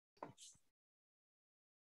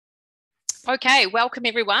Okay, welcome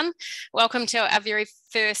everyone. Welcome to our very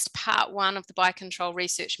first part one of the Biocontrol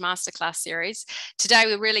Research Masterclass series. Today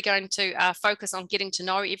we're really going to focus on getting to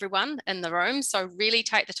know everyone in the room. So really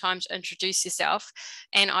take the time to introduce yourself,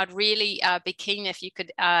 and I'd really be keen if you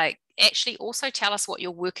could actually also tell us what you're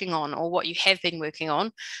working on or what you have been working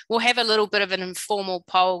on. We'll have a little bit of an informal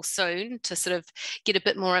poll soon to sort of get a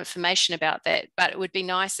bit more information about that, but it would be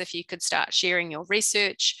nice if you could start sharing your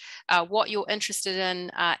research, what you're interested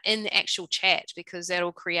in the actual chat, because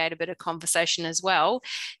that'll create a bit of conversation as well.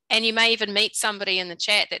 And you may even meet somebody in the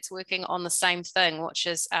chat that's working on the same thing, which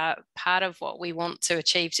is part of what we want to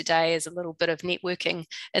achieve today, is a little bit of networking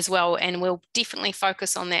as well. And we'll definitely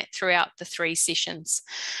focus on that throughout the 3 sessions.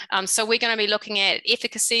 So we're going to be looking at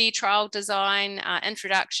efficacy, trial design,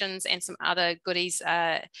 introductions, and some other goodies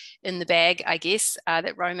in the bag, I guess,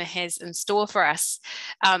 that Roma has in store for us.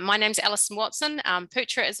 My name's Alison Watson.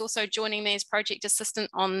 Putra is also joining me as project assistant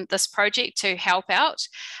on this project to help out.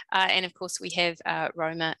 And of course, we have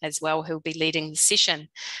Roma as well, who'll be leading the session.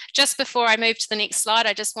 Just before I move to the next slide,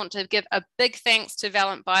 I just want to give a big thanks to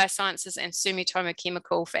Valent Biosciences and Sumitomo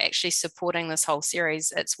Chemical for actually supporting this whole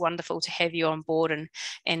series. It's wonderful to have you on board, and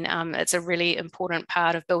it's a really important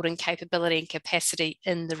part of building capability and capacity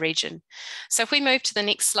in the region. So if we move to the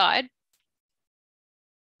next slide,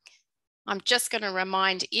 I'm just going to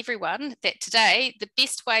remind everyone that today the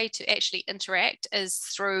best way to actually interact is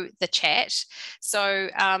through the chat. So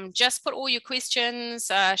just put all your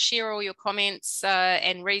questions, share all your comments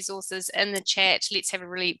and resources in the chat. Let's have a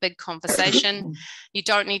really big conversation. You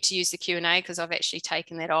don't need to use the Q&A because I've actually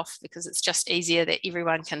taken that off, because it's just easier that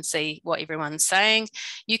everyone can see what everyone's saying.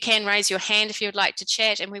 You can raise your hand if you'd like to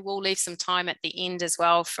chat, and we will leave some time at the end as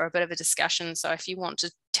well for a bit of a discussion. So if you want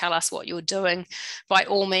to tell us what you're doing, by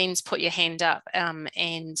all means put your hand up,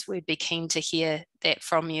 and we'd be keen to hear that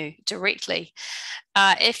from you directly.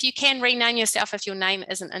 If you can rename yourself if your name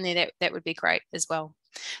isn't in there, that would be great as well.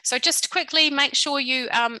 So just quickly make sure you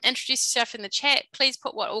introduce yourself in the chat. Please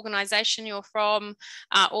put what organisation you're from,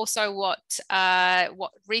 also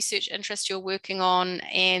what research interest you're working on,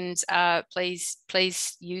 and please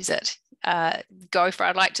use it. Go for it.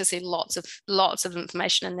 I'd like to see lots of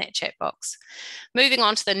information in that chat box. Moving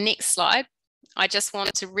on to the next slide, I just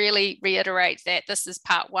wanted to really reiterate that this is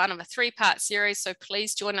part 1 of a 3-part series. So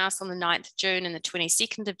please join us on the 9th of June and the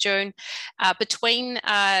 22nd of June. Between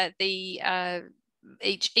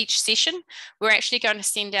each session, we're actually going to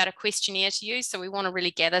send out a questionnaire to you. So we want to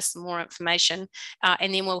really gather some more information,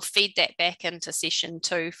 and then we'll feed that back into session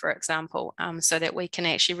 2, for example, so that we can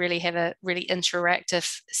actually really have a really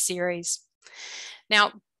interactive series.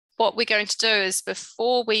 Now, what we're going to do is,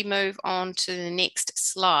 before we move on to the next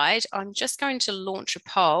slide, I'm just going to launch a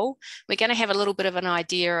poll. We're going to have a little bit of an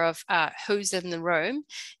idea of who's in the room,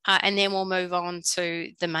 and then we'll move on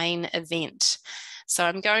to the main event. So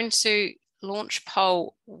I'm going to launch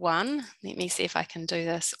poll 1. Let me see if I can do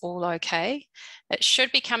this all okay. It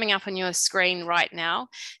should be coming up on your screen right now.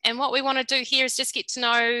 And what we want to do here is just get to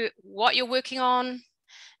know what you're working on,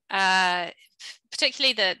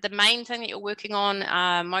 particularly the main thing that you're working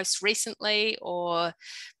on most recently, or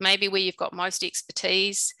maybe where you've got most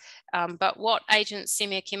expertise. But what agents,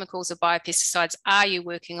 semiochemicals, or biopesticides are you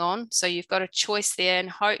working on? So you've got a choice there, and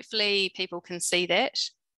hopefully people can see that.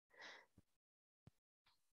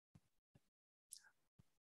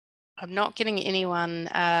 I'm not getting anyone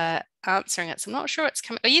answering it, so I'm not sure it's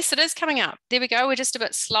coming. Oh, yes, it is coming up. There we go. We're just a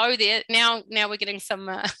bit slow there. Now we're getting some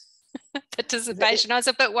participation. I was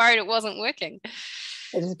a bit worried it wasn't working.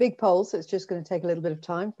 It is a big poll, so it's just going to take a little bit of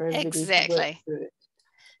time for everybody to work through it.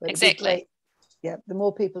 But exactly. Yeah, the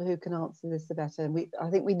more people who can answer this, the better. And I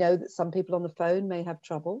think we know that some people on the phone may have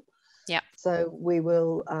trouble. Yeah. So we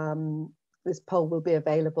will. This poll will be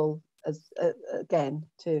available as again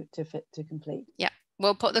to complete. Yeah.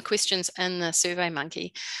 We'll put the questions in the Survey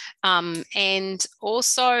Monkey. And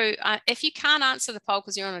also, if you can't answer the poll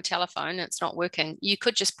because you're on a telephone and it's not working, you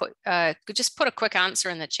could just put a quick answer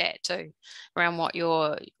in the chat too, around what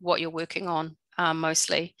you're working on.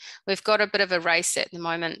 Mostly, we've got a bit of a race at the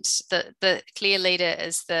moment. The clear leader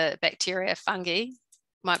is the bacteria, fungi,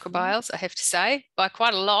 microbiomes, I have to say, by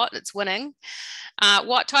quite a lot. It's winning.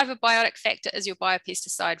 What type of biotic factor is your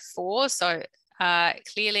biopesticide for? So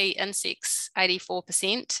clearly insects,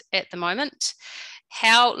 84% at the moment.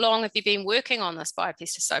 How long have you been working on this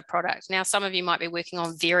biopesticide product? Now, some of you might be working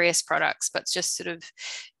on various products, but just sort of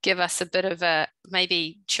give us a bit of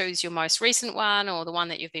maybe choose your most recent one, or the one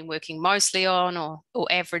that you've been working mostly on, or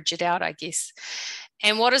average it out, I guess.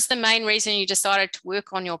 And what is the main reason you decided to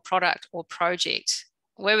work on your product or project?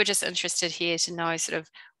 We were just interested here to know sort of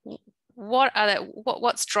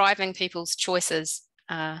what's driving people's choices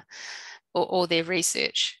or their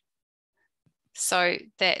research. So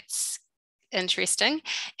that's interesting.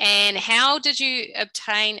 And how did you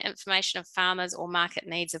obtain information of farmers or market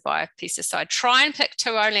needs of biopesticide? Try and pick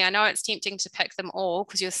two only. I know it's tempting to pick them all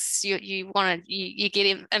because you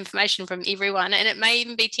get information from everyone, and it may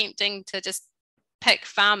even be tempting to just pick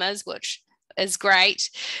farmers, which is great,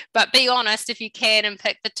 but be honest if you can and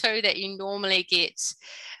pick the two that you normally get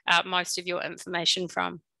most of your information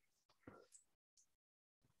from.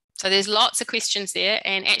 So there's lots of questions there,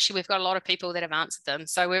 and actually we've got a lot of people that have answered them.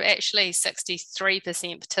 So we're actually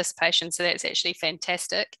 63% participation, so that's actually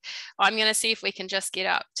fantastic. I'm going to see if we can just get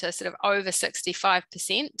up to sort of over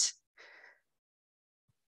 65%.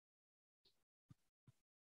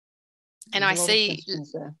 And I see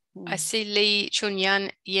Lee Chun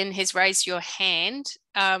Yin has raised your hand.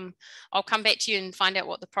 I'll come back to you and find out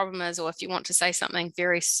what the problem is, or if you want to say something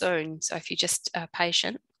very soon. So if you just are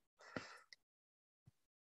patient.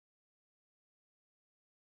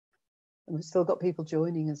 And we've still got people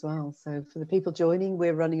joining as well. So for the people joining,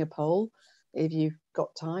 we're running a poll. If you've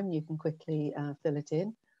got time, you can quickly fill it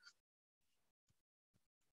in.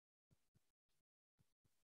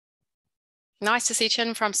 Nice to see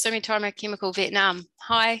Chin from Sumitomo Chemical, Vietnam.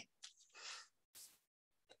 Hi.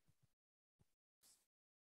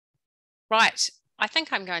 Right. I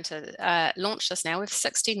think I'm going to launch this now with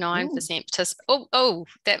 69% participation. Oh,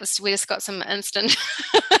 we just got some instant,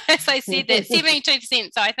 as I said, that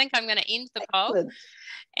 72%. So I think I'm going to end the poll.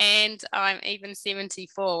 And I'm even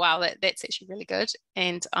 74. Wow, that's actually really good.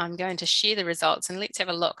 And I'm going to share the results, and let's have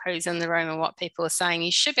a look who's in the room and what people are saying.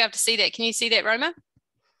 You should be able to see that. Can you see that, Roma?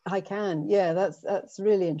 I can. Yeah, that's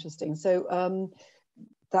really interesting. So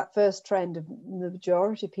that first trend of the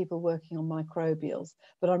majority of people working on microbials,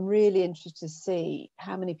 but I'm really interested to see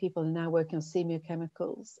how many people are now working on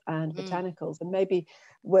semiochemicals and botanicals, and maybe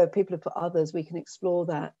where people have put others, we can explore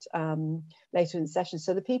that later in the session.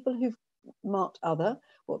 So the people who've marked other,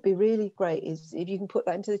 what would be really great is if you can put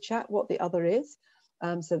that into the chat, what the other is,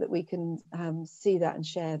 so that we can see that and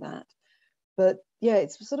share that. But yeah,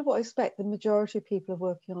 it's sort of what I expect. The majority of people are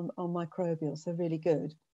working on microbials, so really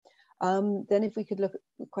good. Then if we could look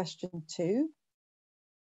at question 2,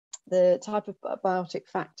 the type of biotic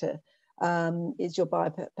factor is your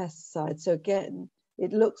biopesticide. So again,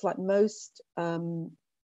 it looks like most of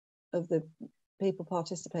the people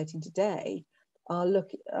participating today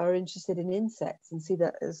are interested in insects and see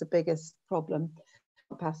that as the biggest problem,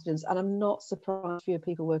 pathogens. And I'm not surprised fewer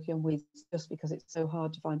people working on weeds, just because it's so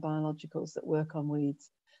hard to find biologicals that work on weeds.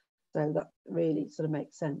 So that really sort of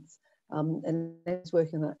makes sense. And it's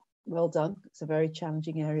working on that. Well done. It's a very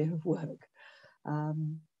challenging area of work. I'd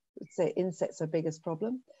say insects are the biggest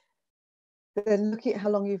problem. But then looking at how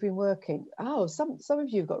long you've been working. Oh, some of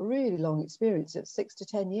you have got really long experience at 6 to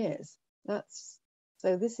 10 years.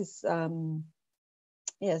 So this is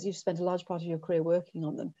yes, you've spent a large part of your career working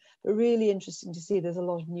on them. But really interesting to see there's a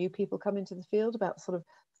lot of new people come into the field. About sort of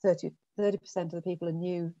 30% of the people are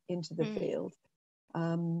new into the field.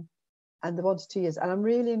 And the 1 to 2 years. And I'm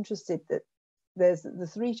really interested that there's the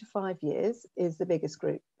 3 to 5 years is the biggest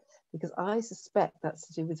group, because I suspect that's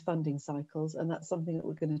to do with funding cycles, and that's something that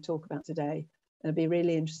we're going to talk about today. And it'd be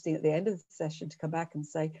really interesting at the end of the session to come back and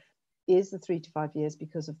say, is the 3 to 5 years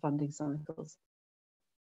because of funding cycles?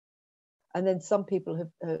 And then some people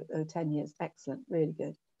have 10 years. Excellent, really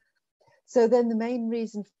good. So then the main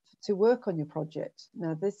reason to work on your project.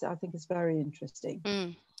 Now this I think is very interesting.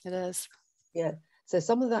 It is. Yeah. So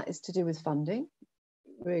some of that is to do with funding.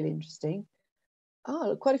 Really interesting.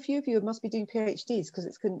 Oh, quite a few of you must be doing PhDs because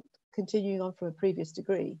it's continuing on from a previous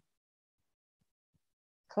degree.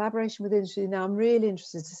 Collaboration with industry. Now I'm really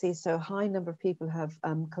interested to see so high number of people have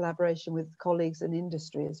collaboration with colleagues and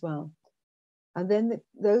industry as well. And then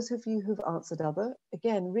those of you who've answered other,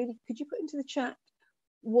 again, really, could you put into the chat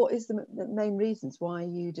what is the main reasons why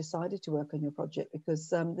you decided to work on your project? Because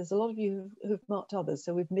there's a lot of you who've marked others,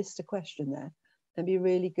 so we've missed a question there. It'd be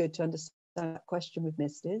really good to understand that question we've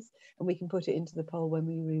missed is, and we can put it into the poll when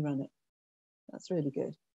we rerun it. That's really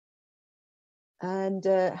good. And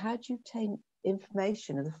how do you obtain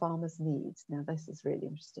information of the farmer's needs? Now this is really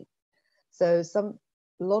interesting. So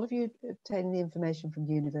a lot of you obtain the information from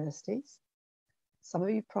universities, some of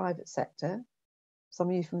you private sector, some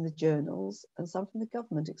of you from the journals, and some from the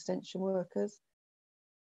government extension workers.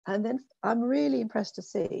 And then I'm really impressed to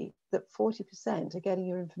see that 40% are getting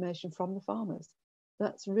your information from the farmers.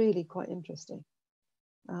 That's really quite interesting.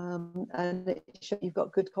 And it shows you've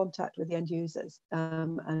got good contact with the end users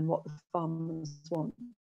and what the farmers want.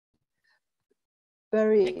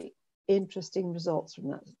 Very interesting results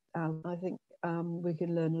from that. I think we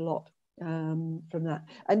can learn a lot from that.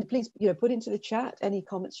 And please, put into the chat any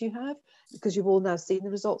comments you have, because you've all now seen the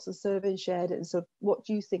results of the survey and shared it. And so what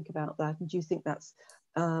do you think about that? And do you think that's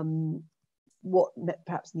what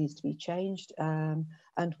perhaps needs to be changed,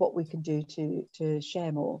 and what we can do to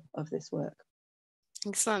share more of this work?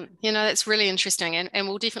 Excellent. That's really interesting. And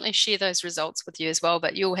we'll definitely share those results with you as well,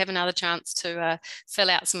 but you'll have another chance to fill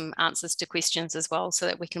out some answers to questions as well, so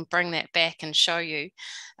that we can bring that back and show you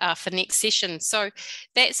for next session. So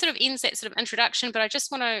that sort of ends that sort of introduction, but I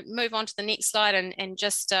just want to move on to the next slide and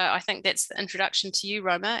just, I think that's the introduction to you,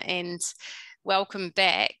 Roma, and welcome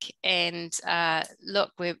back. And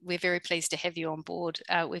look, we're very pleased to have you on board.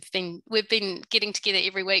 We've been getting together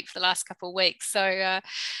every week for the last couple of weeks, so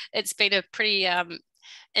it's been a pretty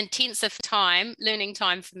intensive learning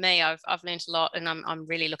time for me. I've learned a lot, and I'm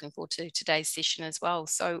really looking forward to today's session as well.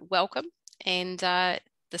 So welcome, and the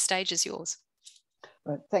stage is yours.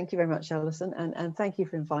 Right. Thank you very much, Alison, and thank you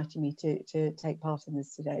for inviting me to take part in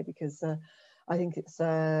this today, because I think it's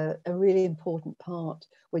a really important part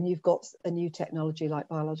when you've got a new technology like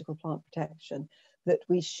biological plant protection, that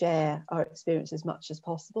we share our experience as much as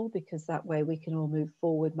possible, because that way we can all move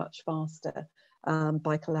forward much faster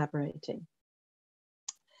by collaborating.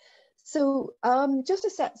 So just to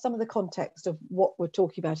set some of the context of what we're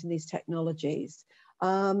talking about in these technologies,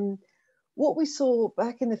 what we saw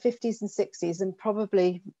back in the 50s and 60s, and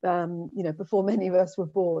probably before many of us were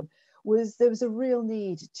born, was there was a real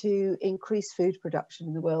need to increase food production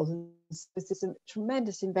in the world. And this is a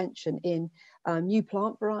tremendous invention in new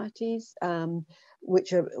plant varieties,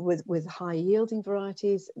 which are with high yielding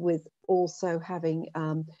varieties, with also having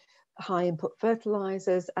high input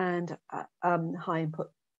fertilizers and high input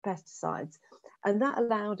pesticides. And that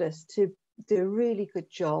allowed us to do a really good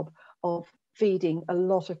job of feeding a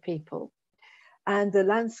lot of people. And the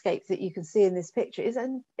landscape that you can see in this picture is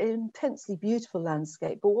an intensely beautiful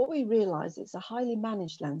landscape. But what we realize, it's a highly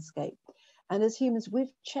managed landscape. And as humans,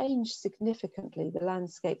 we've changed significantly the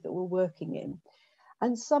landscape that we're working in.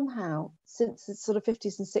 And somehow, since the sort of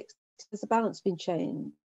 50s and 60s, there's a balance been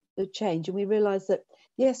changed. And we realize that,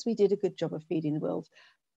 yes, we did a good job of feeding the world.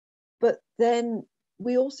 But then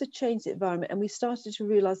we also changed the environment, and we started to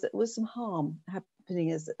realize that there was some harm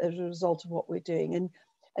happening as a result of what we're doing. And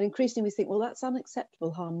increasingly we think, well, that's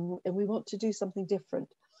unacceptable harm, and we want to do something different.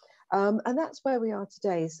 And that's where we are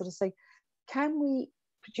today, is sort of saying, can we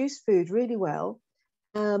produce food really well,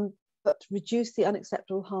 but reduce the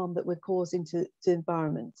unacceptable harm that we're causing to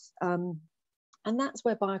environments? And that's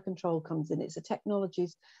where biocontrol comes in. It's the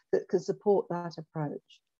technologies that can support that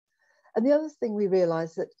approach. And the other thing we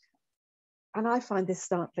realize that, and I find this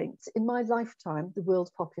startling, in my lifetime, the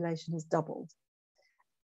world's population has doubled.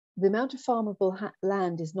 The amount of farmable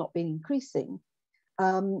land is not been increasing.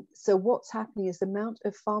 So what's happening is the amount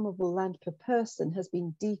of farmable land per person has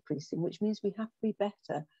been decreasing, which means we have to be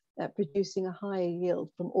better at producing a higher yield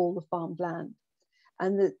from all the farmed land.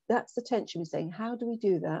 And that's the tension. We're saying, how do we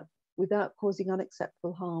do that without causing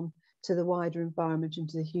unacceptable harm to the wider environment and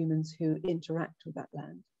to the humans who interact with that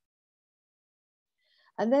land?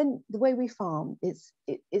 And then the way we farm, it's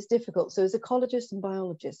difficult. So as ecologists and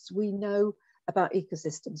biologists, we know about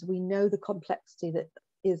ecosystems. We know the complexity that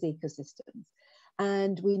is ecosystems.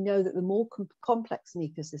 And we know that the more complex an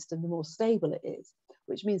ecosystem, the more stable it is,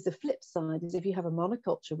 which means the flip side is if you have a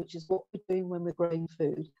monoculture, which is what we're doing when we're growing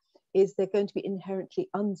food, is they're going to be inherently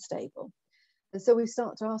unstable. And so we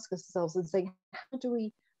start to ask ourselves and say, how do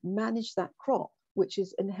we manage that crop, which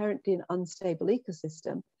is inherently an unstable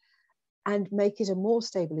ecosystem, and make it a more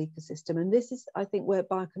stable ecosystem? And this is, I think, where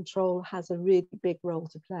biocontrol has a really big role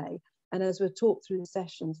to play. And as we'll talk through the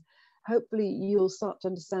sessions, hopefully you'll start to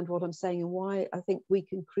understand what I'm saying and why I think we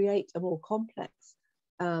can create a more complex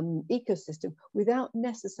ecosystem without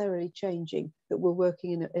necessarily changing that we're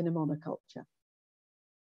working in a monoculture.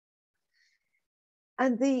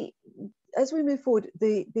 And as we move forward,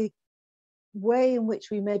 the way in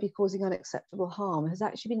which we may be causing unacceptable harm has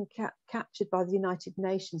actually been captured by the United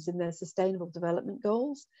Nations in their Sustainable Development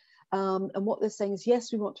Goals. And what they're saying is,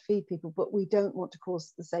 yes, we want to feed people, but we don't want to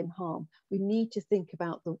cause the same harm. We need to think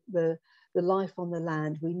about the life on the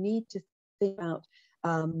land. We need to think about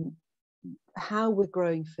how we're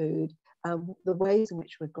growing food, the ways in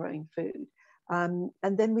which we're growing food. And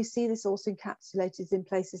then we see this also encapsulated in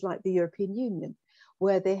places like the European Union,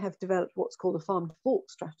 where they have developed what's called a farm to fork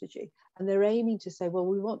strategy. And they're aiming to say, well,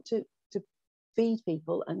 we want to feed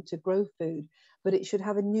people and to grow food, but it should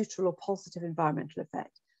have a neutral or positive environmental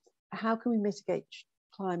effect. How can we mitigate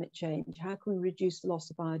climate change? How can we reduce the loss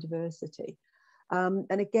of biodiversity? And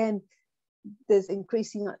again, there's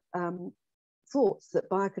increasing thoughts that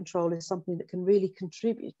biocontrol is something that can really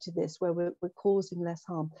contribute to this, where we're causing less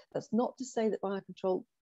harm. That's not to say that biocontrol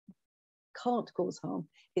can't cause harm.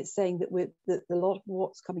 It's saying that a lot of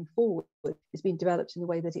what's coming forward is being developed in a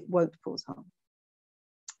way that it won't cause harm.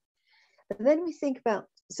 And then we think about,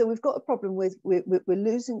 so we've got a problem with we've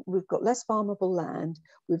got less farmable land,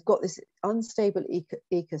 we've got this unstable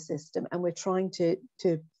ecosystem, and we're trying to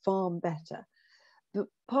farm better. But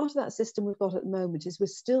part of that system we've got at the moment is we're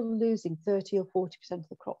still losing 30 or 40% of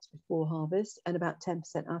the crops before harvest and about 10%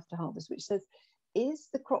 after harvest, which says, is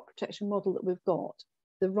the crop protection model that we've got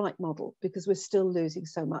the right model? Because we're still losing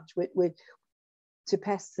so much to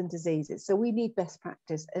pests and diseases. So we need best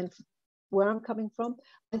practice. And where I'm coming from,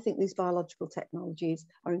 I think these biological technologies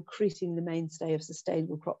are increasing the mainstay of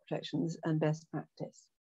sustainable crop protections and best practice.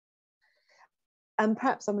 And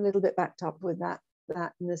perhaps I'm a little bit backed up with that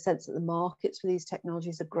in the sense that the markets for these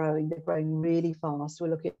technologies are growing. They're growing really fast. We're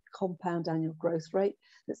looking at compound annual growth rate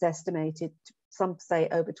that's estimated, some say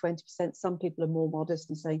over 20%, some people are more modest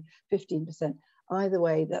and saying 15%. Either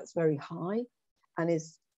way, that's very high, and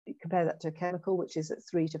compare that to a chemical, which is at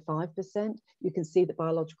 3 to 5%. You can see that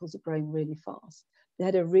biologicals are growing really fast. They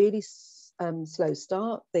had a really slow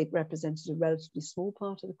start. They represented a relatively small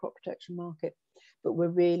part of the crop protection market, but we're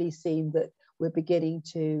really seeing that we're beginning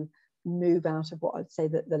to move out of what I'd say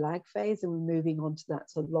the lag phase, and we're moving on to that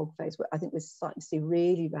sort of log phase, where I think we're starting to see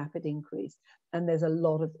really rapid increase. And there's a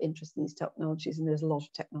lot of interest in these technologies, and there's a lot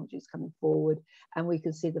of technologies coming forward, and we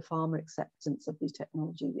can see the farmer acceptance of these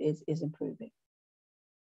technologies is improving.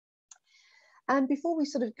 And before we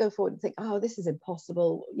sort of go forward and think, oh, this is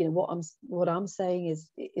impossible, you know, what I'm saying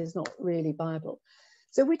is not really viable.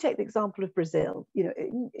 So we take the example of Brazil, you know,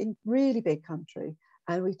 in really big country,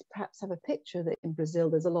 and we perhaps have a picture that in Brazil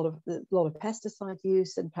there's a lot of pesticide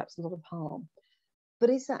use and perhaps a lot of harm. But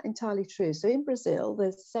is that entirely true? So in Brazil,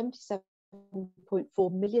 there's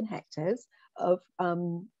 77.4 million hectares of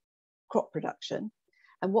crop production.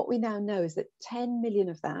 And what we now know is that 10 million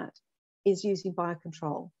of that is using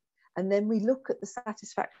biocontrol. And then we look at the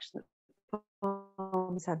satisfaction that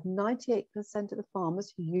farmers have. 98% of the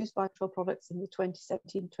farmers who use biocontrol products in the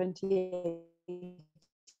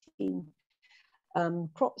 2017-2018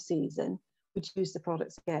 crop season would use the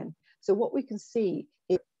products again. So what we can see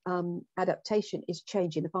is adaptation is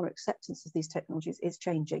changing. The farmer acceptance of these technologies is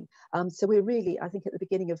changing. So we're really, I think, at the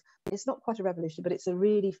beginning of, it's not quite a revolution, but it's a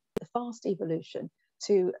really fast evolution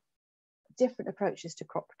to different approaches to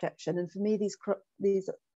crop protection. And for me, this crop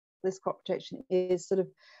protection is sort of,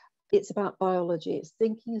 it's about biology. It's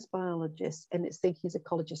thinking as biologists and it's thinking as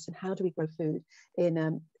ecologists, and how do we grow food in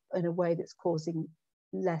a way that's causing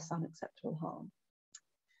less unacceptable harm.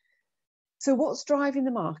 So what's driving the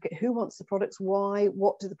market? Who wants the products? Why?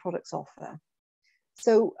 What do the products offer?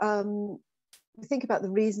 So we think about the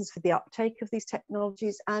reasons for the uptake of these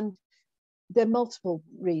technologies, and there are multiple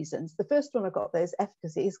reasons. The first one I've got there is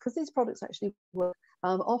efficacy, is because these products actually work.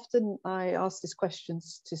 Often I ask these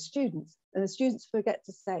questions to students, and the students forget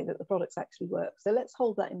to say that the products actually work. So let's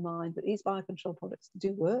hold that in mind, that these biocontrol products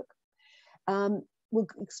do work. We'll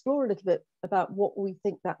explore a little bit about what we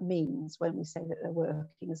think that means when we say that they're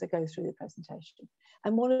working as I go through the presentation.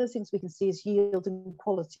 And one of the things we can see is yield and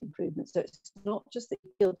quality improvements. So it's not just that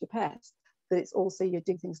you yield your pest, but it's also you're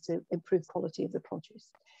doing things to improve quality of the produce.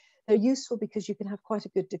 They're useful because you can have quite a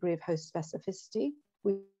good degree of host specificity.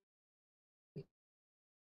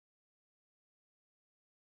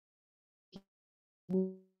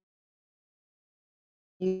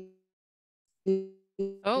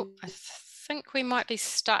 Oh, I think we might be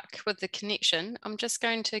stuck with the connection. I'm just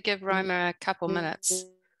going to give Roma a couple minutes.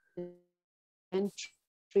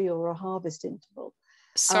 Entry or a harvest interval.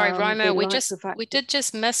 Sorry, Roma, we did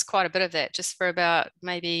just miss quite a bit of that, just for about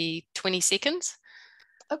maybe 20 seconds.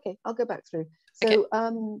 Okay, I'll go back through. So,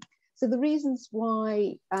 okay. So the reasons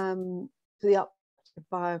why for the uptake of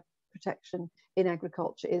bioprotection in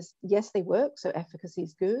agriculture is, yes, they work, so efficacy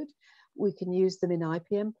is good. We can use them in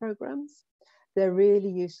IPM programs. They're really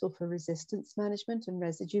useful for resistance management and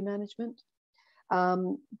residue management.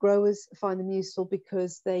 Growers find them useful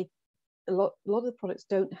because a lot of the products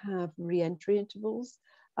don't have re-entry intervals,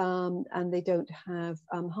 and they don't have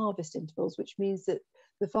harvest intervals, which means that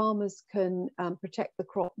the farmers can protect the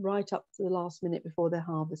crop right up to the last minute before they're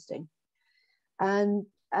harvesting. And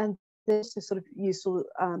they're also sort of useful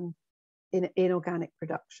in organic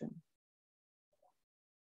production.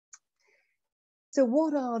 So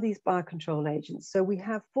what are these biocontrol agents? So we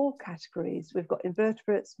have 4 categories. We've got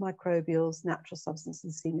invertebrates, microbials, natural substances,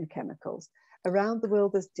 and senior chemicals. Around the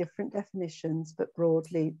world, there's different definitions, but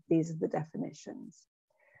broadly, these are the definitions.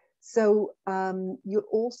 So you'll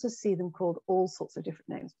also see them called all sorts of different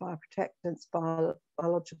names: bioprotectants,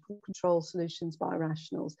 biological control solutions,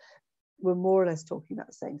 biorationals. We're more or less talking about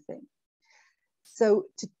the same thing. So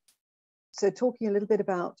talking a little bit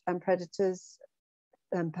about predators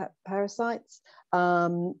and parasites,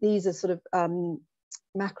 these are sort of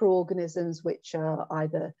macroorganisms which are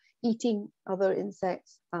either eating other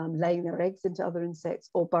insects, laying their eggs into other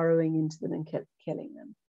insects, or burrowing into them and killing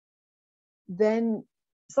them. Then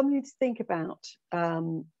something to think about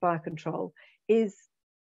biocontrol is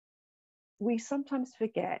we sometimes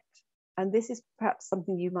forget, and this is perhaps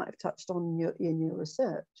something you might have touched on in your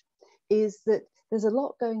research, is that there's a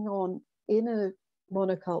lot going on in a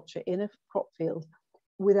monoculture, in a crop field,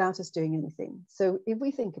 without us doing anything. So if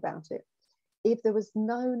we think about it, if there was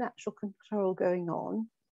no natural control going on,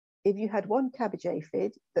 if you had one cabbage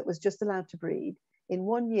aphid that was just allowed to breed, in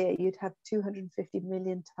 1 year you'd have 250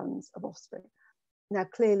 million tons of offspring. Now,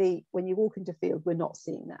 clearly, when you walk into field, we're not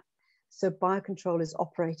seeing that. So biocontrol is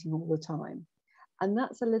operating all the time. And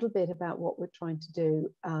that's a little bit about what we're trying to do,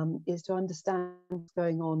 is to understand what's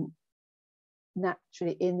going on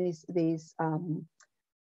naturally in these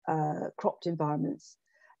cropped environments.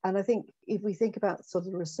 And I think if we think about sort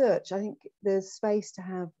of research, I think there's space to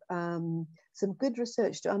have some good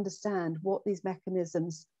research to understand what these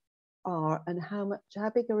mechanisms are and how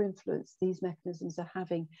big an influence these mechanisms are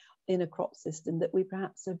having in a crop system that we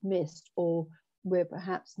perhaps have missed, or we're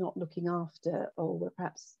perhaps not looking after, or we're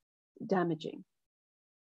perhaps damaging.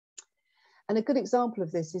 And a good example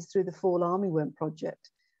of this is through the fall armyworm project.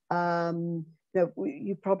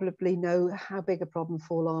 You probably know how big a problem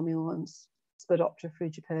fall armyworms, Spodoptera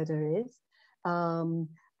frugiperda, is,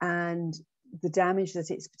 and the damage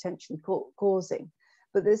that it's potentially causing.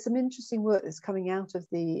 But there's some interesting work that's coming out of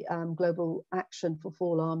the Global Action for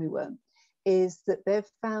Fall Armyworm, is that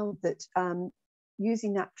they've found that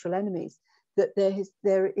using natural enemies, that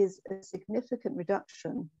there is a significant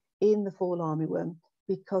reduction in the fall armyworm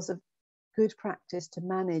because of good practice to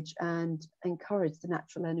manage and encourage the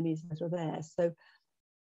natural enemies that are there. So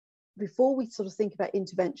before we sort of think about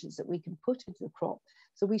interventions that we can put into the crop,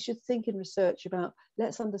 so we should think in research about,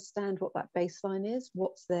 let's understand what that baseline is,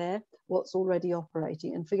 what's there, what's already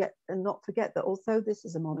operating, and not forget that although this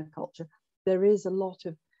is a monoculture, there is a lot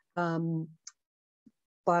of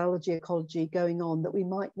biology, ecology going on that we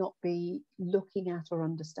might not be looking at or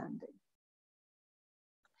understanding.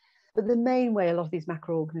 But the main way a lot of these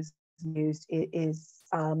macroorganisms are used is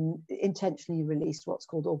intentionally released, what's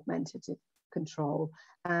called augmentative control.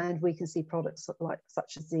 And we can see products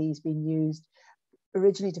such as these being used,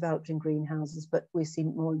 originally developed in greenhouses, but we see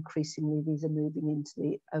more increasingly these are moving into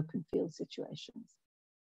the open field situations.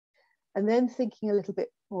 And then thinking a little bit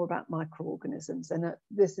more about microorganisms, and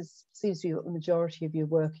this seems to be what the majority of you are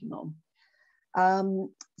working on.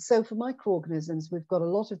 So for microorganisms, we've got a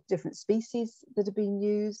lot of different species that are being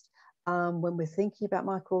used. When we're thinking about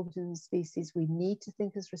microorganism species, we need to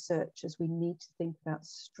think as researchers, we need to think about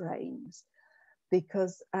strains,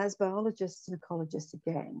 because as biologists and ecologists,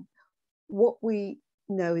 again, what we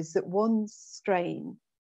know is that one strain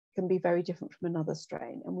can be very different from another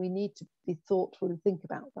strain, and we need to be thoughtful and think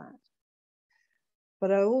about that.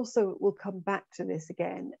 But I also will come back to this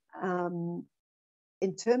again.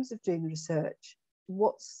 In terms of doing research,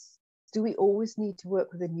 do we always need to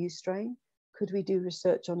work with a new strain? Could we do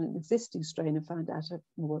research on an existing strain and find out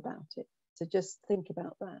more about it? So just think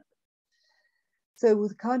about that. So with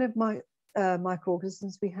the kind of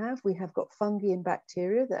microorganisms we have got fungi and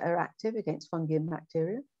bacteria that are active against fungi and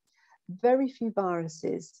bacteria. Very few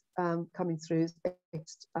viruses coming through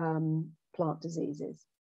against plant diseases.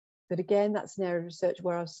 But again, that's an area of research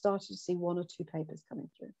where I've started to see 1 or 2 papers coming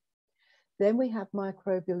through. Then we have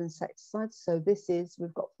microbial insecticides. So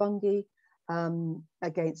we've got fungi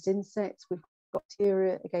against insects, we've got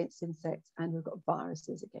bacteria against insects, and we've got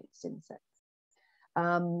viruses against insects.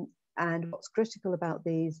 And what's critical about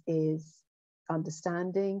these is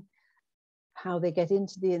understanding how they get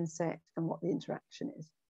into the insect and what the interaction is.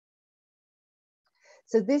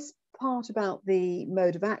 So this part about the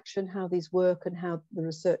mode of action, how these work, and how the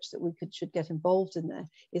research that we should get involved in there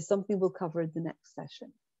is something we'll cover in the next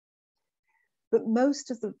session. But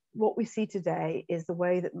most of what we see today is the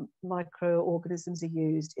way that microorganisms are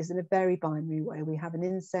used is in a very binary way. We have an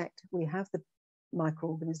insect, we have the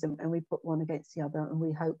microorganism, and we put one against the other, and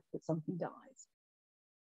we hope that something dies.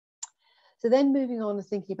 So then moving on and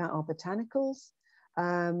thinking about our botanicals.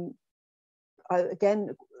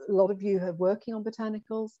 Again, a lot of you are working on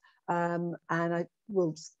botanicals, and I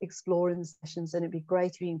will explore in the sessions, and it'd be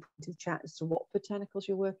great if you can put into the chat as to what botanicals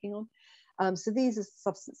you're working on. So these are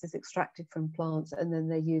substances extracted from plants, and then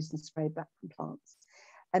they're used and sprayed back from plants.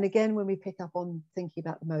 And again, when we pick up on thinking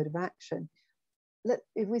about the mode of action,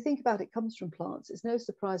 if we think about it comes from plants, it's no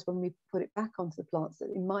surprise when we put it back onto the plants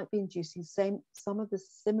that it might be inducing some of the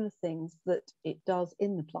similar things that it does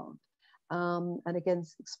in the plant. And again,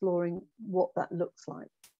 exploring what that looks like.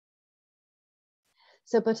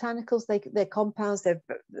 So botanicals, they're compounds, they're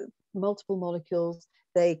multiple molecules,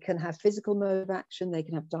 they can have physical mode of action, they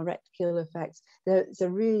can have direct kill effects. It's a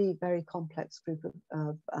really very complex group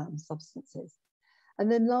of substances.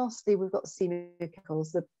 And then lastly, we've got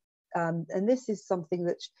semiochemicals, and this is something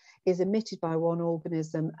that is emitted by one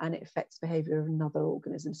organism and it affects behavior of another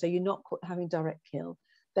organism. So you're not having direct kill.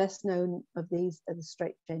 Best known of these are the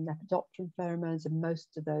straight chain lepidopteran pheromones, and most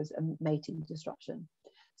of those are mating disruption.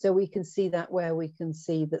 So we can see that where we can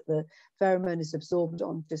see that the pheromone is absorbed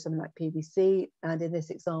onto something like PVC. And in this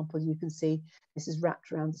example, you can see this is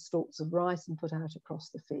wrapped around the stalks of rice and put out across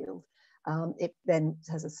the field. It then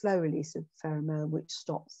has a slow release of pheromone, which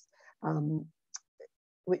stops,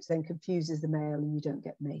 which then confuses the male and you don't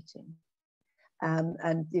get mating.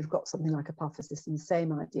 And you've got something like a puffer system, the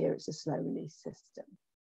same idea, it's a slow release system.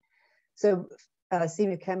 So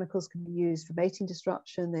semiochemicals can be used for mating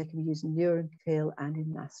disruption, they can be used in lure and kill and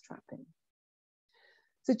in mass trapping.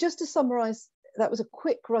 So just to summarize, that was a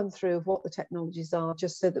quick run through of what the technologies are,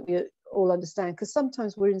 just so that we all understand, because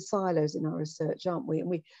sometimes we're in silos in our research, aren't we?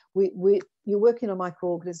 And you're working on a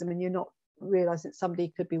microorganism and you're not realizing that somebody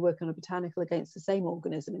could be working on a botanical against the same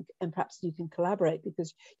organism, and perhaps you can collaborate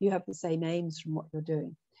because you have the same aims from what you're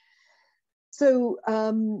doing. So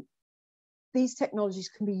these technologies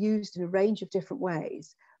can be used in a range of different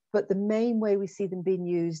ways, but the main way we see them being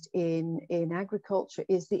used in agriculture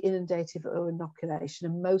is the inundative or inoculation.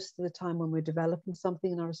 And most of the time when we're developing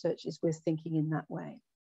something in our research is we're thinking in that way.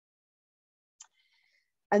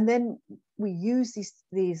 And then we use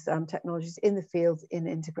these technologies in the field in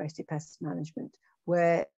integrated pest management,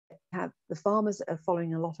 where the farmers are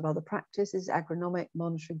following a lot of other practices, agronomic,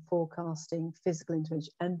 monitoring, forecasting, physical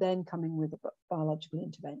intervention, and then coming with a biological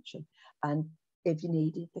intervention, and if you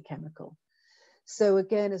needed, the chemical. So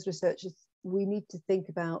again, as researchers, we need to think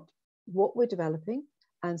about what we're developing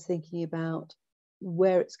and thinking about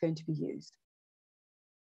where it's going to be used.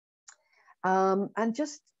 And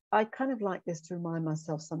just, I kind of like this to remind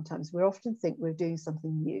myself sometimes, we often think we're doing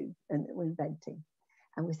something new and we're inventing.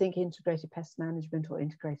 And we think integrated pest management or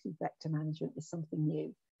integrated vector management is something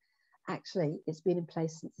new. Actually, it's been in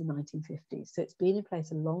place since the 1950s. So it's been in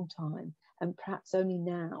place a long time. And perhaps only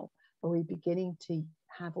now are we beginning to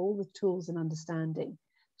have all the tools and understanding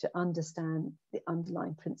to understand the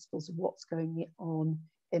underlying principles of what's going on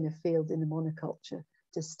in a field in a monoculture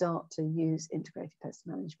to start to use integrated pest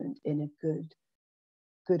management in a good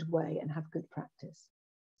way and have good practice.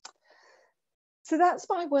 So that's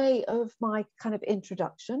by way of my kind of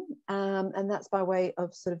introduction, and that's by way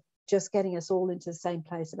of sort of just getting us all into the same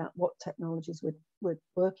place about what technologies we're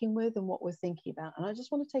working with and what we're thinking about. And I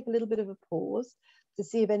just want to take a little bit of a pause to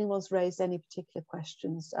see if anyone's raised any particular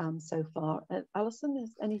questions so far. Alison,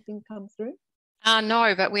 has anything come through?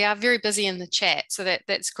 No, but we are very busy in the chat, so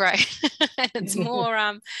that's great. It's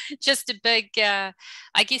more just a big, I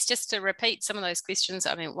guess, just to repeat some of those questions.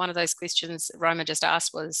 I mean, one of those questions Roma just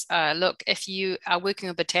asked was, look, if you are working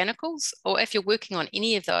on botanicals or if you're working on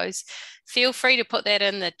any of those, feel free to put that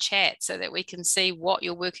in the chat so that we can see what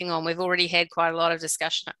you're working on. We've already had quite a lot of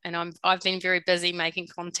discussion, and I've been very busy making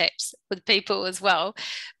contacts with people as well.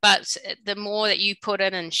 But the more that you put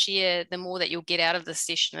in and share, the more that you'll get out of this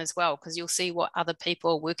session as well, because you'll see what other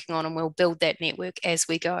people are working on, and we'll build that network as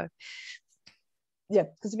we go. Yeah,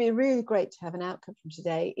 because it'd be really great to have an outcome from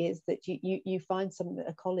today is that you find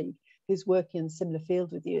a colleague who's working in a similar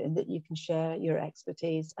field with you, and that you can share your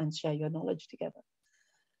expertise and share your knowledge together.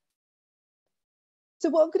 So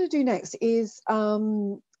what I'm going to do next is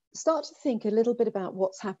start to think a little bit about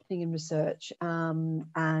what's happening in research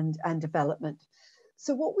and development.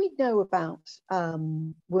 So what we know about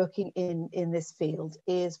working in this field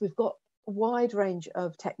is we've got a wide range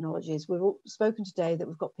of technologies. We've spoken today that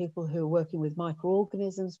we've got people who are working with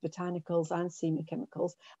microorganisms, botanicals and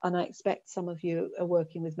semiochemicals, and I expect some of you are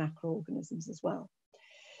working with macroorganisms as well.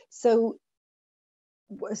 So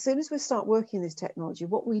as soon as we start working this technology,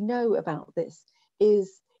 what we know about this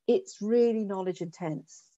is it's really knowledge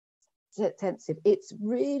intensive. It's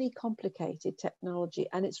really complicated technology,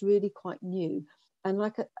 and it's really quite new. And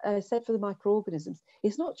like I said, for the microorganisms,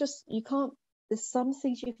 it's not just, there's some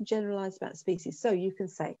things you can generalize about species. So you can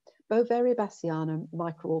say Beauveria bassiana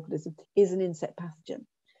microorganism is an insect pathogen,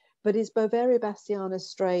 but is Beauveria bassiana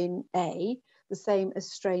strain A the same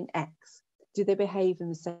as strain X? do they behave in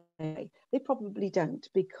the same way? They probably don't,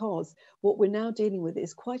 because what we're now dealing with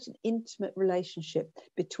is quite an intimate relationship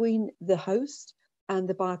between the host and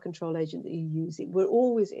the biocontrol agent that you're using. We're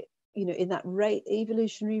always, you know, in that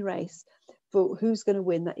evolutionary race for who's going to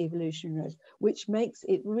win that evolutionary race, which makes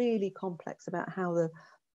it really complex about how the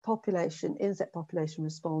insect population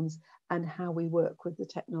responds and how we work with the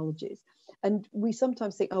technologies. And we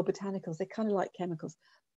sometimes think, oh, botanicals, they're kind of like chemicals.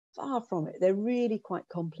 Far from it. They're really quite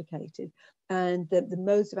complicated, and the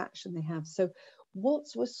modes of action they have. So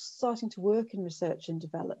once we're starting to work in research and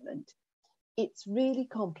development, it's really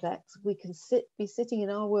complex. We can be sitting in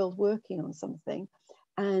our world working on something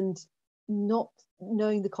and not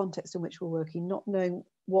knowing the context in which we're working, not knowing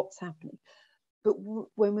what's happening. But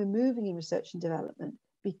when we're moving in research and development,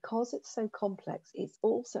 because it's so complex, it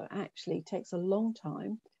also actually takes a long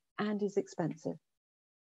time and is expensive.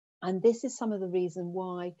 And this is some of the reason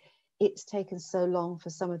why it's taken so long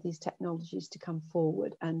for some of these technologies to come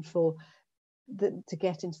forward and for to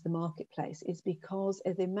get into the marketplace, is because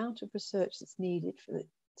of the amount of research that's needed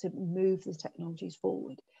to move the technologies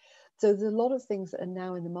forward. So there's a lot of things that are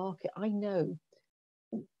now in the market. I know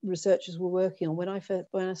researchers were working on when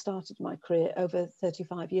I started my career over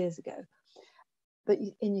 35 years ago.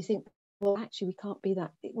 And you think, well, actually,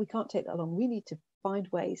 we can't take that long. We need to find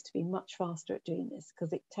ways to be much faster at doing this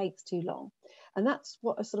because it takes too long. And that's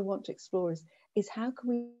what I sort of want to explore is how can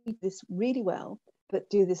we do this really well, but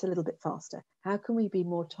do this a little bit faster? How can we be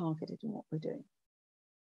more targeted in what we're doing?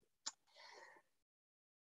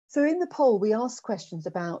 So in the poll, we asked questions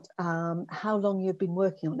about how long you've been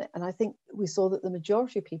working on it. And I think we saw that the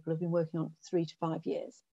majority of people have been working on it 3 to 5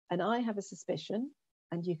 years. And I have a suspicion,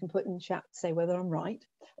 and you can put in the chat to say whether I'm right,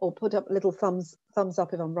 or put up little thumbs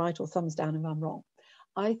up if I'm right, or thumbs down if I'm wrong.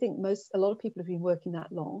 I think a lot of people have been working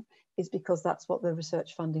that long is because that's what the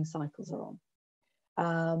research funding cycles are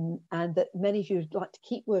on. And that many of you would like to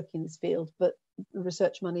keep working in this field, but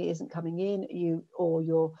research money isn't coming in, you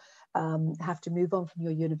have to move on from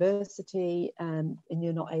your university, and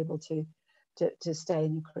you're not able to stay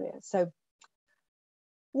in your career. So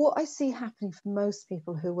what I see happening for most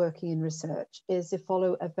people who are working in research is they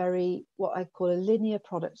follow what I call a linear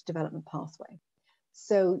product development pathway.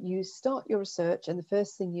 So you start your research, and the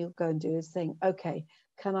first thing you'll go and do is think, okay,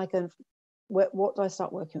 can I go and what do I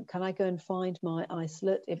start working on? Can I go and find my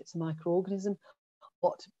isolate if it's a microorganism?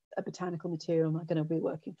 What a botanical material am I going to be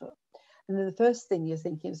working for? And then the first thing you're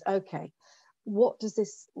thinking is, okay, what does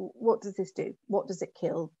this do? What does it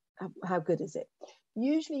kill? How good is it?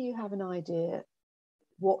 Usually you have an idea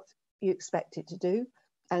what you expect it to do,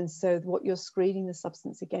 and so what you're screening the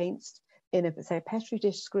substance against in a petri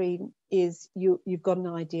dish screen is you've got an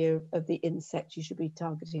idea of the insect you should be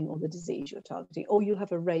targeting or the disease you're targeting, or you'll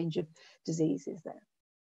have a range of diseases there.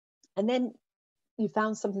 And then you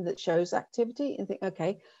found something that shows activity and think,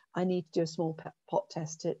 okay, I need to do a small pot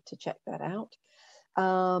test to check that out.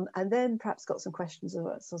 And then perhaps got some questions of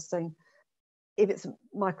sort of saying, if it's a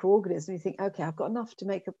microorganism, you think, okay, I've got enough to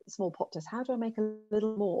make a small pot test. How do I make a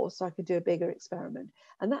little more so I could do a bigger experiment?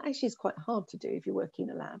 And that actually is quite hard to do if you're working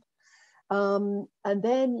in a lab. And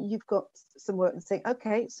then you've got some work and saying,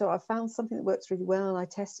 okay, so I found something that works really well. I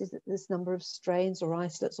tested this number of strains or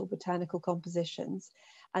isolates or botanical compositions.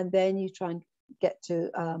 And then you try and get to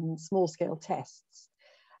small scale tests.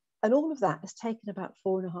 And all of that has taken about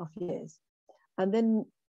 4.5 years. And then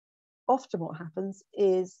often what happens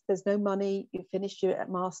is there's no money, you've finished your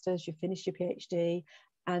master's, you've finished your PhD,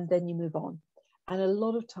 and then you move on. And a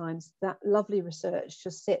lot of times that lovely research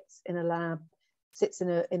just sits in a lab, sits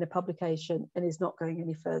in a publication, and is not going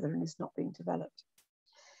any further and is not being developed.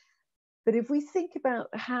 But if we think about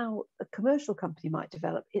how a commercial company might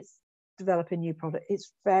develop a new product,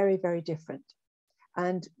 it's very, very different.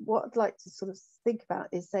 And what I'd like to sort of think about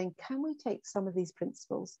is saying, can we take some of these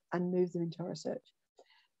principles and move them into our research?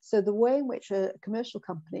 So the way in which a commercial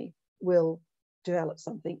company will develop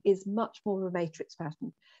something is much more of a matrix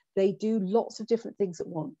pattern. They do lots of different things at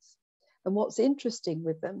once. And what's interesting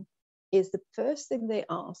with them is the first thing they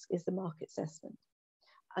ask is the market assessment.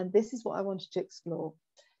 And this is what I wanted to explore,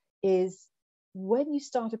 is when you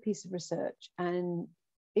start a piece of research, and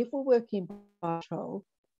if we're working in biocontrol,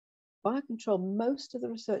 most of the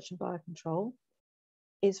research in biocontrol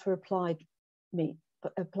is for applied meat,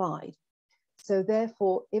 but applied. So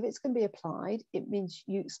therefore, if it's going to be applied, it means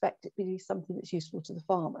you expect it to be something that's useful to the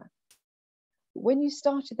farmer. When you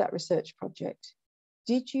started that research project,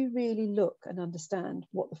 did you really look and understand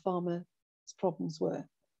what the farmer's problems were?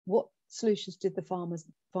 What solutions did the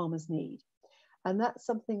farmers need? And that's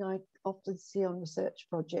something I often see on research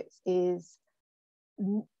projects, is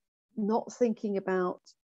not thinking about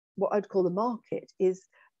what I'd call the market, is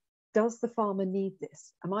does the farmer need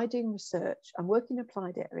this? Am I doing research? I'm working in an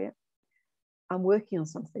applied area. I'm working on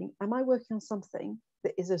something. Am I working on something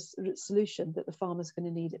that is a solution that the farmer's going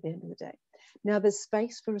to need at the end of the day? Now, there's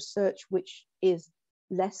space for research which is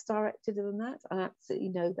less directed than that. I absolutely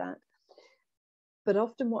know that. But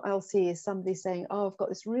often what I'll see is somebody saying, oh, I've got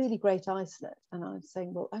this really great isolate. And I'm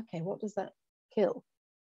saying, well, okay, what does that kill?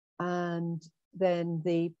 And then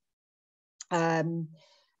the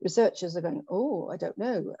researchers are going, oh, I don't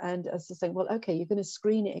know. And as they're saying, well, okay, you're going to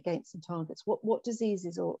screen it against some targets. What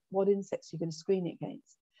diseases or what insects are you going to screen it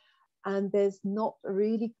against? And there's not a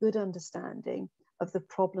really good understanding of the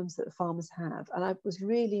problems that the farmers have. And I was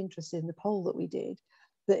really interested in the poll that we did,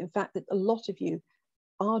 that in fact, that a lot of you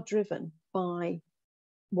are driven by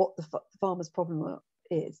what the farmer's problem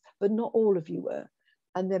is, but not all of you were.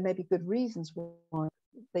 And there may be good reasons why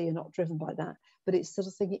they are not driven by that. But it's sort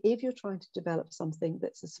of thinking, if you're trying to develop something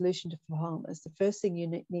that's a solution to farmers, the first thing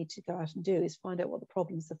you need to go out and do is find out what the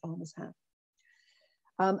problems the farmers have.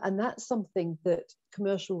 And that's something that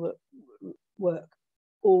commercial work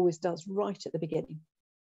always does right at the beginning.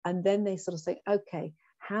 And then they sort of say, okay,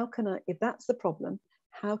 how can I, if that's the problem,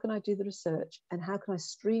 how can I do the research and how can I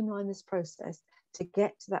streamline this process to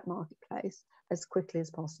get to that marketplace as quickly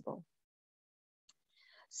as possible?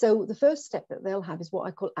 So the first step that they'll have is what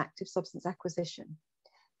I call active substance acquisition.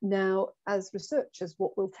 Now, as researchers,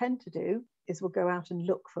 what we'll tend to do is we'll go out and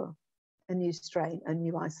look for a new strain, a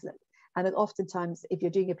new isolate. And oftentimes, if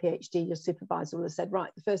you're doing a PhD, your supervisor will have said,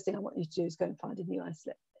 right, the first thing I want you to do is go and find a new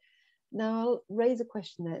isolate. Now, I'll raise a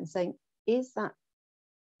question there and saying, is that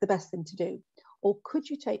the best thing to do? Or could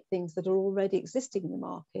you take things that are already existing in the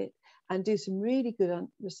market and do some really good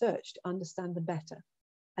research to understand them better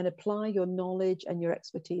and apply your knowledge and your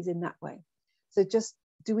expertise in that way? So just,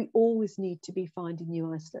 do we always need to be finding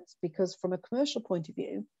new isolates? Because from a commercial point of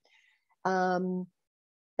view,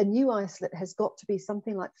 a new isolate has got to be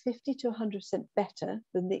something like 50 to 100% better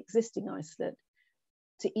than the existing isolate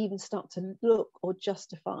to even start to look or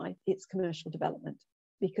justify its commercial development,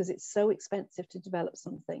 because it's so expensive to develop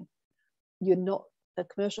something. A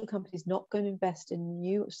commercial company is not going to invest in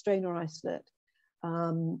new strain or isolate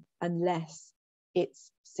unless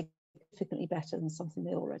it's significantly better than something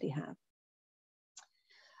they already have.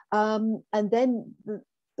 And then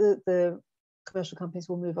the commercial companies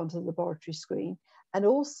will move on to the laboratory screen. And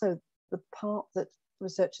also the part that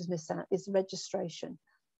researchers miss out is registration.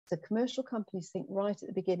 So commercial companies think right at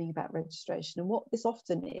the beginning about registration. And what this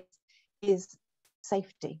often is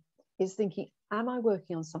safety, is thinking, am I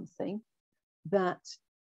working on something that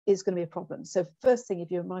is going to be a problem? So first thing, if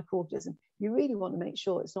you're a microorganism, you really want to make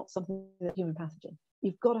sure it's not something that's human pathogen.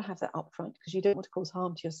 You've got to have that up front because you don't want to cause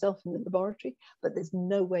harm to yourself in the laboratory, but there's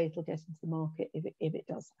no way it'll get into the market if it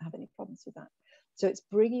does have any problems with that. So it's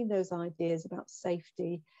bringing those ideas about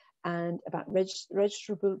safety and about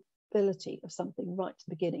registrability of something right to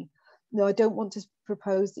the beginning. Now, I don't want to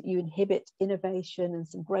propose that you inhibit innovation and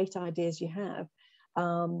some great ideas you have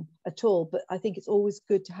at all, but I think it's always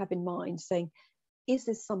good to have in mind saying, is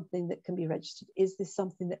this something that can be registered? Is this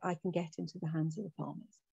something that I can get into the hands of the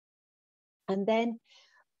farmers? And then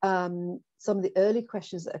some of the early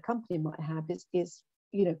questions that a company might have is,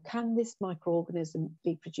 you know, can this microorganism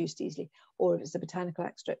be produced easily? Or if it's a botanical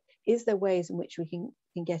extract, is there ways in which we can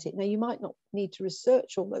get it? Now, you might not need to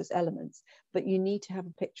research all those elements, but you need to have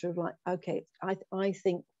a picture of like, okay, I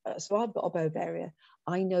think, so I've got a Bovaria.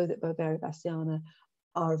 I know that Bovaria bassiana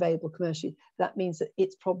are available commercially. That means that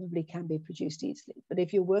it probably can be produced easily. But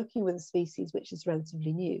if you're working with a species which is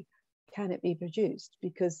relatively new, can it be produced?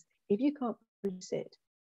 Because if you can't produce it,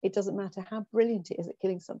 it doesn't matter how brilliant it is at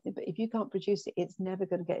killing something, but if you can't produce it, it's never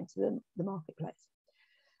going to get into the marketplace.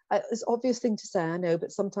 It's an obvious thing to say, I know,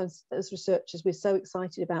 but sometimes as researchers, we're so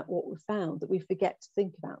excited about what we've found that we forget to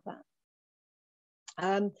think about that.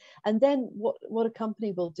 And then what a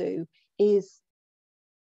company will do is,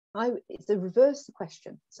 it's a reverse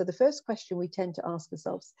question. So the first question we tend to ask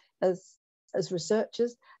ourselves as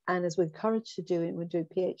researchers, and as we're encouraged to do when we do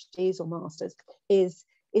PhDs or masters, is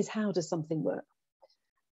how does something work?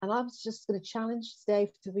 And I was just going to challenge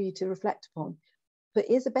today for you to reflect upon. But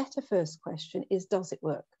is a better first question is, does it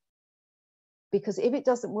work? Because if it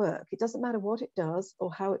doesn't work, it doesn't matter what it does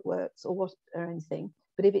or how it works or anything.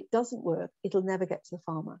 But if it doesn't work, it'll never get to the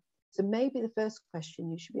farmer. So maybe the first question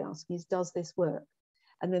you should be asking is, does this work?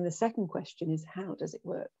 And then the second question is, how does it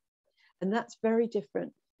work? And that's very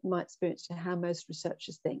different, in my experience, to how most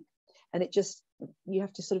researchers think. And you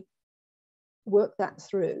have to sort of work that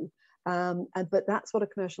through. But that's what a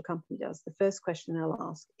commercial company does. The first question they'll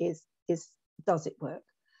ask is does it work?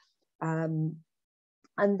 And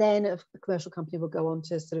then a commercial company will go on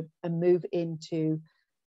to sort of move into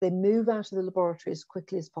they move out of the laboratory as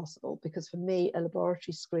quickly as possible, because for me, a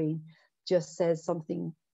laboratory screen just says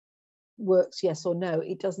something works yes or no.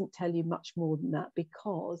 It doesn't tell you much more than that,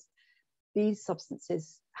 because these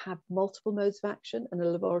substances have multiple modes of action, and a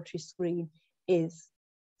laboratory screen is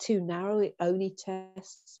too narrow. It only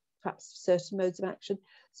tests perhaps certain modes of action.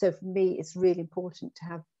 So for me, it's really important to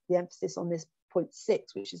have the emphasis on this point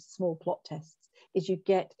 6, which is small plot tests, is you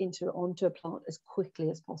get onto a plant as quickly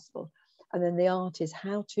as possible. And then the art is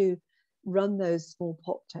how to run those small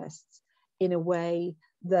plot tests in a way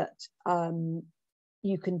that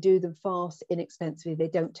you can do them fast, inexpensively. They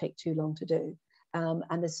don't take too long to do. And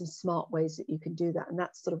there's some smart ways that you can do that. And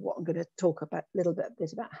that's sort of what I'm going to talk about a little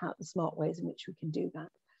bit about, how the smart ways in which we can do that.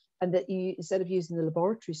 And that you, instead of using the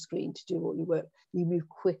laboratory screen to do all your work, you move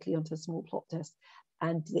quickly onto a small plot test,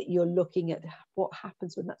 and that you're looking at what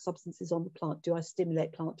happens when that substance is on the plant. Do I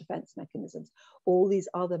stimulate plant defense mechanisms? All these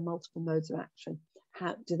other multiple modes of action,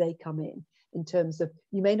 how do they come in terms of,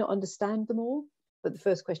 you may not understand them all, but the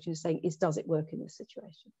first question you're saying is, does it work in this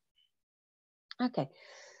situation? Okay.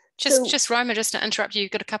 Just Roma, just to interrupt you,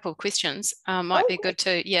 you've got a couple of questions. Might be good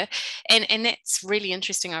to, yeah. And that's really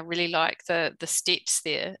interesting. I really like the steps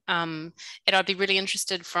there. And I'd be really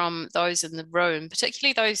interested from those in the room,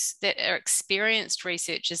 particularly those that are experienced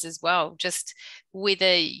researchers as well, just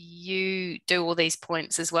whether you do all these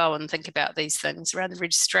points as well and think about these things around the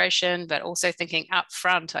registration, but also thinking up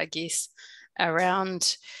front, I guess,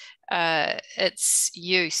 around its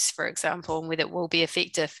use, for example, and whether it will be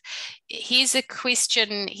effective. Here's a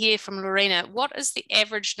question here from Lorena. What is the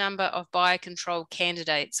average number of biocontrol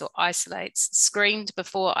candidates or isolates screened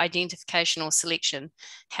before identification or selection?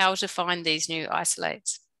 How to find these new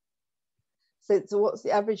isolates? So what's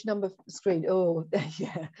the average number screened? Oh,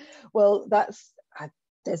 yeah. Well,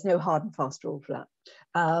 there's no hard and fast rule for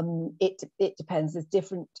that. It depends. There's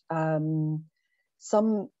different.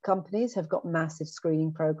 Some companies have got massive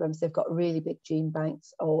screening programs. They've got really big gene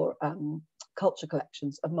banks or culture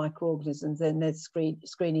collections of microorganisms, and they're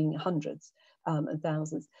screening hundreds and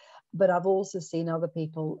thousands. But I've also seen other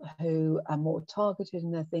people who are more targeted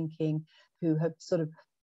in their thinking, who have sort of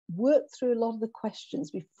worked through a lot of the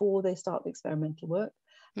questions before they start the experimental work,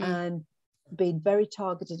 and been very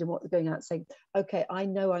targeted in what they're going out, saying, okay, I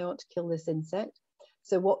know I want to kill this insect.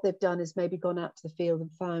 So what they've done is maybe gone out to the field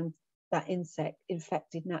and found that insect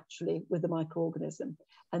infected naturally with the microorganism,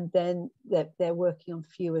 and then they're working on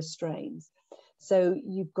fewer strains. So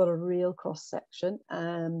you've got a real cross section,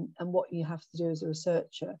 and what you have to do as a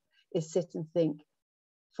researcher is sit and think,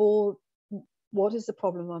 for what is the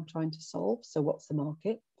problem I'm trying to solve? So what's the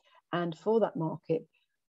market? And for that market,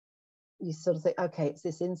 you sort of think, okay, it's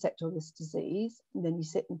this insect or this disease, and then you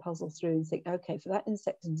sit and puzzle through and think, okay, for that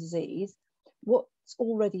insect and disease, what's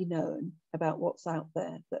already known about what's out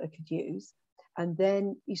there that I could use? And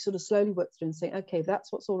then you sort of slowly work through and say, okay,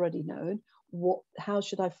 that's what's already known. How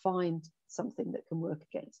should I find something that can work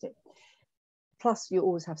against it? Plus, you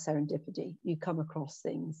always have serendipity. You come across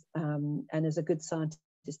things, and as a good scientist,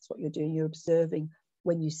 what you're doing, you're observing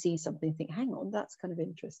when you see something, think, hang on, that's kind of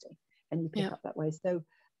interesting, and you pick up that way. So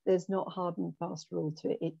there's not hard and fast rule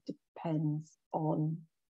to it. It depends on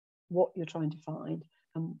what you're trying to find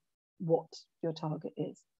and what your target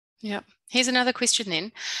is. Yeah. Here's another question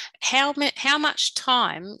then. How much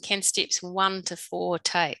time can steps 1 to 4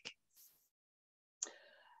 take?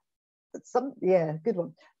 Good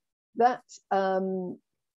one. That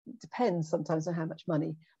depends sometimes on how much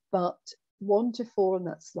money, but 1 to 4 on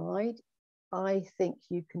that slide, I think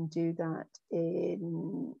you can do that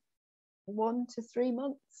in 1 to 3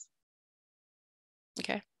 months.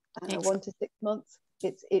 Okay. 1 to 6 months.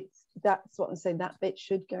 That's what I'm saying. That bit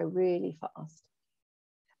should go really fast.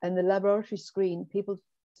 And the laboratory screen, people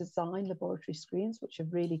design laboratory screens which are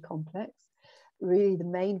really complex. Really, the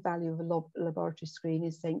main value of a laboratory screen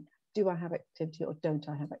is saying, do I have activity or don't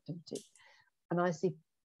I have activity? And I see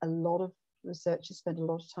a lot of researchers spend a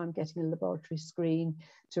lot of time getting a laboratory screen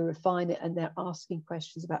to refine it, and they're asking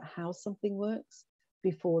questions about how something works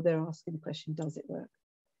before they're asking the question, does it work?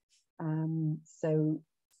 So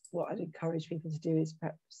what I'd encourage people to do is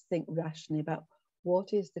perhaps think rationally about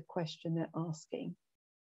what is the question they're asking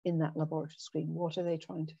in that laboratory screen. What are they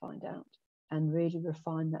trying to find out? And really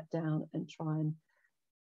refine that down and try and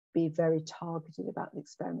be very targeted about the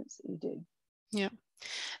experiments that you do. Yeah.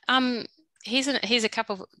 Here's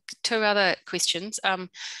two other questions.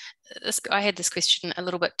 I had this question a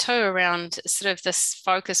little bit too around sort of this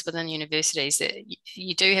focus within universities.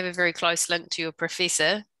 You do have a very close link to your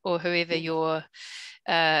professor or whoever your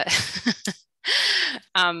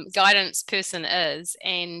guidance person is.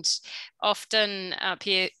 And often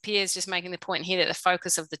Pierre's just making the point here that the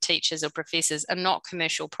focus of the teachers or professors are not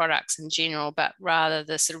commercial products in general, but rather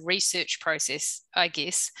the sort of research process, I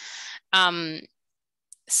guess.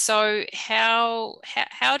 So how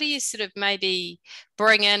do you sort of maybe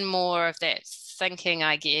bring in more of that thinking,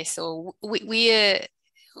 I guess, or where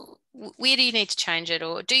do you need to change it,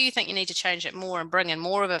 or do you think you need to change it more and bring in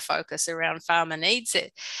more of a focus around farmer needs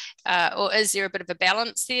it, or is there a bit of a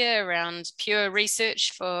balance there around pure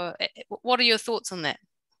research? What are your thoughts on that?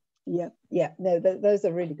 Yeah, no, those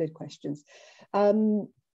are really good questions.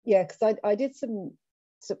 Yeah, because I did some,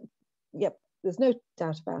 there's no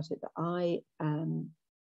doubt about it that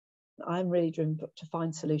I'm really driven to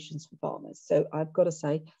find solutions for farmers. So I've got to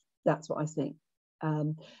say that's what I think.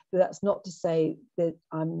 But that's not to say that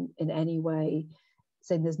I'm in any way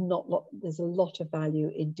saying there's a lot of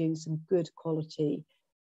value in doing some good quality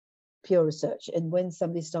pure research. And when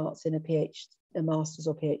somebody starts in a master's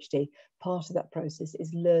or PhD, part of that process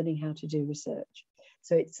is learning how to do research.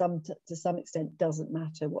 So it's to some extent doesn't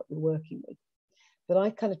matter what you're working with. But I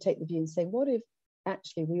kind of take the view and say, what if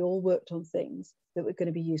actually we all worked on things that were going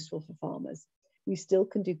to be useful for farmers? We still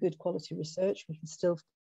can do good quality research. We can still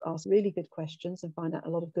ask really good questions and find out a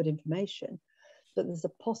lot of good information. But there's a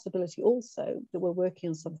possibility also that we're working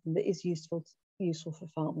on something that is useful for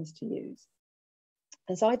farmers to use.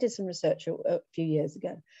 And so I did some research a few years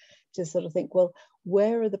ago to sort of think, well,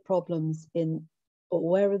 where are the problems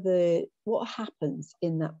what happens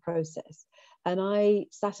in that process? And I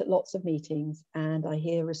sat at lots of meetings and I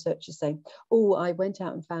hear researchers saying, oh, I went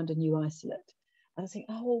out and found a new isolate. And I think,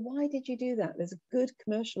 oh, well, why did you do that? There's a good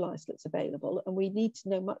commercial isolates available and we need to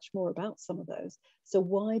know much more about some of those. So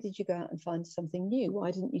why did you go out and find something new?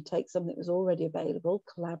 Why didn't you take something that was already available,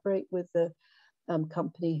 collaborate with the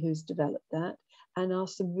company who's developed that, and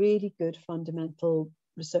ask some really good fundamental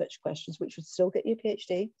research questions, which would still get you a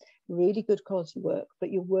PhD, really good quality work,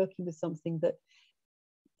 but you're working with something that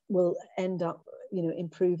will end up,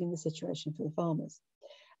 improving the situation for the farmers.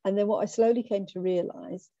 And then what I slowly came to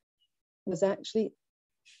realize was actually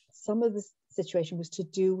some of the situation was to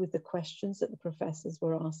do with the questions that the professors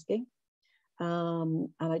were asking. And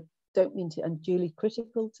I don't mean to unduly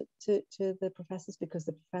critical to the professors, because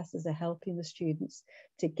the professors are helping the students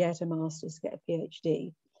to get a master's, get a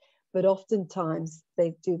PhD. But oftentimes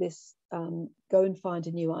they do this, go and find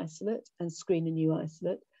a new isolate and screen a new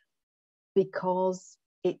isolate, because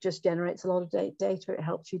it just generates a lot of data. It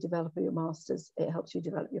helps you develop your master's. It helps you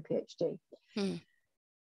develop your PhD.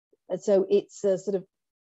 And so it's a sort of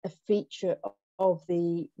a feature of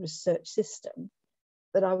the research system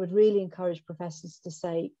that I would really encourage professors to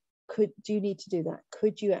say, do you need to do that?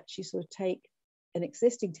 Could you actually sort of take an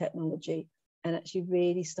existing technology and actually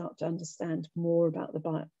really start to understand more about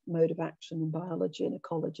the mode of action and biology and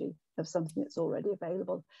ecology of something that's already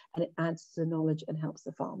available, and it adds to the knowledge and helps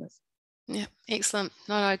the farmers. Yeah, excellent.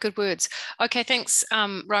 No, good words. Okay, thanks,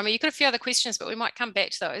 Roma. You've got a few other questions, but we might come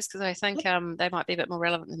back to those because I think they might be a bit more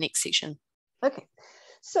relevant in the next section. Okay,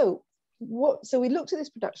 so we looked at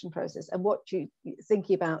this production process and what you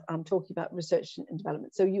thinking about. I'm talking about research and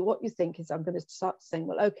development. So what you think is, I'm going to start saying,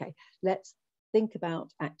 well, okay, let's think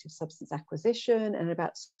about active substance acquisition and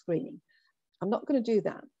about screening. I'm not going to do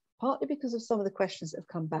that, partly because of some of the questions that have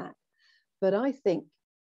come back. But I think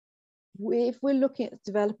if we're looking at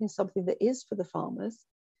developing something that is for the farmers,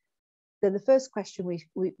 then the first question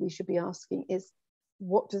we should be asking is,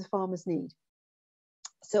 what do the farmers need?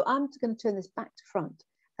 So I'm going to turn this back to front,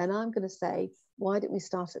 and I'm going to say, why don't we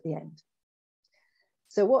start at the end?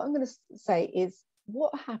 So what I'm going to say is,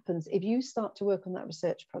 what happens if you start to work on that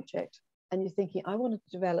research project and you're thinking, I want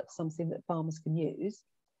to develop something that farmers can use?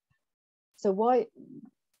 So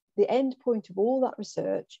the end point of all that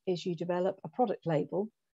research is you develop a product label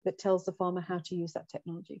that tells the farmer how to use that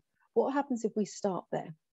technology. What happens if we start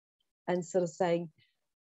there and sort of saying,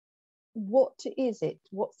 what is it?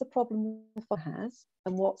 What's the problem the farmer has,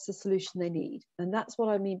 and what's the solution they need? And that's what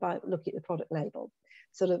I mean by looking at the product label.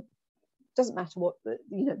 Sort of doesn't matter what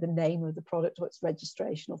the name of the product or its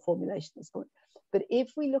registration or formulation is going. But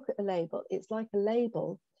if we look at a label, it's like a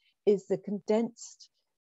label is the condensed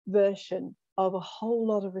version of a whole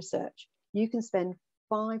lot of research. You can spend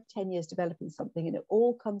 5-10 years developing something, and it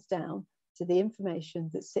all comes down to the information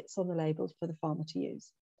that sits on the label for the farmer to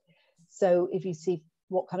use. So if you see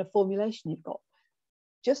what kind of formulation you've got,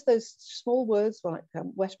 just those small words like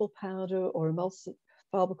wettable powder or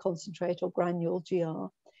emulsifiable concentrate or granule GR,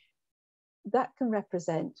 that can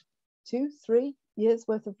represent 2-3 years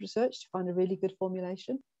worth of research to find a really good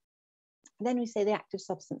formulation. And then we say the active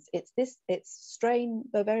substance, it's strain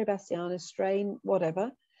Boveri bassianus, strain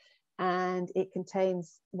whatever, and it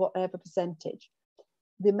contains whatever percentage.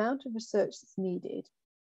 The amount of research that's needed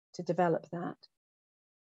to develop that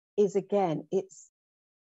is, again, it's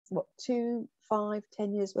what, 2, 5,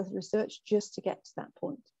 10 years worth of research just to get to that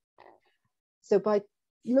point. So by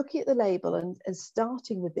looking at the label and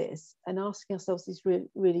starting with this and asking ourselves these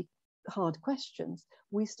really hard questions,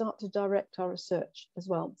 we start to direct our research as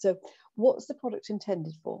well. So what's the product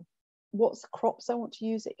intended for? What's the crops I want to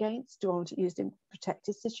use it against? Do I want it used in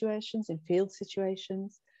protected situations, in field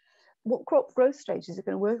situations? What crop growth strategies is it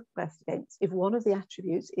going to work best against? If one of the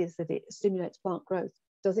attributes is that it stimulates plant growth,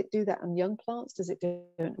 does it do that on young plants? Does it do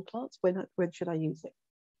it on plants? When should I use it?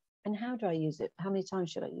 And how do I use it? How many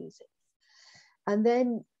times should I use it? And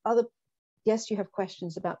then yes, you have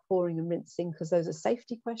questions about pouring and rinsing, because those are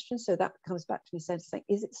safety questions. So that comes back to me saying,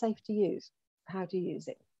 is it safe to use? How do you use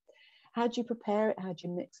it? How do you prepare it? How do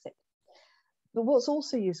you mix it? But what's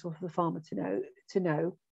also useful for the farmer to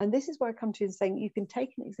know, and this is where I come to and saying you can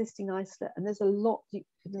take an existing isolate, and there's a lot you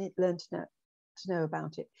can learn to know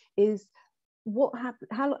about it, is what happens,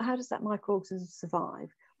 how does that microorganism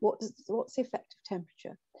survive? What's the effective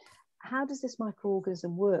temperature? How does this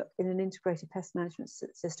microorganism work in an integrated pest management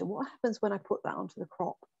system? What happens when I put that onto the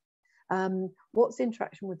crop? What's the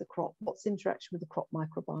interaction with the crop? What's the interaction with the crop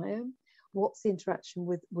microbiome? What's the interaction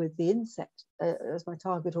with the insect as my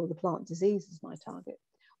target, or the plant disease as my target?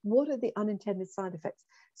 What are the unintended side effects?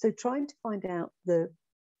 So trying to find out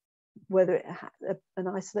whether an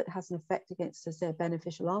isolate has an effect against, say, a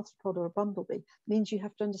beneficial arthropod or a bumblebee means you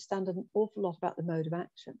have to understand an awful lot about the mode of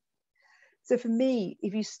action. So for me,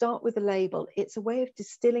 if you start with a label, it's a way of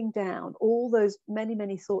distilling down all those many,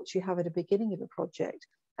 many thoughts you have at the beginning of a project,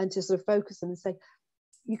 and to sort of focus them and say,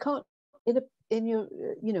 you can't, in your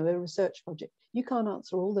a research project, you can't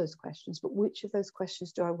answer all those questions, but which of those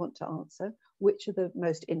questions do I want to answer? Which are the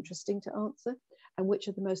most interesting to answer? And which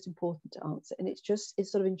are the most important to answer? And it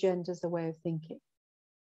sort of engenders a way of thinking.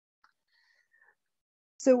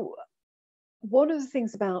 So one of the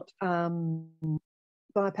things about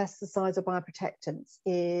biopesticides or bioprotectants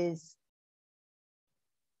is,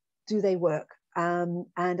 do they work? And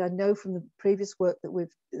I know from the previous work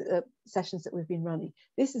that sessions that we've been running,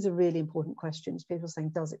 this is a really important question. People saying,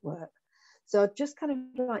 does it work? So I'd just kind of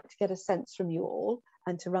like to get a sense from you all,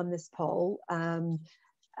 and to run this poll and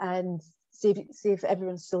see if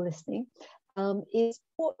everyone's still listening. Is,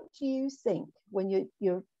 what do you think when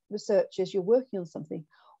you're researchers, you're working on something?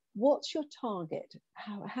 What's your target?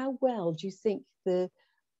 How well do you think the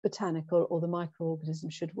botanical or the microorganism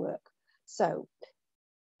should work? So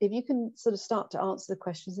if you can sort of start to answer the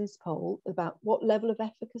questions in this poll about what level of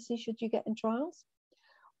efficacy should you get in trials?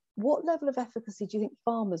 What level of efficacy do you think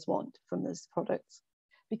farmers want from those products?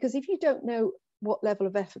 Because if you don't know what level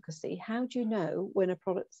of efficacy, how do you know when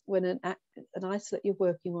an isolate you're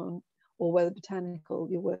working on, or whether botanical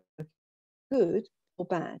you're working good or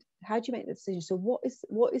bad? How do you make that decision? So what is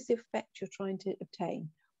the effect you're trying to obtain?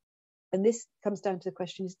 And this comes down to the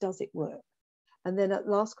question is, does it work? And then that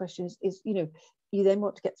last question is you then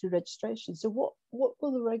want to get through registration. So what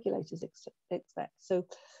will the regulators expect? So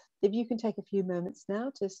if you can take a few moments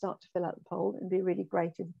now to start to fill out the poll, it'd be really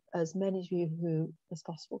great if as many of you as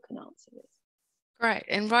possible can answer this. Great.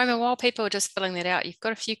 And Roma, while people are just filling that out, you've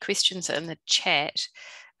got a few questions in the chat.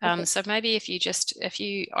 Okay. So maybe if you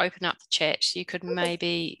open up the chat, you could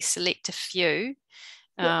maybe select a few.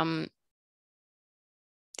 Yeah.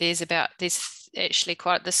 There's actually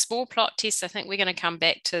quite the small plot tests. I think we're going to come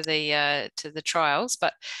back to the trials,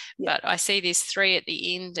 but I see there's 3 at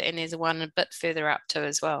the end, and there's one a bit further up too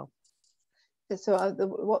as well. So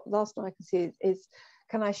what last one I can see is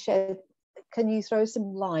can you throw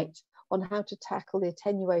some light on how to tackle the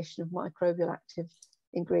attenuation of microbial active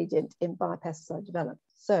ingredient in biopesticide development?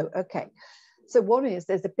 So so one is,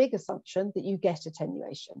 there's a big assumption that you get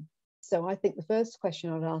attenuation. So I think the first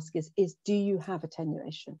question I'd ask is do you have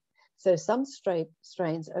attenuation? So some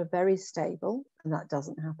strains are very stable, and that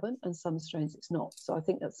doesn't happen, and some strains it's not. So I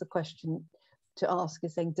think that's the question to ask,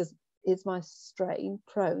 is saying, is my strain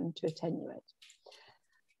prone to attenuate?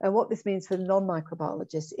 And what this means for the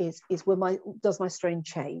non-microbiologist is does my strain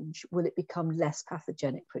change? Will it become less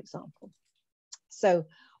pathogenic, for example? So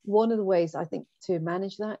one of the ways I think to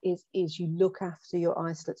manage that is you look after your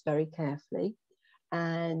isolates very carefully.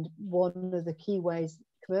 And one of the key ways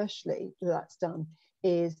commercially that's done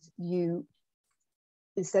is you,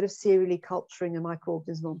 instead of serially culturing a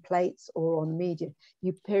microorganism on plates or on media,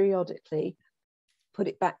 you periodically put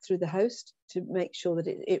it back through the host to make sure that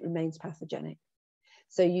it remains pathogenic.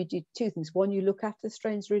 So you do 2 things. One, you look after the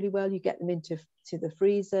strains really well, you get them into the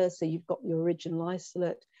freezer, so you've got your original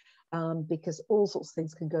isolate. because all sorts of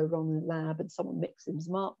things can go wrong in the lab, and someone mixes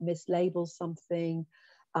them up, mislabels something,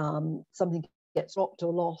 something gets dropped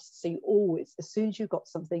or lost. So you always, as soon as you've got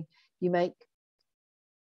something, you make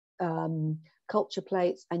culture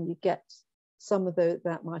plates, and you get some of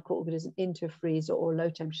that microorganism into a freezer or low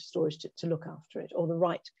temperature storage to look after it, or the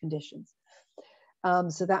right conditions.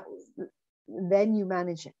 So that then you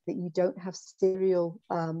manage that you don't have serial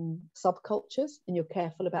subcultures, and you're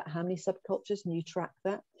careful about how many subcultures, and you track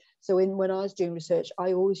that. So when I was doing research,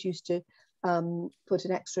 I always used to put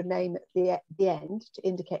an extra name at the end to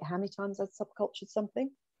indicate how many times I'd subcultured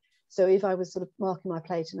something. So if I was sort of marking my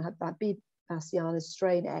plate and I had that B. bassianus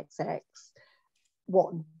strain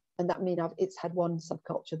XX1, and that means it's had one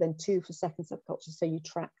subculture, then 2 for second subculture. So you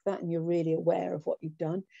track that, and you're really aware of what you've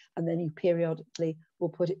done, and then you periodically will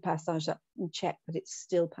put it passage up and check that it's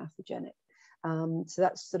still pathogenic. So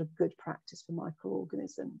that's sort of good practice for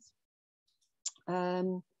microorganisms.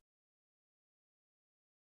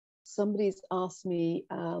 Somebody's asked me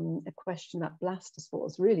a question about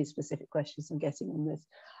blastospores, really specific questions I'm getting on this,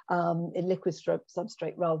 in liquid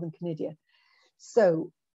substrate rather than conidia.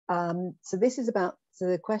 So this is about, so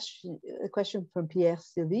the question from Pierre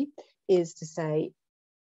Sylvie is to say,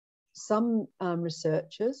 some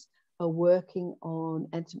researchers are working on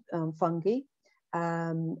fungi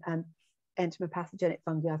and entomopathogenic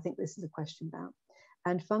fungi. I think this is a question about,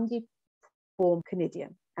 and fungi form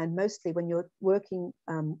conidia. And mostly when you're working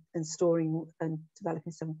and storing and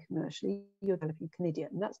developing something commercially, you're developing conidia.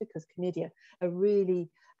 And that's because conidia are really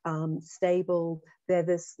stable. They're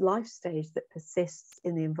this life stage that persists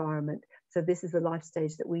in the environment. So this is the life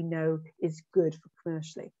stage that we know is good for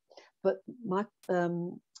commercially. But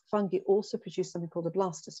fungi also produce something called a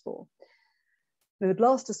blastospore. Now, the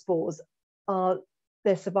blastospores are,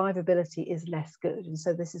 their survivability is less good, and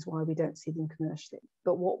so this is why we don't see them commercially.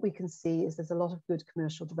 But what we can see is there's a lot of good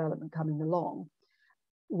commercial development coming along,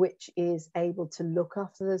 which is able to look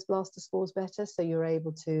after those blastospores better. So you're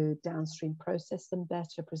able to downstream process them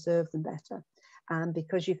better, preserve them better. And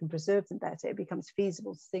because you can preserve them better, it becomes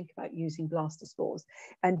feasible to think about using blastospores.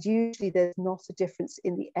 And usually there's not a difference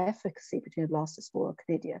in the efficacy between a blastospore and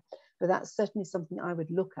conidia, but that's certainly something I would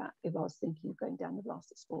look at if I was thinking of going down the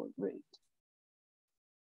blastospore route.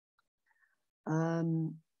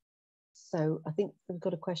 So I think we've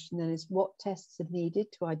got a question then, is what tests are needed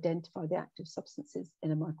to identify the active substances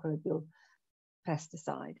in a microbial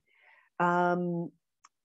pesticide?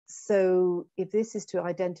 So if this is to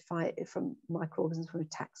identify it from microorganisms from a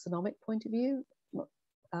taxonomic point of view,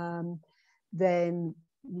 then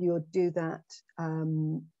you'll do that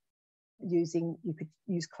you could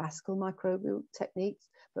use classical microbial techniques,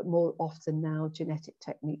 but more often now genetic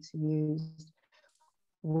techniques are used,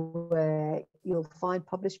 where you'll find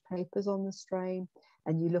published papers on the strain,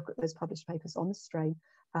 and you look at those published papers on the strain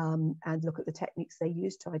and look at the techniques they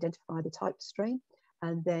use to identify the type of strain,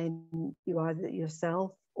 and then you either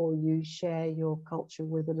yourself or you share your culture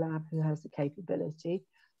with a lab who has the capability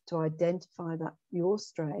to identify that your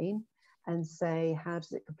strain and say, how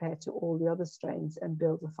does it compare to all the other strains, and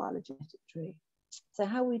build a phylogenetic tree. So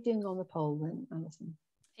how are we doing on the poll then, Alison?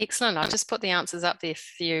 Excellent. I'll just put the answers up there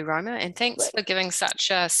for you, Roma, and thanks for giving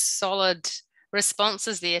such solid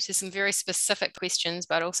responses there to some very specific questions,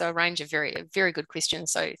 but also a range of very, very good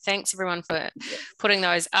questions. So thanks everyone for putting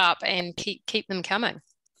those up, and keep them coming.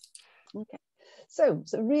 Okay, so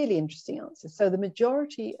really interesting answers. So the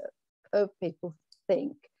majority of people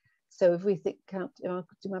think, so if we think, I'll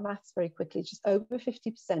do my maths very quickly, just over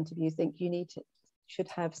 50% of you think you should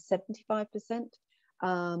have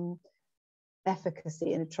 75%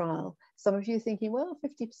 efficacy in a trial. Some of you thinking, well,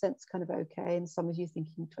 50% is kind of okay, and some of you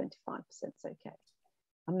thinking 25% is okay.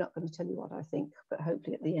 I'm not going to tell you what I think, but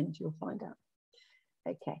hopefully at the end you'll find out.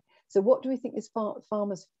 Okay, so what do we think is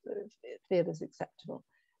farmers feel is acceptable?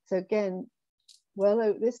 So again,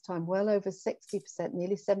 this time, well over 60%,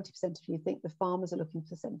 nearly 70% of you think the farmers are looking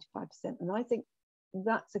for 75%. And I think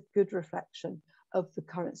that's a good reflection of the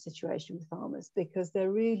current situation with farmers, because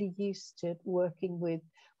they're really used to working with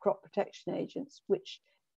crop protection agents, which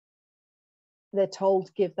they're told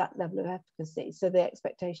to give that level of efficacy. So the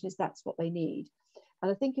expectation is that's what they need.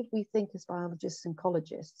 And I think if we think as biologists and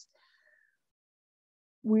ecologists,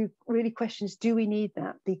 we really question, do we need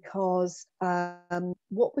that? Because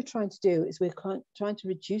what we're trying to do is we're trying to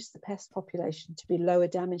reduce the pest population to below a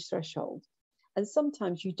damage threshold. And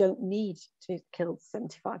sometimes you don't need to kill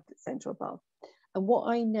 75% or above. And what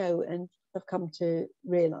I know and have come to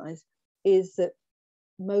realize is that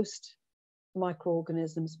most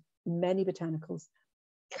microorganisms, many botanicals,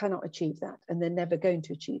 cannot achieve that, and they're never going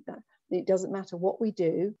to achieve that. It doesn't matter what we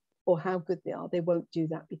do or how good they are, they won't do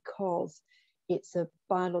that, because it's a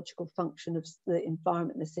biological function of the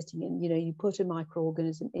environment they're sitting in. You know, you put a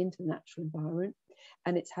microorganism into the natural environment,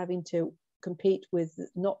 and it's having to compete with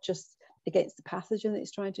not just against the pathogen that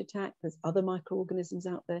it's trying to attack. There's other microorganisms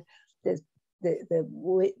out there. There's the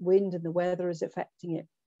wind and the weather is affecting it.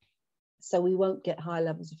 So we won't get high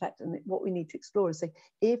levels of effect. And what we need to explore is say,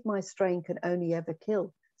 if my strain can only ever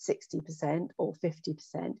kill 60% or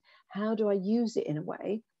 50%, how do I use it in a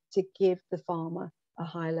way to give the farmer a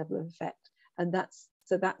high level of effect? And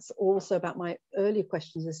that's also about my earlier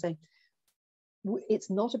questions of saying,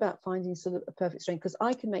 it's not about finding sort of a perfect strain, because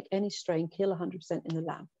I can make any strain kill 100% in the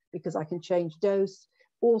lab, because I can change dose,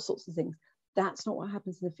 all sorts of things. That's not what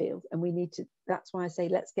happens in the field. And we need to, that's why I say,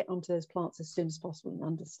 let's get onto those plants as soon as possible and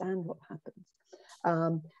understand what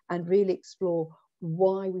happens, and really explore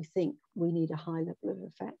why we think we need a high level of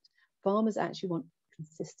effect. Farmers actually want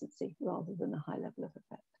consistency rather than a high level of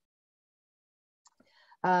effect.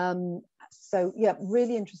 So yeah,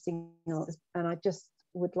 really interesting. And I just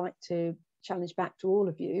would like to challenge back to all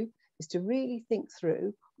of you is to really think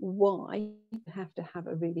through why you have to have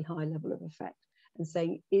a really high level of effect, and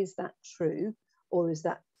saying, is that true, or is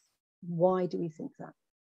that, why do we think that?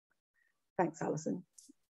 Thanks, Alison.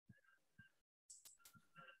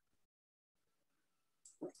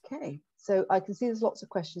 Okay, so I can see there's lots of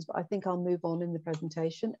questions, but I think I'll move on in the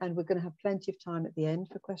presentation, and we're going to have plenty of time at the end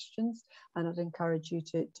for questions, and I'd encourage you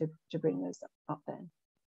to bring those up then.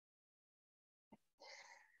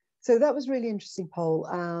 So that was really interesting poll.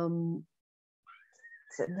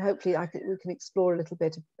 So hopefully we can explore a little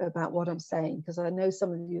bit about what I'm saying, because I know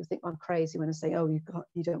some of you think I'm crazy when I say, oh,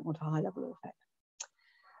 you don't want a high level of effect.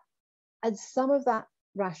 And some of that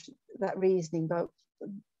reasoning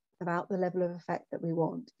about the level of effect that we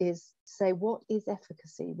want is say, what is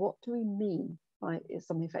efficacy? What do we mean by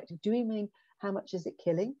something effective? Do we mean how much is it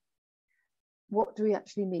killing? What do we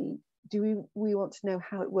actually mean? Do we want to know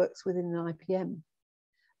how it works within an IPM?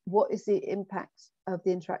 What is the impact of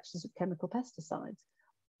the interactions of chemical pesticides?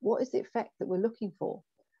 What is the effect that we're looking for?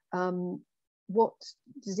 What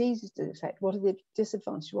diseases do it affect? What are the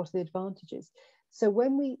disadvantages? What are the advantages? So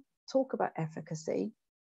when we talk about efficacy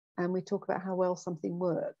and we talk about how well something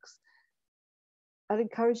works, I'd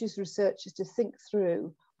encourage you as researchers to think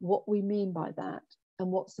through what we mean by that,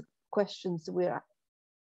 and what's the questions that we're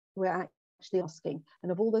actually asking.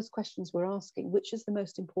 And of all those questions we're asking, which is the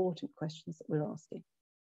most important questions that we're asking?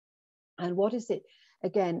 And what is it,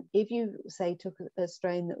 again, if you say took a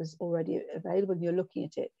strain that was already available and you're looking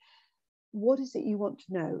at it, what is it you want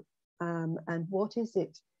to know? And what is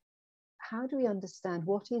it, how do we understand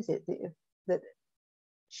what is it that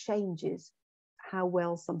changes how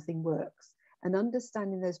well something works? And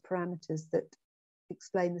understanding those parameters that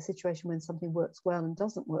explain the situation when something works well and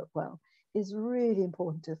doesn't work well is really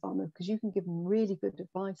important to the farmer, because you can give them really good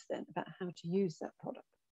advice then about how to use that product.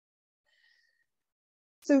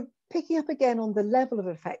 So picking up again on the level of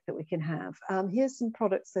effect that we can have, here's some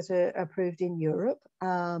products that are approved in Europe.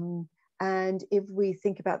 And if we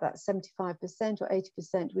think about that 75% or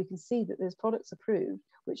 80%, we can see that there's products approved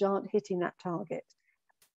which aren't hitting that target.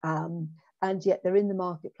 And yet they're in the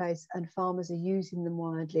marketplace and farmers are using them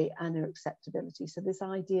widely and their acceptability. So this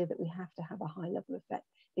idea that we have to have a high level of effect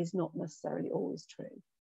is not necessarily always true.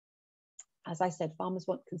 As I said, farmers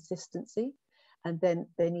want consistency, and then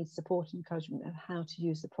they need support and encouragement of how to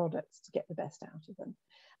use the products to get the best out of them.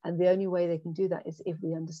 And the only way they can do that is if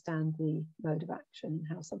we understand the mode of action and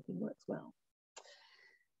how something works well.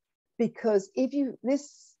 Because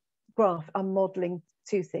this graph, I'm modeling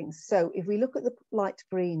two things. So if we look at the light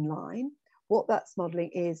green line, what that's modeling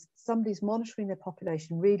is somebody's monitoring their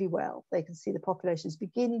population really well. They can see the population is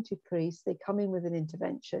beginning to increase. They come in with an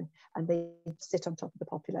intervention and they sit on top of the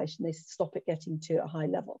population. They stop it getting to a high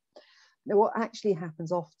level. Now, what actually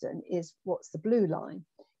happens often is, what's the blue line,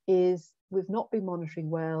 is we've not been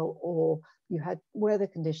monitoring well, or you had weather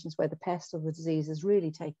conditions where the pest or the disease has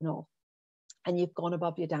really taken off, and you've gone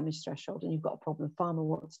above your damage threshold and you've got a problem. Farmer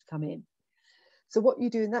wants to come in. So what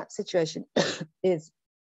you do in that situation is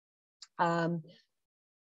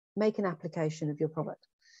make an application of your product.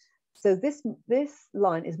 So this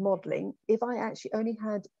line is modeling if I actually only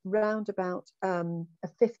had round about a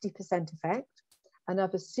 50% effect, and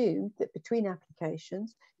I've assumed that between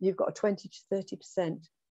applications, you've got a 20 to 30%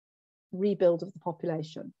 rebuild of the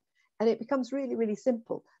population. And it becomes really, really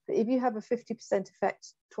simple. But if you have a 50%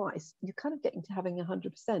 effect twice, you're kind of getting to having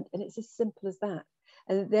 100%. And it's as simple as that.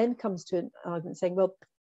 And it then comes to an argument saying, well,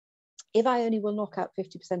 if I only will knock out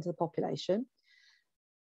 50% of the population,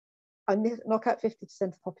 I knock out 50%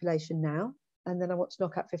 of the population now, and then I want to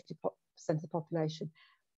knock out 50% of the population.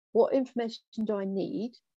 What information do I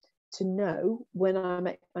need to know when I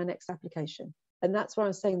make my next application. And that's why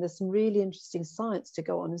I'm saying there's some really interesting science to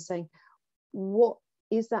go on and saying, what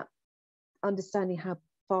is that understanding how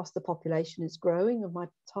fast the population is growing of my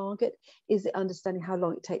target? Is it understanding how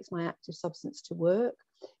long it takes my active substance to work?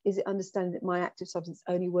 Is it understanding that my active substance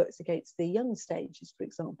only works against the young stages, for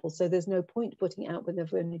example? So there's no point putting it out when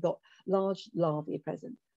they've only got large larvae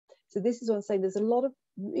present. So this is what I'm saying. There's a lot of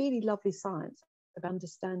really lovely science of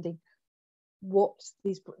understanding what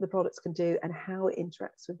the products can do and how it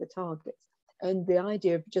interacts with the targets. And the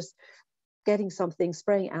idea of just getting something,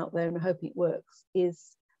 spraying it out there and hoping it works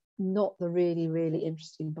is not the really, really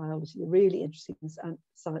interesting biology. The really interesting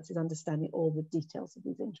science is understanding all the details of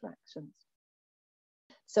these interactions.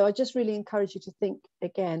 So I just really encourage you to think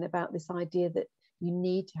again about this idea that you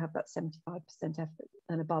need to have that 75% effort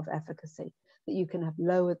and above efficacy, that you can have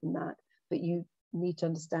lower than that, but you need to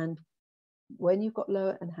understand when you've got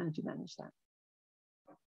lower and how do you manage that.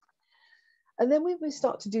 And then we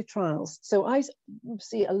start to do trials. So I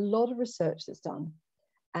see a lot of research that's done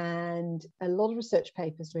and a lot of research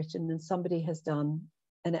papers written, and somebody has done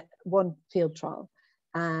one field trial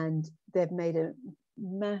and they've made a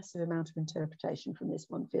massive amount of interpretation from this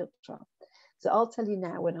one field trial. So I'll tell you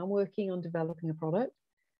now, when I'm working on developing a product,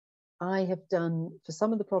 I have done, for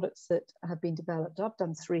some of the products that have been developed, I've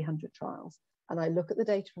done 300 trials, and I look at the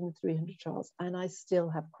data from the 300 trials and I still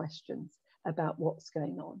have questions about what's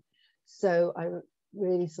going on. So I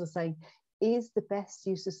really sort of saying, is the best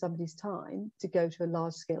use of somebody's time to go to a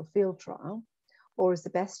large scale field trial, or is the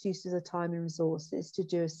best use of the time and resources to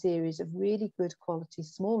do a series of really good quality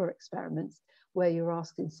smaller experiments where you're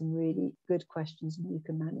asking some really good questions and you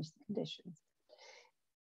can manage the conditions?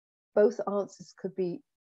 Both answers could be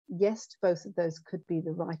yes to both of those could be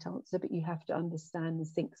the right answer, but you have to understand and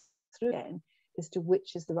think through again as to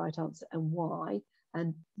which is the right answer and why,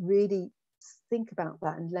 and really think about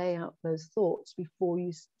that and lay out those thoughts before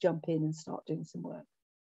you jump in and start doing some work.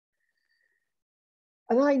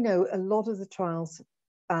 And I know a lot of the trials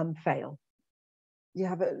fail. You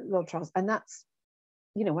have a lot of trials, and that's,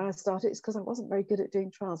 you know, when I started, it's because I wasn't very good at doing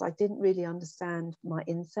trials. I didn't really understand my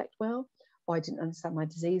insect well, or I didn't understand my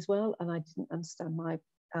disease well, and I didn't understand my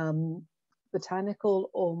botanical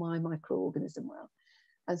or my microorganism well.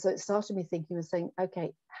 And so it started me thinking and saying,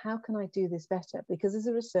 okay, how can I do this better? Because as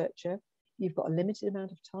a researcher, you've got a limited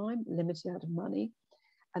amount of time, limited amount of money.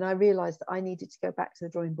 And I realized that I needed to go back to the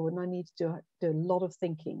drawing board and I needed to do a lot of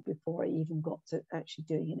thinking before I even got to actually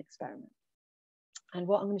doing an experiment. And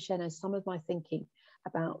what I'm going to share now is some of my thinking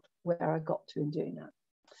about where I got to in doing that.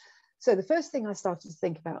 So the first thing I started to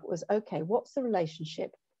think about was, okay, what's the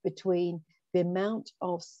relationship between the amount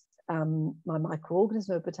of my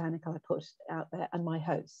microorganism or botanical I put out there and my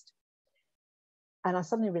host? And I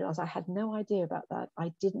suddenly realized I had no idea about that.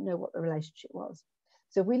 I didn't know what the relationship was.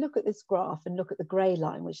 So if we look at this graph and look at the gray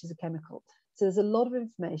line, which is a chemical, so there's a lot of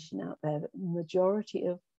information out there that the majority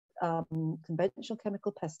of conventional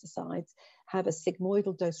chemical pesticides have a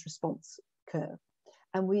sigmoidal dose response curve.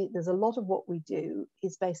 And there's a lot of what we do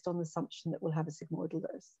is based on the assumption that we'll have a sigmoidal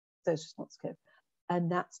dose response curve.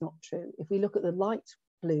 And that's not true. If we look at the light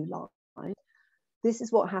blue line, this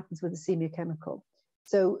is what happens with a semiochemical.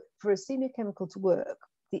 So for a semiochemical to work,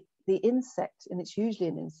 the insect, and it's usually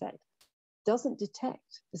an insect, doesn't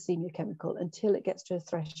detect the semiochemical until it gets to a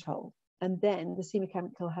threshold. And then the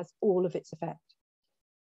semiochemical has all of its effect.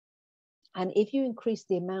 And if you increase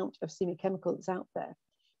the amount of semiochemical that's out there,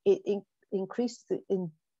 it increases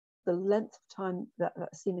in the length of time that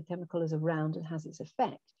semiochemical is around and has its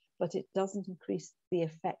effect, but it doesn't increase the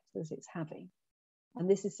effect that it's having. And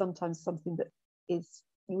this is sometimes something that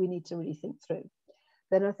we need to really think through.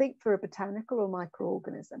 Then I think for a botanical or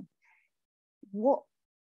microorganism, what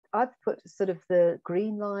I've put sort of the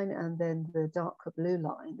green line and then the darker blue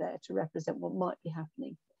line there to represent what might be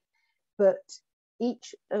happening. But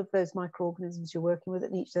each of those microorganisms you're working with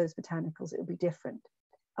and each of those botanicals, it will be different.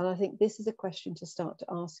 And I think this is a question to start to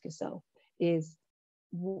ask yourself is,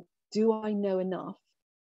 do I know enough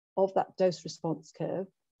of that dose response curve?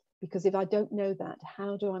 Because if I don't know that,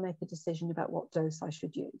 how do I make a decision about what dose I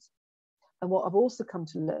should use? And what I've also come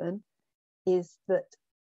to learn is that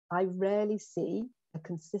I rarely see a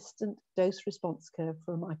consistent dose response curve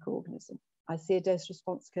for a microorganism. I see a dose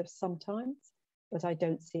response curve sometimes, but I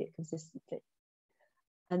don't see it consistently.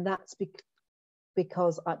 And that's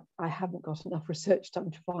because I haven't got enough research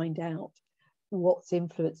time to find out what's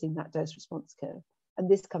influencing that dose response curve. And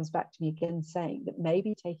this comes back to me again saying that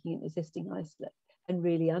maybe taking an existing isolate and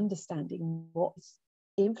really understanding what's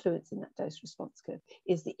influencing that dose response curve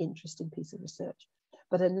is the interesting piece of research.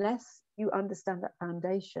 But unless you understand that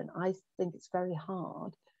foundation, I think it's very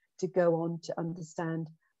hard to go on to understand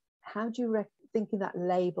how do you thinking that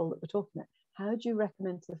label that we're talking about, how do you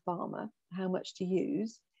recommend to the farmer how much to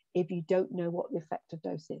use if you don't know what the effective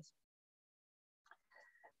dose is?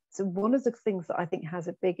 So one of the things that I think has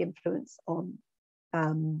a big influence on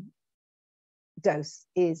dose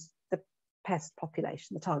is the pest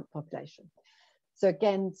population, the target population. So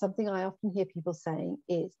again, something I often hear people saying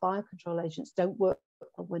is biocontrol agents don't work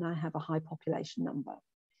when I have a high population number.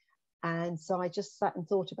 And so I just sat and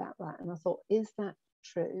thought about that, and I thought, is that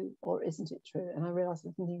true or isn't it true? And I realized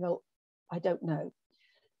I'm thinking, well, I don't know.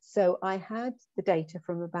 So I had the data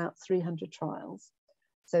from about 300 trials.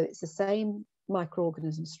 So it's the same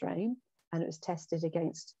microorganism strain, and it was tested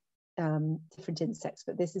against different insects,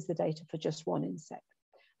 but this is the data for just one insect.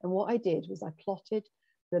 And what I did was I plotted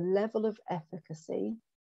the level of efficacy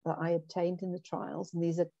that I obtained in the trials, and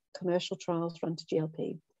these are commercial trials run to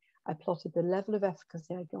GLP. I plotted the level of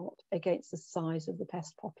efficacy I got against the size of the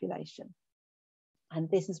pest population. And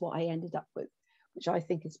this is what I ended up with, which I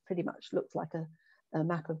think is pretty much looks like a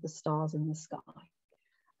map of the stars in the sky.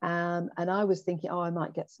 And I was thinking, oh, I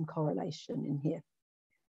might get some correlation in here.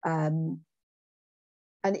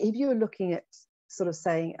 And if you were looking at sort of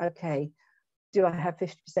saying, okay, do I have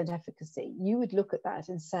 50% efficacy? You would look at that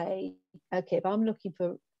and say, okay, if I'm looking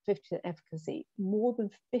for 50% efficacy, more than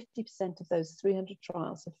 50% of those 300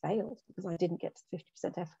 trials have failed because I didn't get to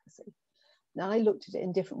 50% efficacy. Now I looked at it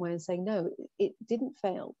in a different way and saying, no, it didn't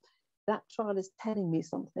fail. That trial is telling me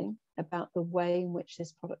something about the way in which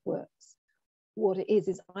this product works. What it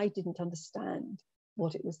is I didn't understand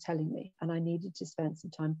what it was telling me, and I needed to spend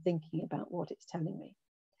some time thinking about what it's telling me.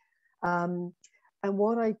 And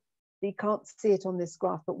what you can't see it on this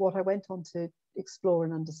graph, but what I went on to explore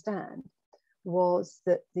and understand was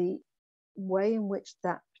that the way in which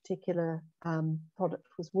that particular product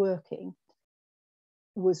was working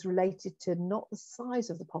was related to not the size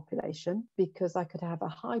of the population, because I could have a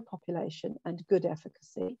high population and good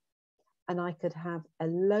efficacy, and I could have a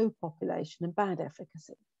low population and bad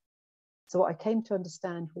efficacy. So what I came to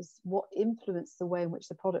understand was what influenced the way in which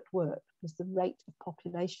the product worked was the rate of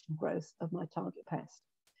population growth of my target pest.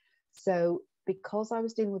 So because I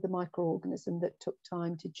was dealing with a microorganism that took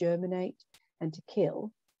time to germinate and to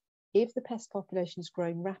kill, if the pest population is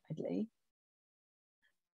growing rapidly,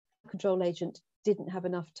 the control agent didn't have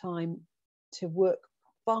enough time to work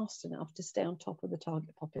fast enough to stay on top of the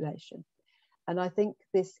target population. And I think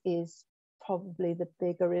this is probably the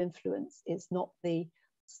bigger influence. It's not the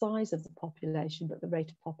size of the population, but the rate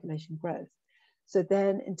of population growth. So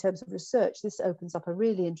then in terms of research, this opens up a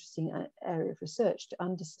really interesting area of research to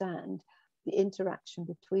understand the interaction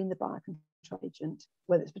between the biocontrol agent,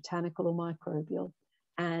 whether it's botanical or microbial,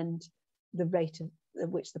 and the rate at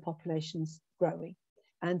which the population's growing.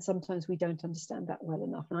 And sometimes we don't understand that well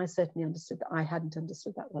enough. And I certainly understood that I hadn't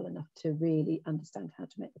understood that well enough to really understand how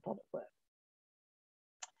to make the product work.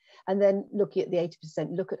 And then looking at the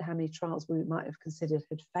 80%, look at how many trials we might have considered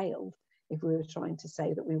had failed if we were trying to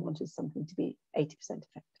say that we wanted something to be 80%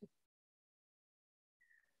 effective.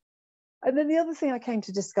 And then the other thing I came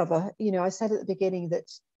to discover, I said at the beginning that,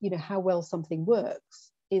 how well something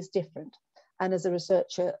works is different. And as a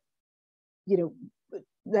researcher,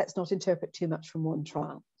 let's not interpret too much from one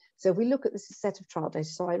trial. So if we look at this set of trial data,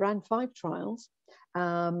 so I ran 5 trials,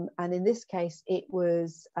 and in this case, it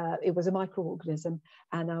was a microorganism,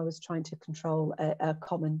 and I was trying to control a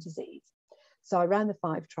common disease. So I ran the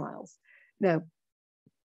 5 trials. Now,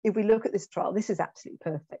 if we look at this trial, this is absolutely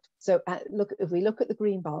perfect. So if we look at the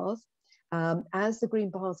green bars, as the green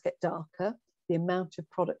bars get darker, the amount of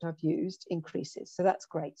product I've used increases. So that's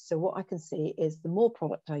great. So what I can see is the more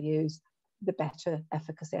product I use, the better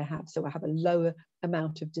efficacy I have. So I have a lower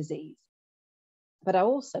amount of disease. But I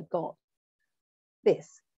also got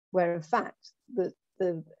this, where in fact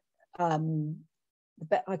I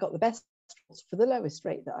got the best for the lowest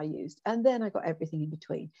rate that I used, and then I got everything in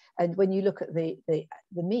between. And when you look at the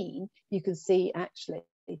mean, you can see actually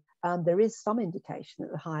there is some indication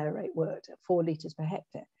that the higher rate worked at 4 litres per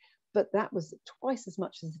hectare, but that was twice as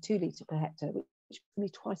much as the 2 litre per hectare, which can be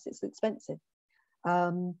twice as expensive.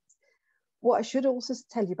 What I should also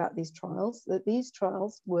tell you about these trials, that these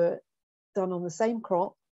trials were done on the same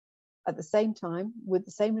crop at the same time with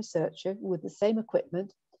the same researcher, with the same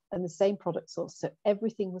equipment and the same product source. So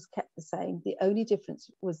everything was kept the same. The only difference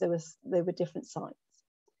was there were different sites.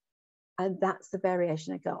 And that's the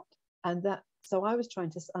variation I got. And so I was trying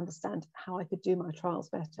to understand how I could do my trials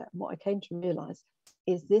better. And what I came to realize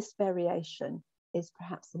is this variation is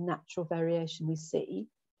perhaps the natural variation we see.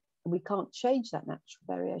 And we can't change that natural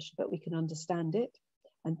variation, but we can understand it.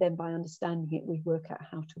 And then by understanding it, we work out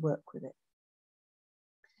how to work with it.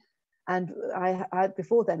 And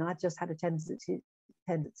before then, I just had a tendency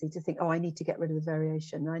tendency to think, oh, I need to get rid of the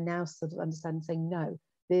variation. And I now sort of understand and saying, no,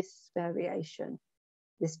 this variation,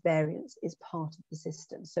 this variance is part of the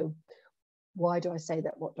system. So why do I say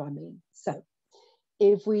that? What do I mean? So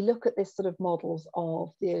if we look at this sort of models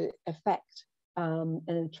of the effect in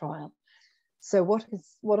a trial, so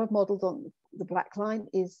what I've modeled on the black line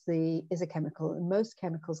is a chemical, and most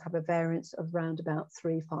chemicals have a variance of around about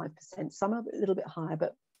 3-5%. Some are a little bit higher,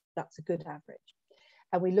 but that's a good average.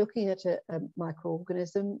 And we're looking at a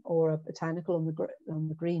microorganism or a botanical on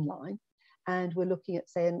the green line, and we're looking at,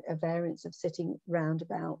 say, a variance of sitting round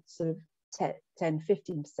about sort of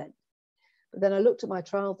 10-15%. But then I looked at my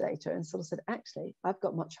trial data and sort of said, actually, I've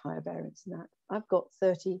got much higher variance than that. I've got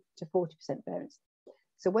 30 to 40% variance.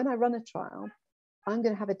 So when I run a trial, I'm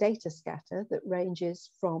going to have a data scatter that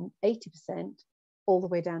ranges from 80% all the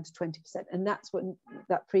way down to 20%. And that's what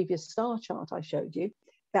that previous star chart I showed you,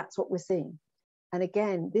 that's what we're seeing. And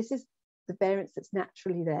again, this is the variance that's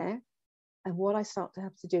naturally there. And what I start to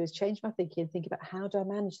have to do is change my thinking and think about, how do I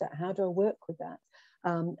manage that? How do I work with that?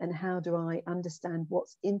 And how do I understand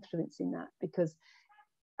what's influencing that? Because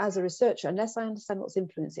as a researcher, unless I understand what's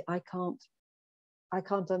influencing it, I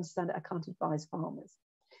can't understand it. I can't advise farmers.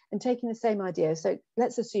 And taking the same idea, so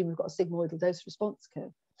let's assume we've got a sigmoidal dose response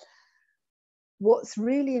curve. What's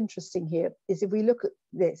really interesting here is if we look at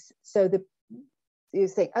this, so you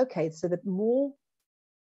think, okay, so the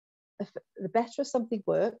better something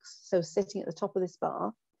works, so sitting at the top of this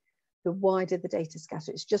bar, the wider the data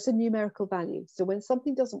scatter. It's just a numerical value. So when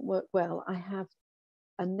something doesn't work well, I have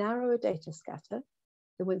a narrower data scatter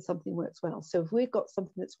than when something works well. So if we've got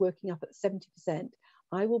something that's working up at 70%,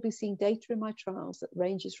 I will be seeing data in my trials that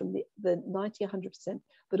ranges from the 90, 100%,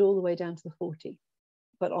 but all the way down to the 40.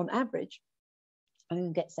 But on average, I'm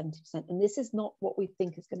going to get 70%. And this is not what we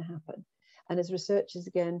think is going to happen. And as researchers,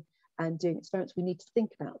 again, and doing experiments, we need to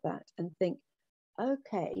think about that and think,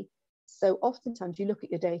 okay, so oftentimes you look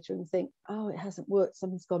at your data and think, oh, it hasn't worked,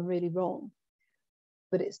 something's gone really wrong.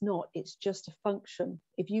 But it's not, it's just a function.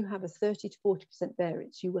 If you have a 30 to 40%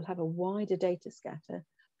 variance, you will have a wider data scatter,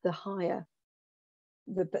 the higher,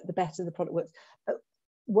 the better the product works.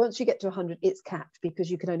 Once you get to 100, it's capped, because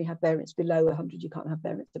you can only have variance below 100. You can't have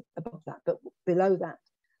variance above that. But below that,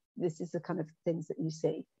 this is the kind of things that you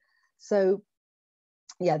see. So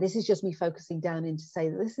yeah, this is just me focusing down in to say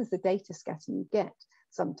that this is the data scatter you get.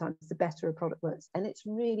 Sometimes the better a product works. And it's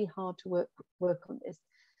really hard to work on this.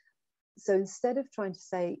 So instead of trying to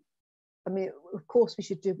say, I mean, of course we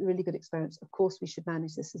should do really good experiments. Of course we should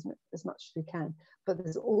manage this as much as we can. But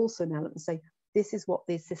there's also an element to say, this is what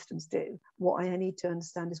these systems do. What I need to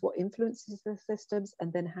understand is what influences the systems,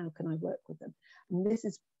 and then how can I work with them? And this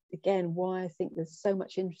is, again, why I think there's so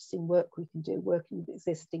much interesting work we can do working with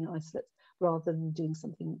existing isolates rather than doing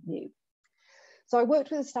something new. So I worked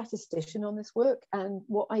with a statistician on this work, and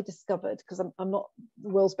what I discovered, because I'm not the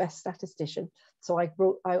world's best statistician, so I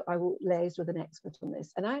will liaise with an expert on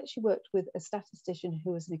this. And I actually worked with a statistician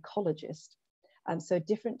who was an ecologist, and so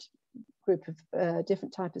different group of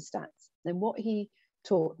different type of stats. And what he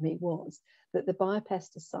taught me was that the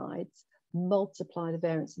biopesticides multiply the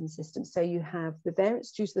variance in the system. So you have the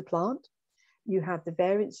variance due to the plant, you have the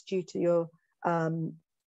variance due to your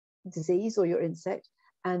disease or your insect,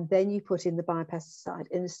 and then you put in the biopesticide.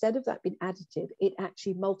 And instead of that being additive, it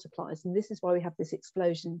actually multiplies. And this is why we have this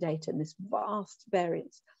explosion in data and this vast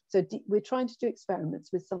variance. So we're trying to do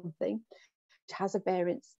experiments with something which has a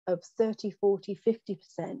variance of 30, 40,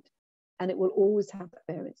 50%, and it will always have that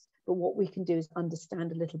variance. But what we can do is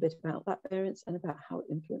understand a little bit about that variance and about how it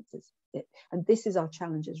influences it. And this is our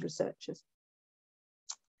challenge as researchers.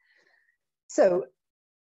 So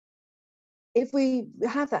if we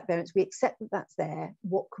have that variance, we accept that that's there,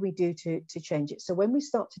 what can we do to change it? So when we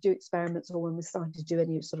start to do experiments, or when we're starting to do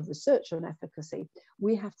any sort of research on efficacy,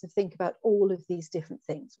 we have to think about all of these different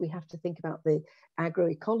things. We have to think about the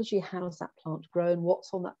agroecology, how's that plant grown,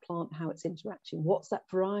 what's on that plant, how it's interacting, what's that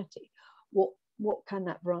variety, what can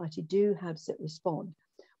that variety do, how does it respond,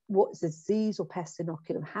 what's the disease or pest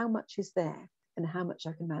inoculum, how much is there, and how much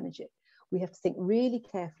I can manage it. We have to think really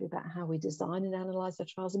carefully about how we design and analyze our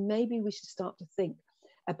trials. And maybe we should start to think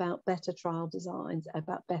about better trial designs,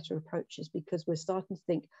 about better approaches, because we're starting to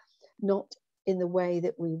think not in the way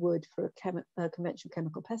that we would for a conventional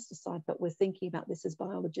chemical pesticide, but we're thinking about this as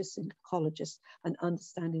biologists and ecologists and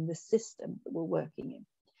understanding the system that we're working in.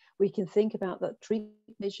 We can think about the treatment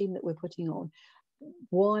regime that we're putting on.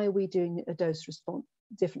 Why are we doing a dose response,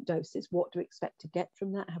 different doses? What do we expect to get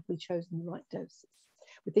from that? Have we chosen the right doses?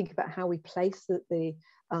 We think about how we place the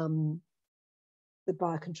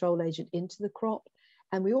biocontrol agent into the crop.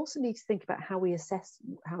 And we also need to think about how we assess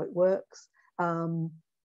how it works.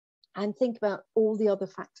 and think about all the other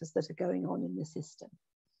factors that are going on in the system.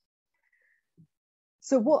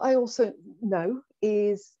 So what I also know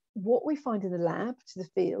is what we find in the lab to the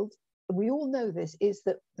field, and we all know this, is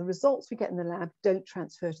that the results we get in the lab don't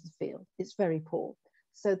transfer to the field. It's very poor.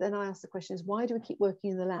 So then I ask the question is, why do we keep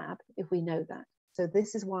working in the lab if we know that? So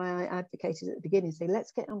this is why I advocated at the beginning, say,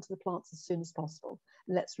 let's get onto the plants as soon as possible.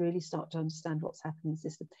 And let's really start to understand what's happening in the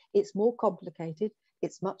system. It's more complicated.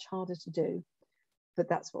 It's much harder to do, but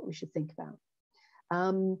that's what we should think about.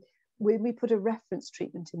 When we put a reference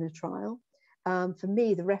treatment in a trial, for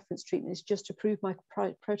me, the reference treatment is just to prove my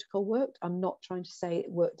protocol worked. I'm not trying to say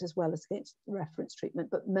it worked as well as against the reference treatment,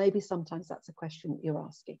 but maybe sometimes that's a question that you're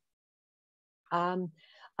asking.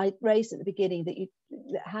 I raised at the beginning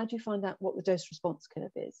that how do you find out what the dose response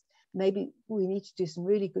curve is? Maybe we need to do some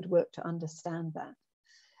really good work to understand that.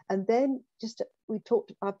 And then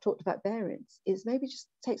I've talked about variance, is maybe just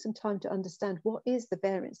take some time to understand what is the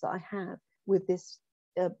variance that I have with this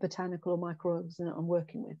botanical or microorganism that I'm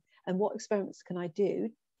working with, and what experiments can I do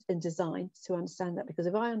and design to understand that. Because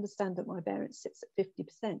if I understand that my variance sits at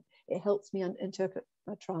 50%, it helps me interpret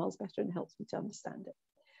my trials better and helps me to understand it.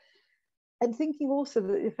 And thinking also that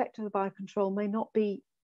the effect of the biocontrol may not be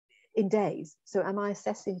in days. So am I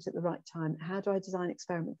assessing it at the right time? How do I design an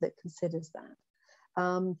experiment that considers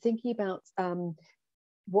that? Thinking about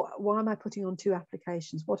why am I putting on 2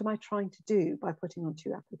 applications? What am I trying to do by putting on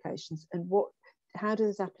 2 applications? And how do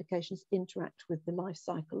those applications interact with the life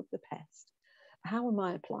cycle of the pest? How am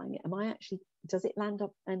I applying it? Does it end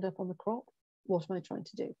up on the crop? What am I trying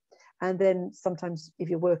to do? And then sometimes if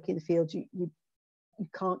you're working in the field, you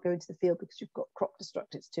can't go into the field because you've got crop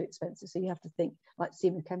destructor, it's too expensive. So you have to think, like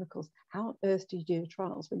semen chemicals, how on earth do you do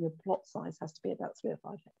trials when your plot size has to be about 3 or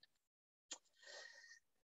 5 hectares?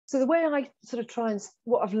 So the way I sort of try and,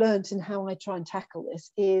 what I've learned and how I try and tackle this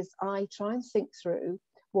is I try and think through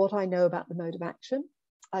what I know about the mode of action.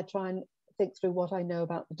 I try and think through what I know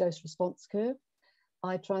about the dose response curve.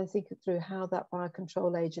 I try and think through how that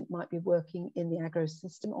biocontrol agent might be working in the agro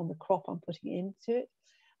system on the crop I'm putting into it.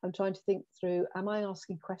 I'm trying to think through, am I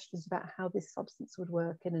asking questions about how this substance would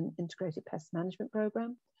work in an integrated pest management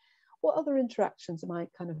program? What other interactions am I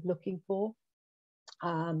kind of looking for?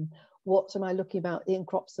 What am I looking about in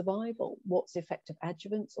crop survival? What's the effect of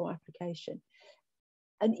adjuvants or application?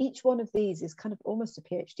 And each one of these is kind of almost a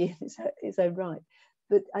PhD in its own right.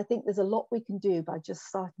 But I think there's a lot we can do by just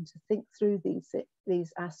starting to think through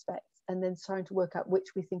these aspects and then trying to work out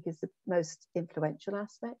which we think is the most influential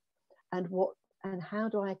aspect and how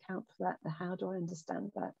do I account for that, and how do I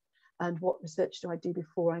understand that, and what research do I do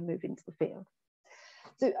before I move into the field.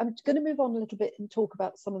 So I'm going to move on a little bit and talk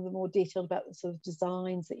about some of the more detailed about the sort of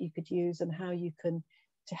designs that you could use and how you can,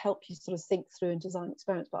 to help you sort of think through and design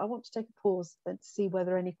experiments. But I want to take a pause and see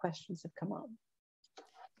whether any questions have come up.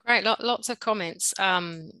 Great, lots of comments.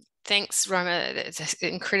 Thanks, Roma. It's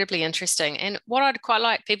incredibly interesting. And what I'd quite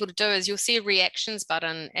like people to do is you'll see a reactions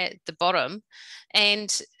button at the bottom.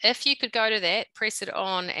 And if you could go to that, press it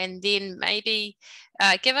on, and then maybe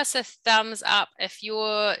give us a thumbs up if you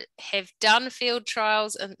have done field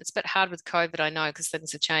trials. And it's a bit hard with COVID, I know, because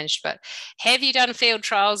things have changed. But have you done field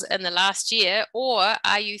trials in the last year, or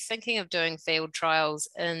are you thinking of doing field trials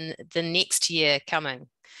in the next year coming?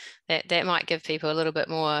 That might give people a little bit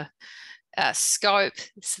more scope,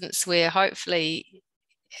 since we're hopefully,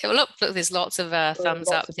 look, there's lots of thumbs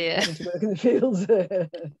up there. To work in the fields. Yeah,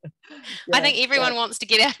 I think everyone wants to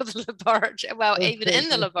get out of the laboratory. Well, even in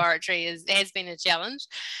the laboratory has been a challenge,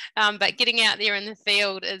 but getting out there in the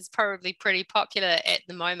field is probably pretty popular at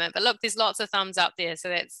the moment. But look, there's lots of thumbs up there, so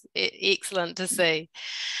that's excellent to see.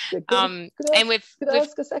 Could I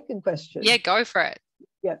ask a second question? Yeah, go for it.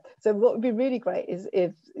 Yeah, so what would be really great is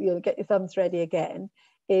if you get your thumbs ready again,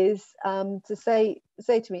 is to say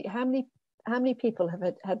to me, how many people have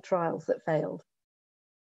had trials that failed?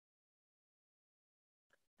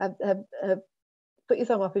 Have put your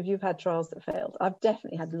thumb up if you've had trials that failed. I've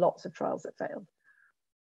definitely had lots of trials that failed.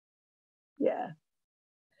 Yeah.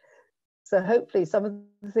 So hopefully some of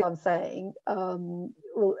the things I'm saying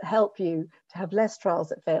will help you to have less trials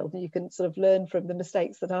that failed, and you can sort of learn from the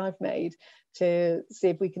mistakes that I've made to see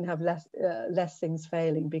if we can have less things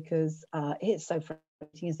failing, because it's so frustrating.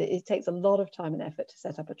 It takes a lot of time and effort to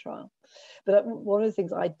set up a trial. But one of the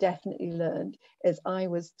things I definitely learned is I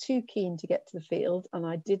was too keen to get to the field, and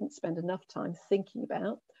I didn't spend enough time thinking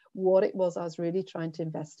about what it was I was really trying to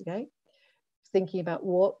investigate, thinking about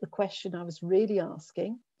what the question I was really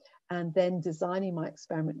asking, and then designing my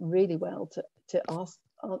experiment really well to answer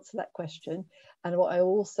that question. And what I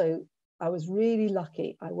was really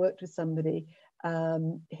lucky. I worked with somebody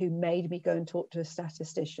who made me go and talk to a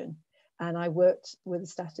statistician. and I worked with a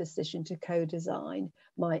statistician to co-design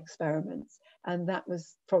my experiments. And that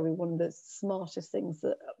was probably one of the smartest things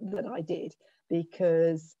that I did,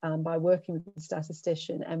 because by working with the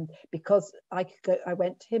statistician, and because I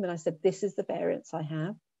went to him and I said, this is the variance I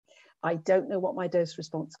have. I don't know what my dose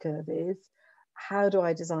response curve is. How do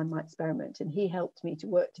I design my experiment? And he helped me to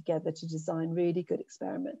work together to design really good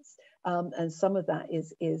experiments. And some of that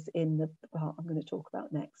is in the part I'm going to talk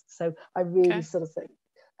about next. So I really sort of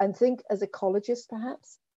think as ecologists,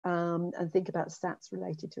 perhaps, and think about stats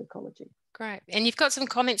related to ecology. Great. And you've got some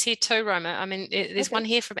comments here too, Roma. I mean, there's one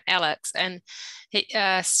here from Alex, and he,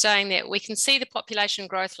 saying that we can see the population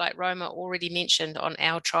growth, like Roma already mentioned, on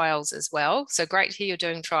our trials as well. So great to hear you're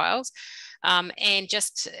doing trials. And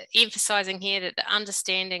just emphasizing here that the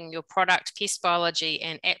understanding your product, pest biology,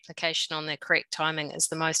 and application on the correct timing is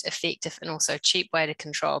the most effective and also cheap way to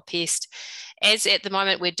control pest. As at the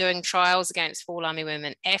moment, we're doing trials against fall armyworm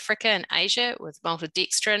in Africa and Asia with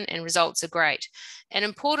maltodextrin, and results are great. An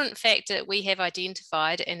important factor we have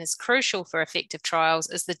identified and is crucial for effective trials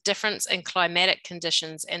is the difference in climatic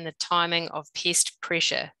conditions and the timing of pest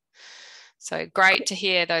pressure. So great to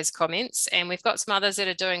hear those comments. And we've got some others that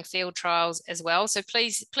are doing field trials as well. So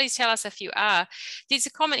please tell us if you are. There's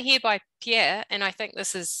a comment here by Pierre, and I think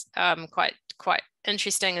this is quite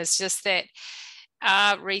interesting, is just that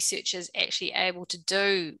are researchers actually able to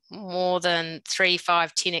do more than 3,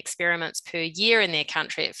 5, 10 experiments per year in their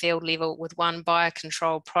country at field level with one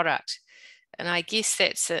biocontrol product? And I guess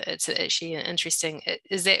it's actually an interesting,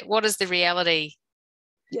 what is the reality?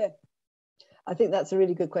 Yeah. I think that's a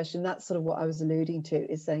really good question. That's sort of what I was alluding to,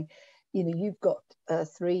 is saying, you've got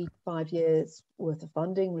 3, 5 years worth of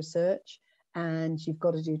funding, research, and you've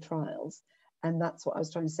got to do trials. And that's what I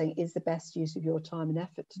was trying to say, is the best use of your time and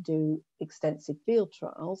effort to do extensive field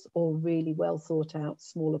trials or really well thought out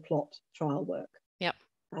smaller plot trial work. Yep.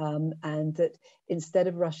 And that instead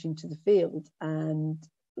of rushing to the field and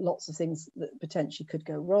lots of things that potentially could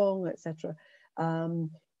go wrong, etc.,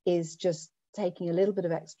 is just taking a little bit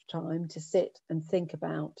of extra time to sit and think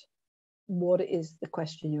about what it is the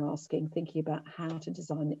question you're asking, thinking about how to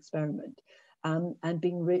design the experiment, and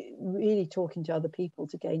being really talking to other people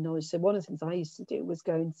to gain knowledge. So one of the things I used to do was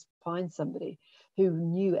go and find somebody who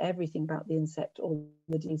knew everything about the insect or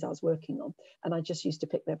the disease I was working on, and I just used to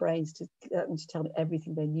pick their brains to tell me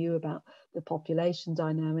everything they knew about the population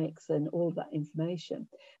dynamics and all of that information,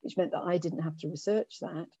 which meant that I didn't have to research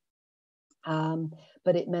that.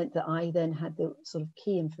 But it meant that I then had the sort of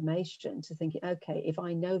key information to thinking, okay, if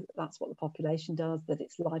I know that that's what the population does, that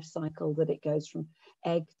its life cycle, that it goes from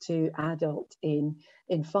egg to adult in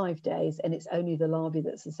 5 days, and it's only the larvae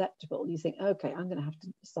that's susceptible, you think, okay, I'm going to have to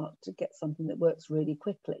start to get something that works really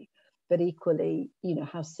quickly. But equally,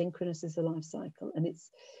 how synchronous is the life cycle? And it's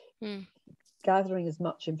gathering as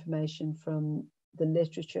much information from the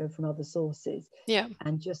literature, from other sources,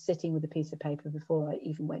 and just sitting with a piece of paper before I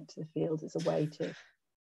even went to the field is a way to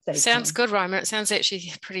save Sounds time. good, Roma. It sounds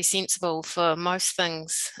actually pretty sensible for most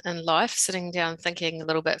things in life, sitting down, thinking a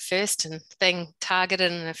little bit first and being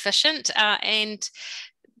targeted and efficient. And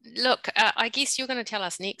look, I guess you're going to tell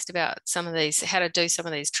us next about some of these, how to do some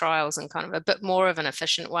of these trials in kind of a bit more of an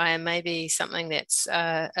efficient way, and maybe something that's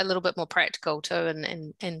a little bit more practical too,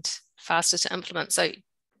 and faster to implement. So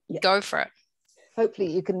go for it.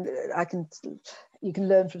 Hopefully you can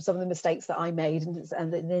learn from some of the mistakes that I made,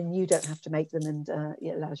 and then you don't have to make them, and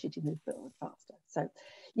it allows you to move forward faster. So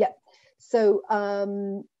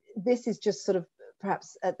this is just sort of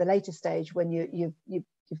perhaps at the later stage when you've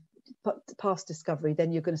past discovery,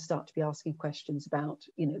 then you're going to start to be asking questions about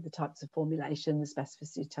the types of formulation, the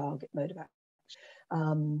specificity, target, mode of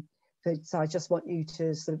action. So I just want you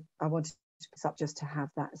to I wanted to put this up just to have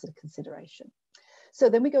that as a consideration. So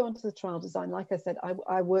then we go on to the trial design. Like I said,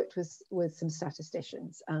 I worked with some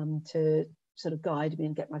statisticians to sort of guide me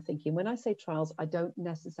and get my thinking. When I say trials, I don't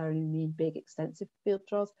necessarily mean big, extensive field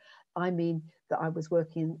trials. I mean that I was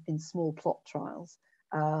working in small plot trials.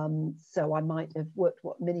 So I might have worked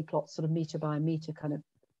mini plots, sort of meter by meter kind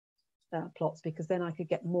of plots, because then I could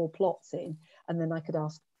get more plots in, and then I could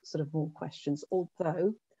ask sort of more questions.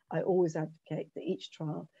 Although I always advocate that each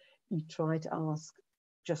trial you try to ask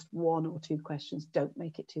just 1 or 2 questions. Don't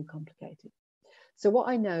make it too complicated. So what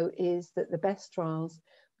I know is that the best trials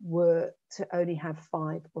were to only have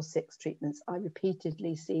 5 or 6 treatments. I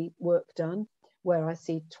repeatedly see work done where I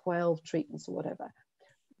see 12 treatments or whatever.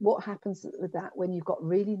 What happens with that when you've got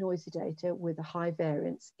really noisy data with a high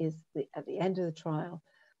variance is at the end of the trial,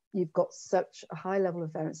 you've got such a high level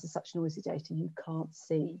of variance and such noisy data, you can't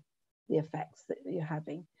see the effects that you're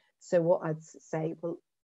having. So what I'd say, well,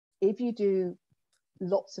 if you do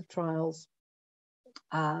lots of trials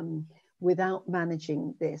without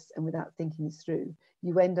managing this and without thinking this through,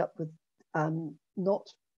 you end up with not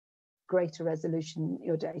greater resolution in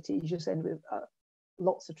your data. You just end with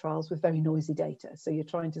lots of trials with very noisy data. So you're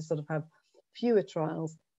trying to sort of have fewer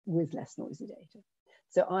trials with less noisy data.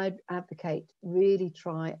 So I advocate really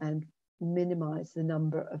try and minimize the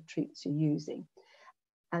number of treatments you're using.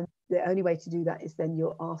 And the only way to do that is then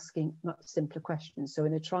you're asking much simpler questions. So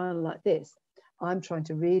in a trial like this, I'm trying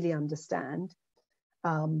to really understand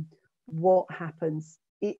what happens,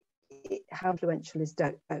 how influential is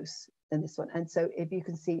dose in this one. And so if you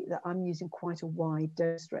can see that I'm using quite a wide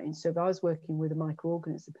dose range. So if I was working with a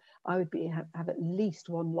microorganism, I would have at least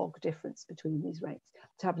 1 log difference between these rates.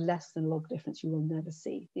 To have less than log difference, you will never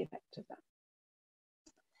see the effect of that.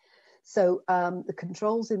 So the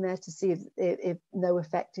controls in there to see if no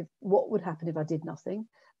effect, what would happen if I did nothing.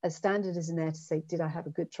 A standard is in there to say, did I have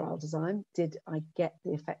a good trial design? Did I get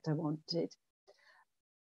the effect I wanted?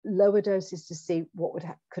 Lower doses to see what would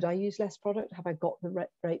could I use less product? Have I got the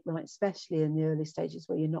rate right, especially in the early stages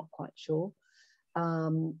where you're not quite sure.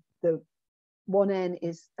 The 1N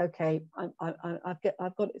is okay.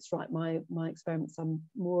 I've got it right. My experiments, I'm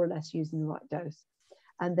more or less using the right dose.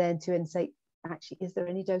 And then 2N say, actually, is there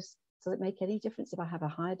any dose? Does it make any difference if I have a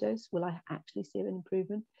higher dose? Will I actually see an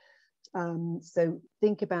improvement? So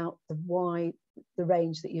think about the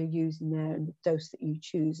range that you're using there and the dose that you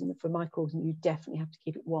choose. And for microorganisms, you definitely have to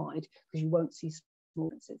keep it wide because you won't see small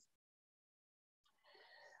differences.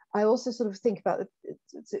 I also sort of think about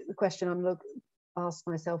the question I'm going to ask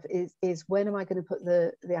myself is when am I going to put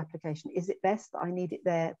the application? Is it best that I need it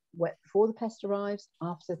there before the pest arrives,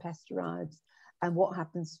 after the pest arrives? And what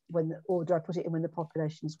happens or do I put it in when the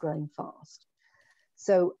population is growing fast?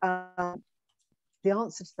 So the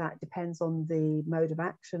answer to that depends on the mode of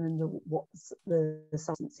action and what the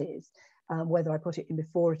substance is, whether I put it in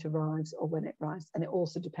before it arrives or when it arrives. And it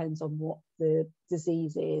also depends on what the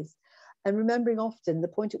disease is. And remembering often the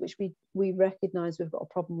point at which we recognize we've got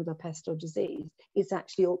a problem with our pest or disease, it's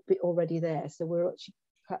actually already there. So we're actually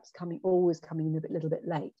perhaps always coming in a little bit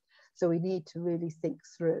late. So we need to really think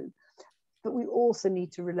through. But we also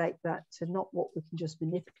need to relate that to not what we can just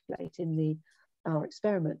manipulate in our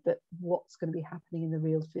experiment, but what's going to be happening in the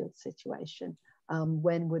real field situation.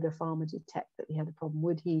 When would a farmer detect that he had a problem?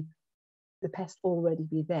 Would the pest already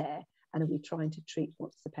be there? And are we trying to treat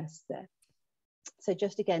once the pest's there? So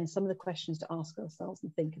just again, some of the questions to ask ourselves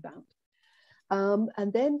and think about.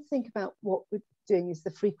 And then think about what we're doing is the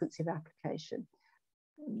frequency of application.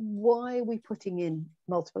 Why are we putting in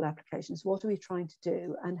multiple applications? What are we trying to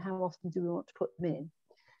do? And how often do we want to put them in?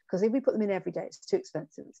 Because if we put them in every day, it's too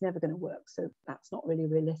expensive. It's never going to work. So that's not really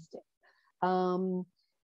realistic.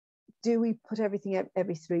 Do we put everything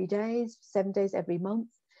every 3 days, 7 days, every month?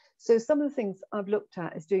 So some of the things I've looked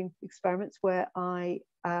at is doing experiments where I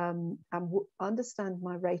understand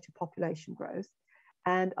my rate of population growth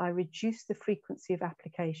and I reduce the frequency of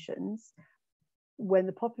applications. When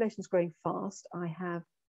the population is growing fast, I have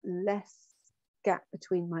less gap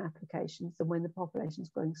between my applications than when the population is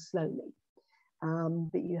growing slowly.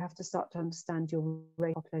 But you have to start to understand your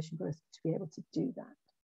rate of population growth to be able to do that.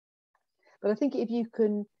 But I think if you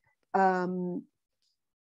can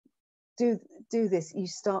do this, you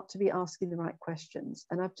start to be asking the right questions.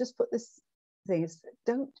 And I've just put this thing is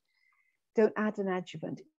don't add an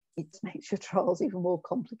adjuvant. It makes your trials even more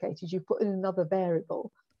complicated. You put in another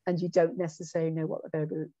variable and you don't necessarily know what the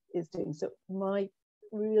variable is doing. So my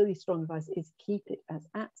really strong advice is keep it as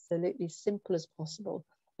absolutely simple as possible,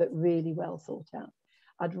 but really well thought out.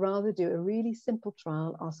 I'd rather do a really simple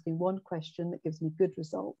trial asking one question that gives me good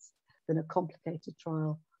results than a complicated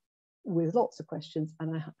trial with lots of questions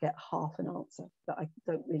and I get half an answer that I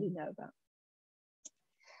don't really know about.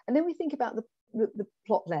 And then we think about the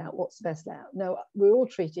plot layout. What's the best layout? No, we're all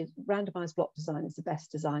treated, randomized block design is the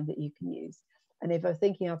best design that you can use. And if I'm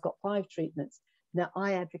thinking I've got 5 treatments, now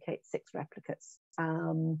I advocate 6 replicates.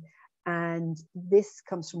 And this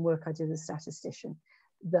comes from work I did as a statistician,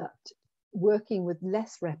 that working with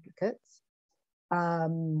less replicates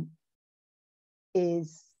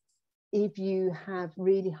is, if you have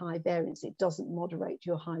really high variance, it doesn't moderate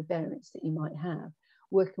your high variance that you might have.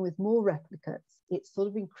 Working with more replicates, it sort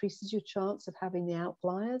of increases your chance of having the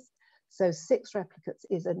outliers. So 6 replicates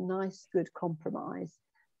is a nice, good compromise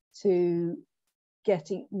to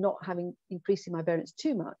increasing my variance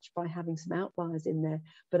too much by having some outliers in there,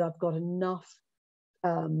 but I've got enough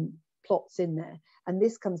plots in there. And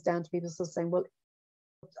this comes down to people sort of saying, well,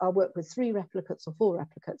 I'll work with 3 replicates or 4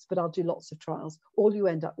 replicates, but I'll do lots of trials. All you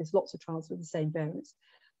end up is lots of trials with the same variance.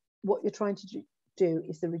 What you're trying to do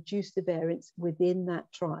is to reduce the variance within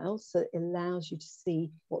that trial, so it allows you to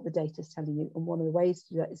see what the data is telling you. And one of the ways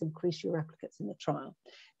to do that is increase your replicates in the trial.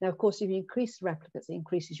 Now, of course, if you increase the replicates, it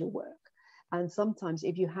increases your work. And sometimes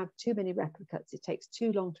if you have too many replicates, it takes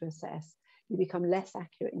too long to assess. You become less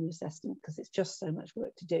accurate in your assessment because it's just so much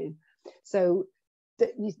work to do. So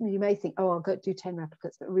you may think, oh, I'll go do 10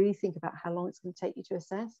 replicates, but really think about how long it's going to take you to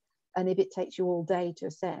assess. And if it takes you all day to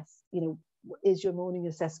assess, you know, is your morning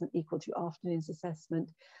assessment equal to your afternoon's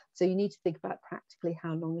assessment? So you need to think about practically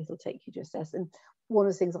how long it'll take you to assess. And one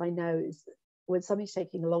of the things I know is that when somebody's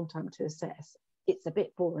taking a long time to assess, it's a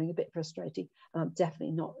bit boring, a bit frustrating, and I'm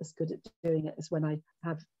definitely not as good at doing it as when I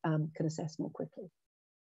have can assess more quickly.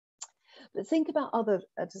 But think about other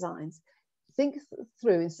designs. Think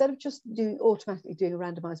through, instead of just automatically doing a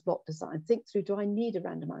randomized block design, think through, do I need a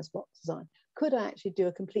randomized block design? Could I actually do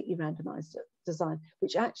a completely randomized design,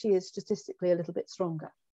 which actually is statistically a little bit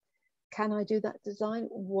stronger? Can I do that design?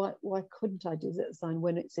 Why couldn't I do that design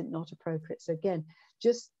when it's not appropriate? So again,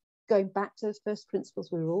 just going back to those first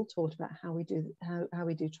principles we were all taught about how we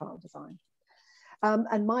do trial design.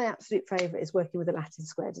 And my absolute favorite is working with a Latin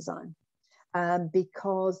square design.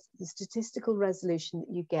 Because the statistical resolution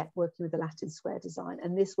that you get working with the Latin square design,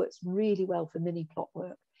 and this works really well for mini plot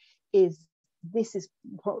work, this is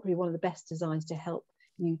probably one of the best designs to help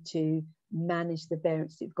you to manage the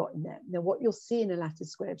variance that you've got in there. Now, what you'll see in a Latin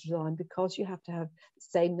square design, because you have to have the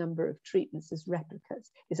same number of treatments as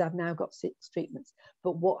replicates, is I've now got 6 treatments.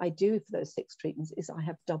 But what I do for those 6 treatments is I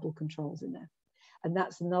have double controls in there. And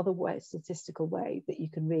that's another way, statistical way, that you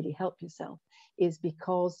can really help yourself, is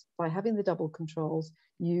because by having the double controls,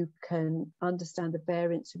 you can understand the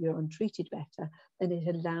variance of your untreated better, and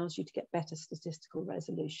it allows you to get better statistical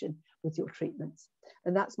resolution with your treatments.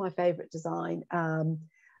 And that's my favorite design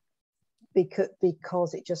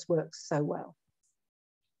because it just works so well.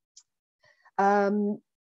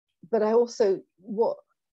 But I also, what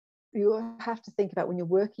you have to think about when you're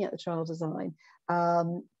working at the trial design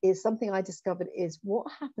is something I discovered is what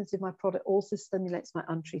happens if my product also stimulates my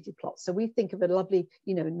untreated plots. So we think of a lovely,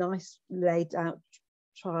 you know, nice laid out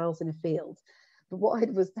trials in a field. But what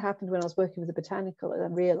happened when I was working with a botanical, and I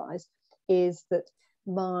realized, is that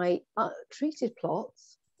my treated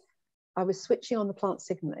plots, I was switching on the plant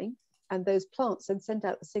signaling, and those plants then sent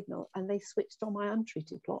out the signal and they switched on my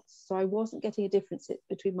untreated plots. So I wasn't getting a difference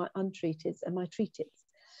between my untreated and my treated.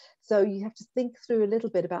 So you have to think through a little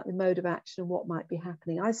bit about the mode of action and what might be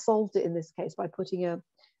happening. I solved it in this case by putting a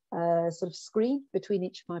sort of screen between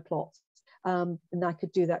each of my plots. And I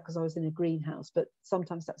could do that because I was in a greenhouse, but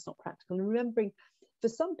sometimes that's not practical. And remembering, for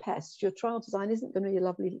some pests, your trial design isn't going to be a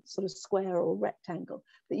lovely sort of square or rectangle,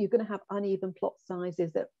 but you're going to have uneven plot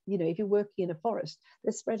sizes that, you know, if you're working in a forest,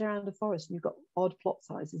 they're spread around a forest and you've got odd plot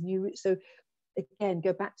sizes. And so again,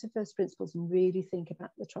 go back to first principles and really think about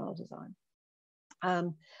the trial design.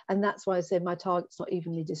 And that's why I said my target's not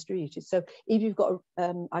evenly distributed. So if you've got,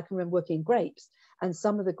 I can remember working in grapes, and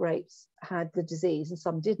some of the grapes had the disease and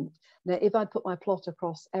some didn't. Now, if I'd put my plot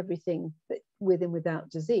across everything with and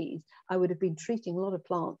without disease, I would have been treating a lot of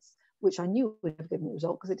plants, which I knew would have given me a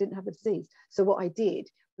result because it didn't have the disease. So what I did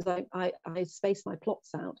was I spaced my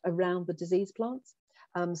plots out around the disease plants,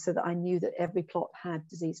 so that I knew that every plot had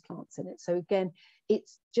disease plants in it. So again,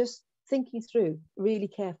 it's just thinking through really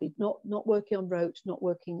carefully, not working on rote, not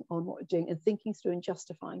working on what you're doing, and thinking through and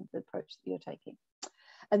justifying the approach that you're taking.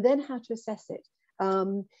 And then how to assess it.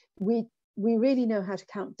 We really know how to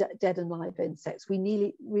count dead and live insects. We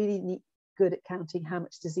really need good at counting how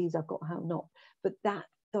much disease I've got, how not. But that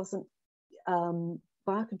doesn't,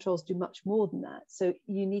 biocontrols do much more than that. So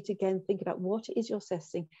you need to again think about what it is you're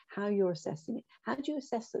assessing, how you're assessing it. How do you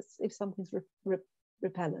assess if something's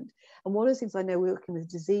repellent? And one of the things I know working with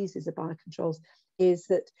diseases of biocontrols is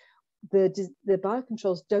that the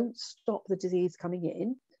biocontrols don't stop the disease coming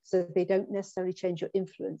in, so they don't necessarily change your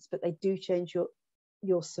influence, but they do change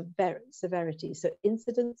your severity. So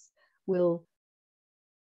incidence will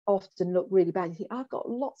often look really bad. You think, I've got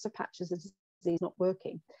lots of patches of disease not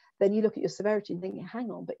working. Then you look at your severity and think, hang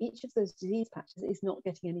on, but each of those disease patches is not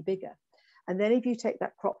getting any bigger. And then if you take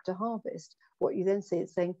that crop to harvest, what you then see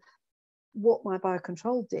is saying, what my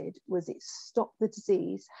biocontrol did was it stopped the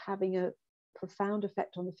disease having a profound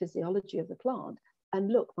effect on the physiology of the plant.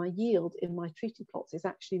 And look, my yield in my treated plots is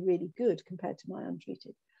actually really good compared to my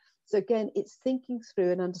untreated. So again, it's thinking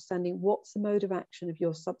through and understanding what's the mode of action of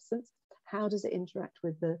your substance, how does it interact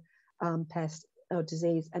with the pest or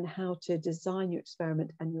disease, and how to design your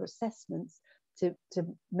experiment and your assessments to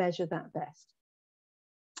measure that best.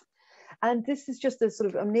 And this is just a sort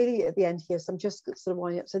of, I'm nearly at the end here, so I'm just sort of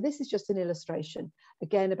winding up. So this is just an illustration,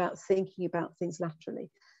 again, about thinking about things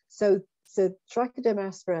laterally. So Trichoderma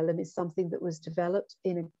asperellum is something that was developed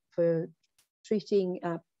for treating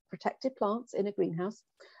protected plants in a greenhouse,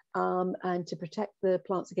 and to protect the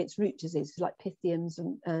plants against root diseases like Pythiums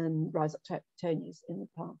and Rhizoctonias in the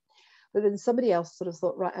plant. But then somebody else sort of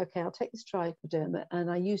thought, right, okay, I'll take this Trichoderma,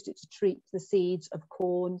 and I used it to treat the seeds of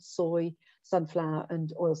corn, soy, sunflower,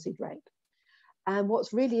 and oilseed rape. And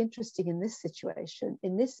what's really interesting in this situation,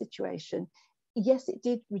 yes, it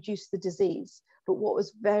did reduce the disease, but what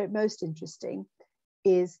was most interesting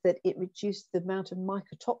is that it reduced the amount of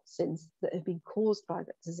mycotoxins that have been caused by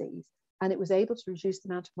that disease. And it was able to reduce the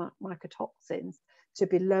amount of mycotoxins to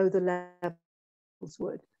below the levels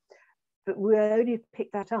would. But we only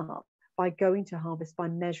picked that up by going to harvest, by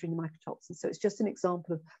measuring the mycotoxins. So it's just an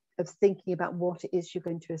example of thinking about what it is you're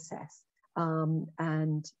going to assess,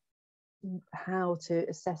 and how to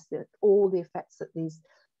assess all the effects that these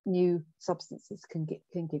new substances can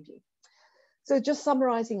give you. So just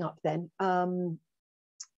summarizing up then,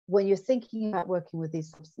 when you're thinking about working with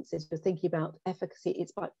these substances, you're thinking about efficacy.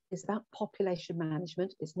 It's about population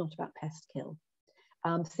management. It's not about pest kill.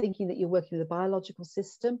 Thinking that you're working with a biological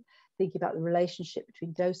system, thinking about the relationship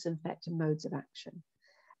between dose and effect and modes of action.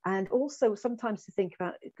 And also sometimes to think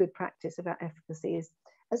about good practice about efficacy is,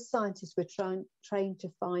 as scientists, we're trained to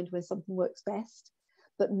find when something works best,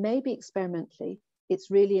 but maybe experimentally, it's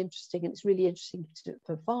really interesting, and it's really interesting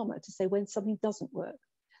for a farmer to say when something doesn't work.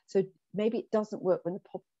 So maybe it doesn't work when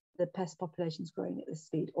the pest population is growing at this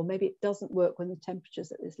speed, or maybe it doesn't work when the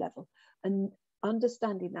temperature's at this level. And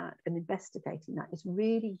understanding that and investigating that is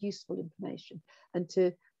really useful information. And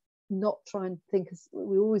to not try and think, as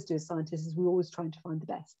we always do as scientists, is we're always trying to find the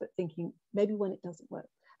best, but thinking maybe when it doesn't work,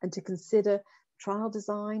 and to consider trial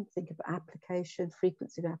design, think of application,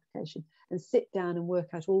 frequency of application, and sit down and work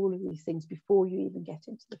out all of these things before you even get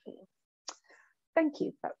into the field. Thank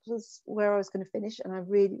you. That was where I was going to finish, and I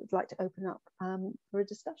really would like to open up for a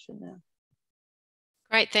discussion now.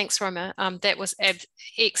 Great, thanks, Roma. That was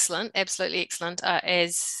excellent, absolutely excellent,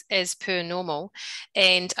 as per normal.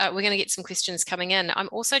 And we're going to get some questions coming in. I'm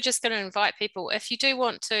also just going to invite people, if you do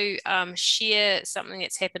want to share something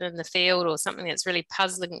that's happened in the field, or something that's really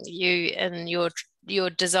puzzling you in your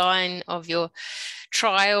design of your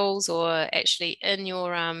trials, or actually in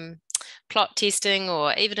your plot testing,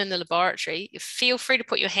 or even in the laboratory, feel free to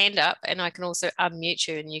put your hand up, and I can also unmute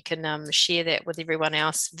you, and you can share that with everyone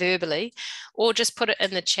else verbally, or just put it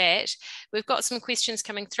in the chat. We've got some questions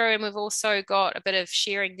coming through, and we've also got a bit of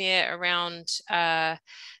sharing there around I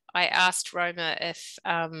asked Roma if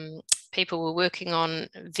people were working on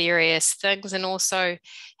various things, and also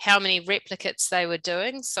how many replicates they were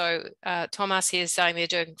doing. So Thomas here is saying they're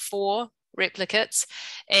doing 4 replicates,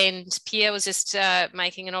 and Pierre was just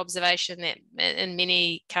making an observation that in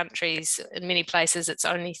many countries, in many places, it's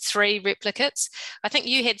only 3 replicates. I think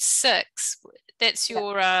you had 6. That's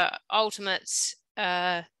your ultimate.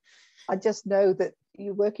 I just know that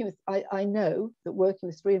you're working with. I know that working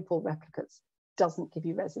with 3 and 4 replicates doesn't give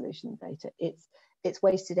you resolution data. It's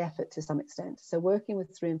wasted effort to some extent. So working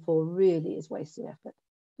with 3 and 4 really is wasted effort.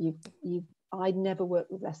 I never work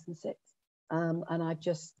with less than 6, and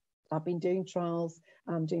I've been doing trials.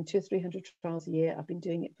 I'm doing 200 or 300 trials a year. I've been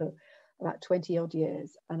doing it for about 20 odd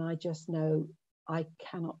years, and I just know I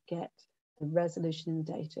cannot get the resolution in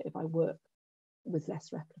the data if I work with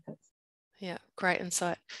less replicates. Yeah, great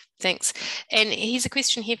insight. Thanks. And here's a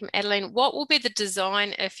question here from Adeline. What will be the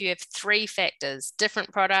design if you have 3 factors,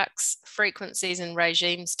 different products, frequencies, and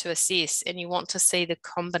regimes to assess, and you want to see the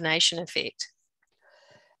combination effect?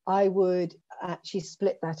 I would actually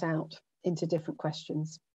split that out into different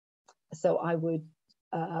questions. So I would,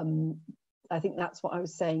 I think that's what I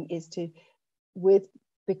was saying, is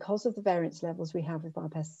because of the variance levels we have with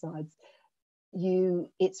biopesticides,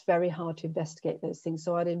 it's very hard to investigate those things.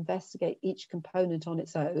 So I'd investigate each component on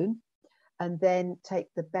its own, and then take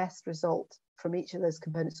the best result from each of those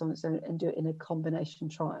components on its own and do it in a combination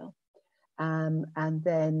trial. And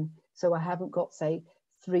then, so I haven't got, say,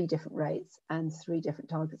 3 different rates and 3 different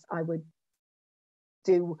targets. I would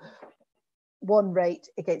do one rate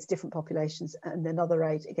against different populations and another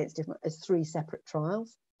rate against different, as 3 separate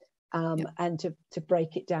trials, and to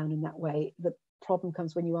break it down in that way. The problem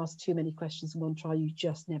comes when you ask too many questions in one trial, you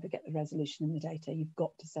just never get the resolution in the data. You've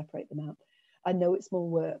got to separate them out. I know it's more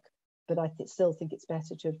work, but I still think it's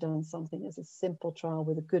better to have done something as a simple trial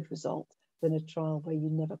with a good result than a trial where you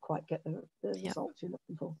never quite get the results you're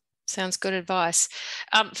looking for. Sounds good advice.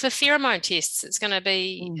 For pheromone tests, it's going to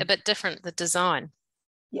be a bit different, the design.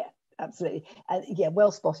 Yeah, absolutely. Yeah,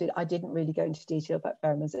 well spotted. I didn't really go into detail about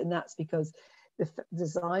pheromones, and that's because the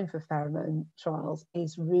design for pheromone trials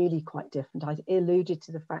is really quite different. I alluded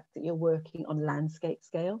to the fact that you're working on landscape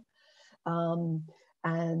scale,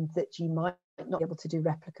 and that you might not be able to do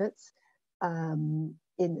replicates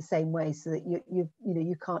in the same way, so that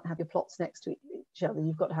you can't have your plots next to each other.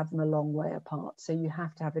 You've got to have them a long way apart. So you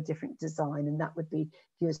have to have a different design, and that would be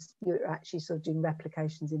you're actually sort of doing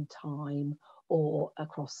replications in time or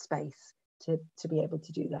across space to be able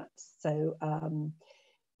to do that. So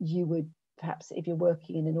you would perhaps, if you're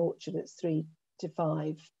working in an orchard that's 3 to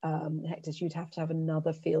 5 hectares, you'd have to have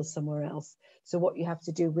another field somewhere else. So what you have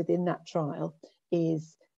to do within that trial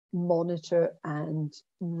is monitor and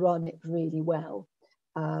run it really well.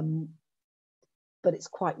 But it's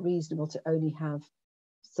quite reasonable to only have,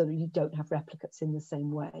 so you don't have replicates in the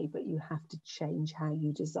same way, but you have to change how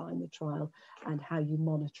you design the trial and how you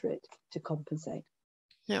monitor it to compensate.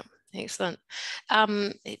 Yeah, excellent.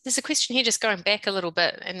 There's a question here just going back a little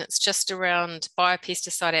bit, and it's just around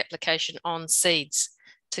biopesticide application on seeds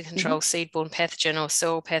to control seedborne pathogen or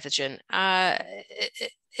soil pathogen.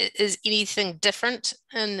 Is anything different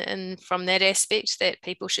from that aspect that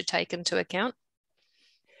people should take into account?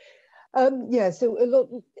 Yeah,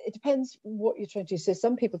 so it depends what you're trying to do. So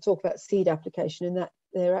some people talk about seed application, and that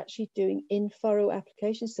they're actually doing in-furrow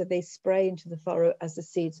application. So they spray into the furrow as the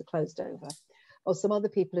seeds are closed over. Or some other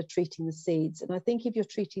people are treating the seeds. And I think if you're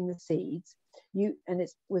treating the seeds,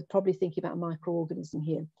 we're probably thinking about a microorganism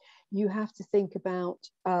here, you have to think about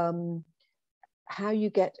how you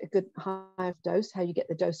get a good high dose, how you get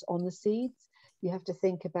the dose on the seeds. You have to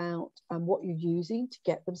think about what you're using to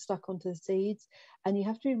get them stuck onto the seeds. And you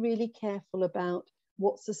have to be really careful about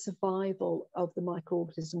what's the survival of the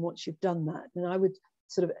microorganism once you've done that. And I would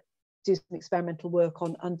sort of do some experimental work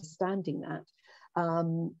on understanding that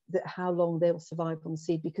how long they'll survive on the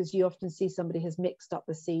seed, because you often see somebody has mixed up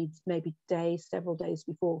the seeds maybe several days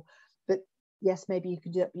before. But yes, maybe you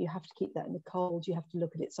can do that, but you have to keep that in the cold. You have to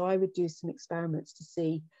look at it. So I would do some experiments to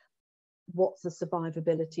see what's the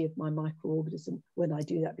survivability of my microorganism when I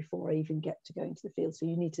do that before I even get to go into the field. So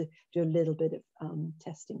you need to do a little bit of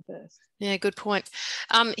testing first. Yeah, good point.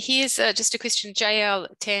 Here's just a question. JL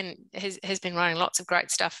Tan has been writing lots of great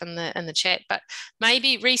stuff in the chat, but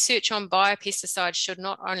maybe research on biopesticides should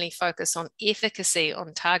not only focus on efficacy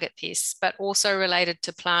on target pests, but also related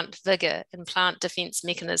to plant vigor and plant defense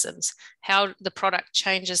mechanisms, how the product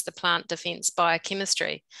changes the plant defense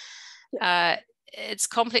biochemistry. It's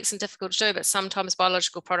complex and difficult to do, but sometimes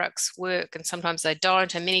biological products work and sometimes they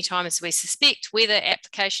don't. And many times we suspect weather,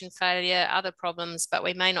 application failure, other problems, but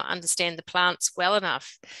we may not understand the plants well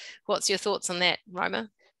enough. What's your thoughts on that, Roma?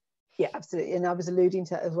 Yeah, absolutely. And I was alluding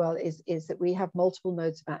to that as well, is that we have multiple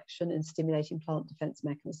modes of action, and stimulating plant defense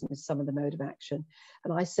mechanism is some of the mode of action.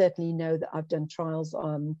 And I certainly know that I've done trials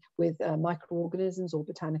with microorganisms or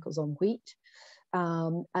botanicals on wheat.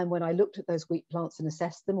 And when I looked at those wheat plants and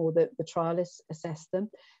assessed them, or the trialists assessed them,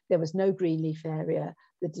 there was no green leaf area.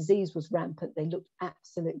 The disease was rampant. They looked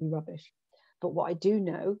absolutely rubbish. But what I do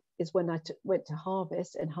know is when I went to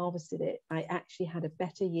harvest and harvested it, I actually had a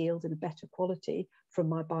better yield and a better quality from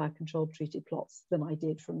my biocontrol treated plots than I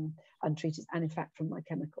did from untreated, and in fact from my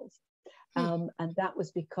chemicals. And that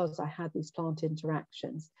was because I had these plant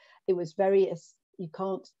interactions. It was you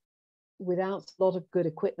can't, without a lot of good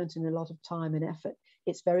equipment and a lot of time and effort,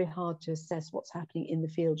 it's very hard to assess what's happening in the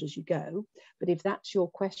field as you go. But if that's your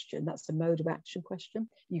question, that's the mode of action question,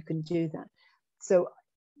 you can do that. So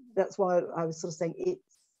that's why I was sort of saying,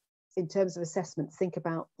 it's in terms of assessment, think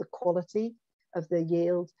about the quality of the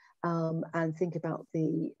yield, and think about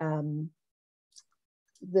the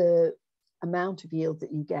amount of yield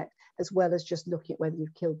that you get, as well as just looking at whether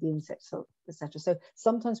you've killed the insects, etc. So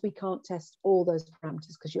sometimes we can't test all those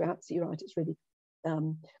parameters, because you're absolutely right, it's really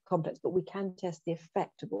complex, but we can test the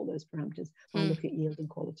effect of all those parameters by looking at yield and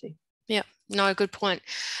quality. Yeah, no, good point.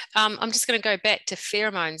 I'm just going to go back to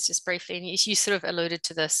pheromones just briefly, and you sort of alluded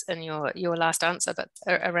to this in your last answer, but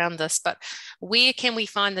around this. But where can we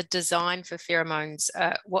find the design for pheromones?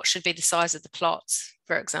 What should be the size of the plots,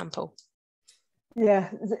 for example? Yeah,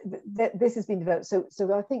 this has been developed.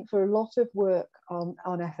 So I think for a lot of work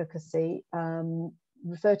on efficacy,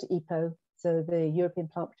 refer to EPO, so the European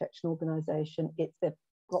Plant Protection Organization. They've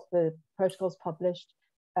got the protocols published,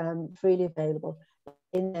 freely available.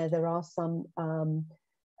 In there are some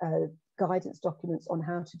guidance documents on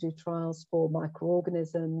how to do trials for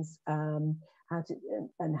microorganisms, how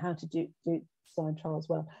to do design trials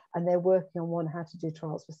well. And they're working on how to do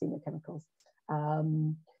trials for xenochemicals.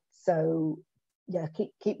 So yeah,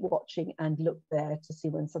 keep watching and look there to see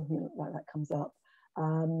when something like that comes up.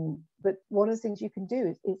 But one of the things you can do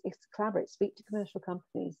is collaborate, speak to commercial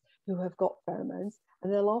companies who have got pheromones,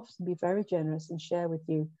 and they'll often be very generous and share with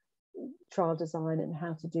you trial design and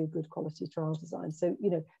how to do good quality trial design. So, you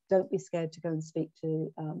know, don't be scared to go and speak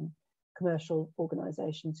to commercial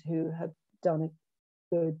organizations who have done a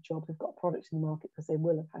good job, who've got products in the market, because they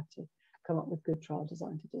will have had to come up with good trial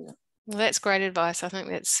design to do that. Well, that's great advice. I think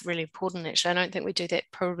that's really important, actually. I don't think we do that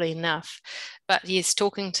probably enough. But yes,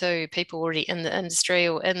 talking to people already in the industry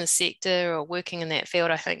or in the sector or working in that field,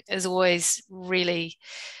 I think is always really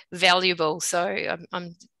valuable. So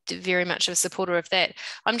I'm very much a supporter of that.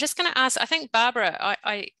 I'm just going to ask, I think, Barbara,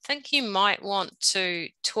 I think you might want to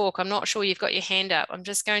talk. I'm not sure you've got your hand up. I'm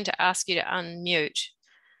just going to ask you to unmute.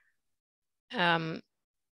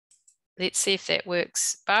 Let's see if that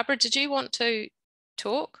works. Barbara, did you want to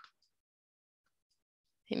talk?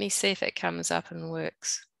 Let me see if it comes up and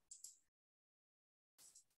works.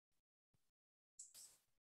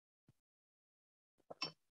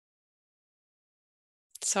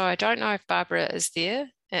 So I don't know if Barbara is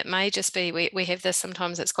there. It may just be, we have this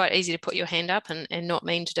sometimes, it's quite easy to put your hand up and not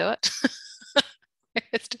mean to do it.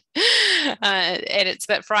 And it's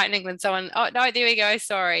a bit frightening when someone, oh no, there we go,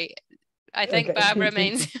 sorry. I think okay. Barbara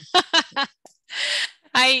means...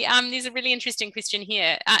 Hey, there's a really interesting question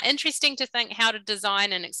here. Interesting to think how to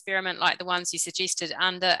design an experiment like the ones you suggested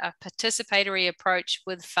under a participatory approach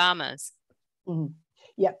with farmers. Mm-hmm.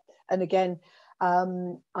 Yeah, and again,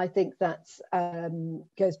 I think that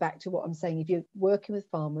goes back to what I'm saying. If you're working with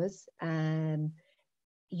farmers,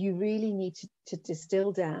 you really need to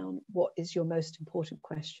distill down what is your most important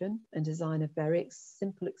question and design a very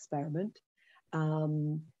simple experiment,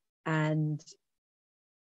 and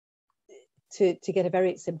to get a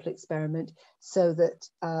very simple experiment so that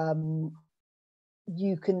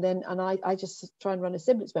you can then, and I just try and run a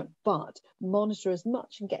simple experiment, but monitor as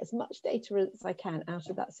much and get as much data as I can out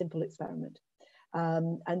of that simple experiment.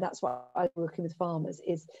 And that's why I'm working with farmers,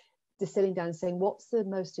 is distilling down and saying, what's the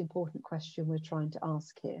most important question we're trying to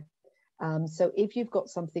ask here? So if you've got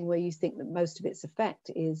something where you think that most of its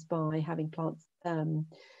effect is by having plants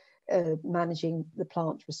managing the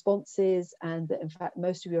plant responses, and that in fact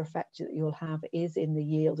most of your effect that you'll have is in the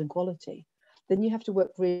yield and quality, then you have to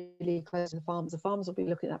work really close to the farmers. The farmers will be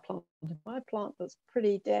looking at that plant, my plant looks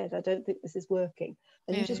pretty dead, I don't think this is working,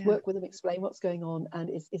 and you just work with them, explain what's going on, and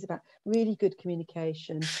it's about really good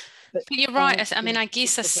communication. But you're right. I mean, I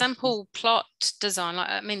guess a simple plot design, like,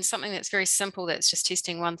 I mean, something that's very simple, that's just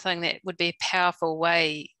testing one thing, that would be a powerful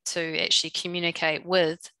way to actually communicate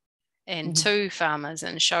with and to farmers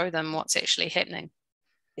and show them what's actually happening.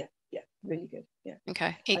 Yeah, really good. Yeah.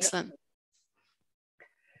 Okay, excellent.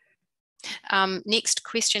 Next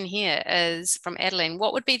question here is from Adeline.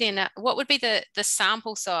 What would be the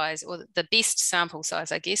sample size, or the best sample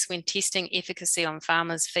size, I guess, when testing efficacy on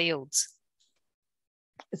farmers' fields?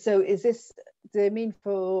 So is this, do you mean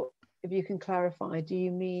for, if you can clarify, do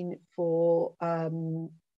you mean for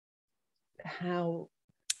how?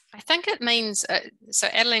 I think it means, so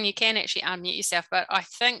Adeline, you can actually unmute yourself, but I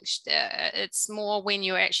think it's more when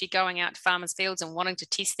you're actually going out to farmers' fields and wanting to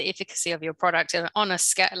test the efficacy of your product on a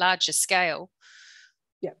larger scale.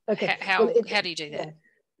 Yeah, okay. How do you do that?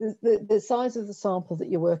 Yeah. The size of the sample that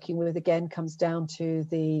you're working with, again, comes down to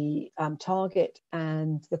the target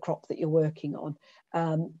and the crop that you're working on.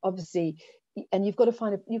 Obviously, and you've got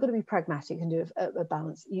to be pragmatic and do a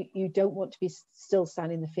balance. You don't want to be still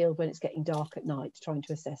standing in the field when it's getting dark at night trying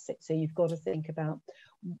to assess it. So you've got to think about,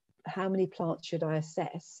 how many plants should I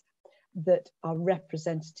assess that are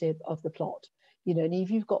representative of the plot? You know, and if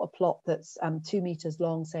you've got a plot that's 2 meters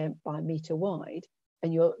long, say by a meter wide,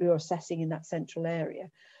 and you're assessing in that central area,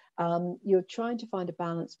 you're trying to find a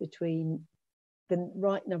balance between the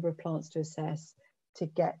right number of plants to assess to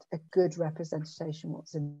get a good representation of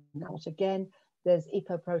what's in that. Again, there's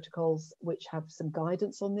EPO protocols which have some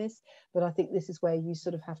guidance on this, but I think this is where you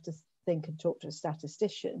sort of have to think and talk to a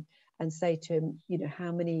statistician and say to him, you know,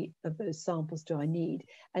 how many of those samples do I need?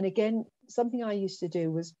 And again, something I used to do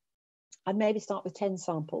was, I'd maybe start with 10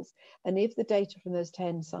 samples. And if the data from those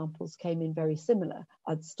 10 samples came in very similar,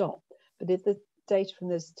 I'd stop. But if the data from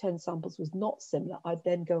those 10 samples was not similar, I'd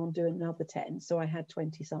then go and do another 10. So I had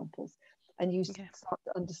 20 samples. And you start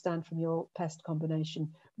to understand from your pest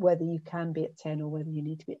combination whether you can be at 10 or whether you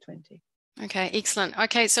need to be at 20. Okay, excellent.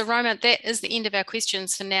 Okay, so Roma, that is the end of our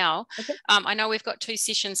questions for now. Okay. I know we've got 2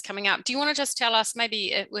 sessions coming up. Do you want to just tell us,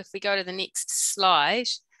 maybe if we go to the next slide,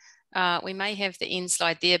 we may have the end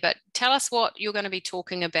slide there, but tell us what you're going to be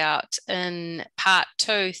talking about in part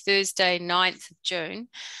 2, Thursday, 9th of June,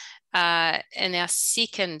 in our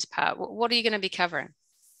second part. What are you going to be covering?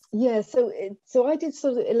 Yeah, so I did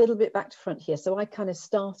sort of a little bit back to front here. So I kind of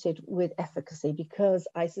started with efficacy because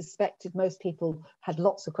I suspected most people had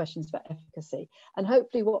lots of questions about efficacy. And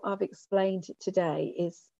hopefully what I've explained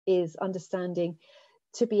today is understanding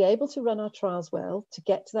to be able to run our trials well, to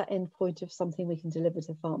get to that end point of something we can deliver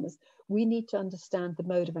to farmers, we need to understand the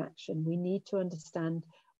mode of action. We need to understand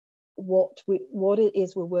what it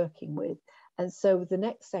is we're working with. And so the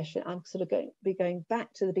next session, I'm sort of going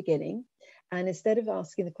back to the beginning. And instead of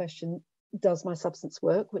asking the question, does my substance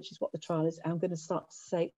work, which is what the trial is, I'm going to start to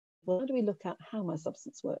say, well, how do we look at how my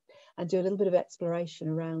substance works, and do a little bit of exploration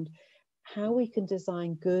around how we can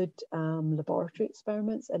design good laboratory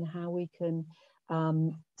experiments and how we can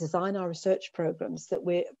design our research programs that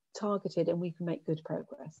we're targeted and we can make good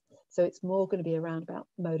progress. So it's more going to be around about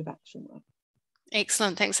mode of action work.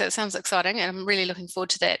 Excellent, thanks. That sounds exciting, and I'm really looking forward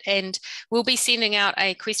to that. And we'll be sending out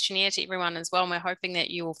a questionnaire to everyone as well, and we're hoping that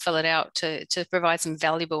you will fill it out to provide some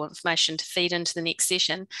valuable information to feed into the next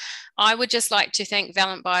session. I would just like to thank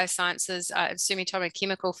Valent Biosciences and Sumitomo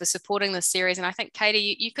Chemical for supporting this series. And I think,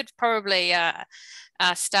 Katie, you could probably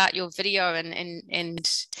start your video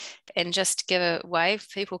and just give a wave.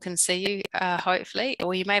 People can see you, hopefully,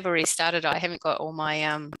 or you may have already started. I haven't got all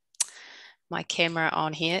my my camera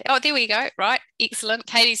on here. Oh, there we go. Right, excellent.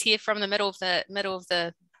 Katie's here from the middle of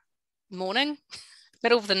the morning,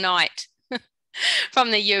 middle of the night.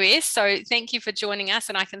 From the US. So thank you for joining us.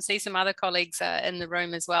 And I can see some other colleagues in the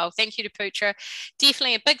room as well. Thank you to Putra.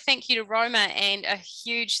 Definitely a big thank you to Roma, and a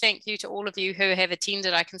huge thank you to all of you who have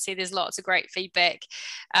attended. I can see there's lots of great feedback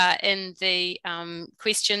in the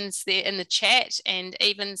questions there in the chat, and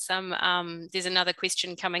even some, there's another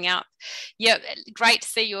question coming up. Yeah, great to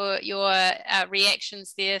see your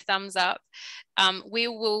reactions there. Thumbs up. We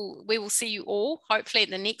will see you all hopefully at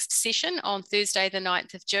the next session on Thursday the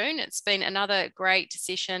 9th of June. It's been another great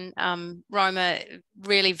session. Roma,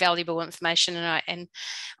 really valuable information, and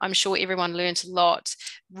I'm sure everyone learned a lot.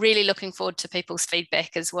 Really looking forward to people's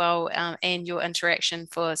feedback as well, and your interaction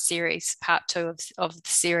for series part 2 of the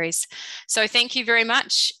series. So thank you very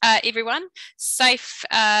much, everyone. Safe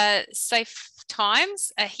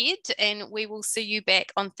times ahead, and we will see you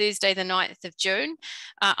back on Thursday the 9th of June.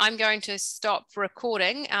 I'm going to stop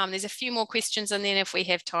recording. There's a few more questions, and then if we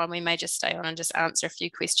have time we may just stay on and just answer a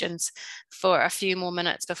few questions for a few more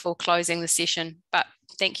minutes before closing the session. But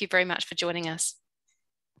thank you very much for joining us.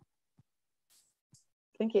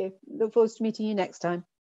 Thank you. Look forward to meeting you next time.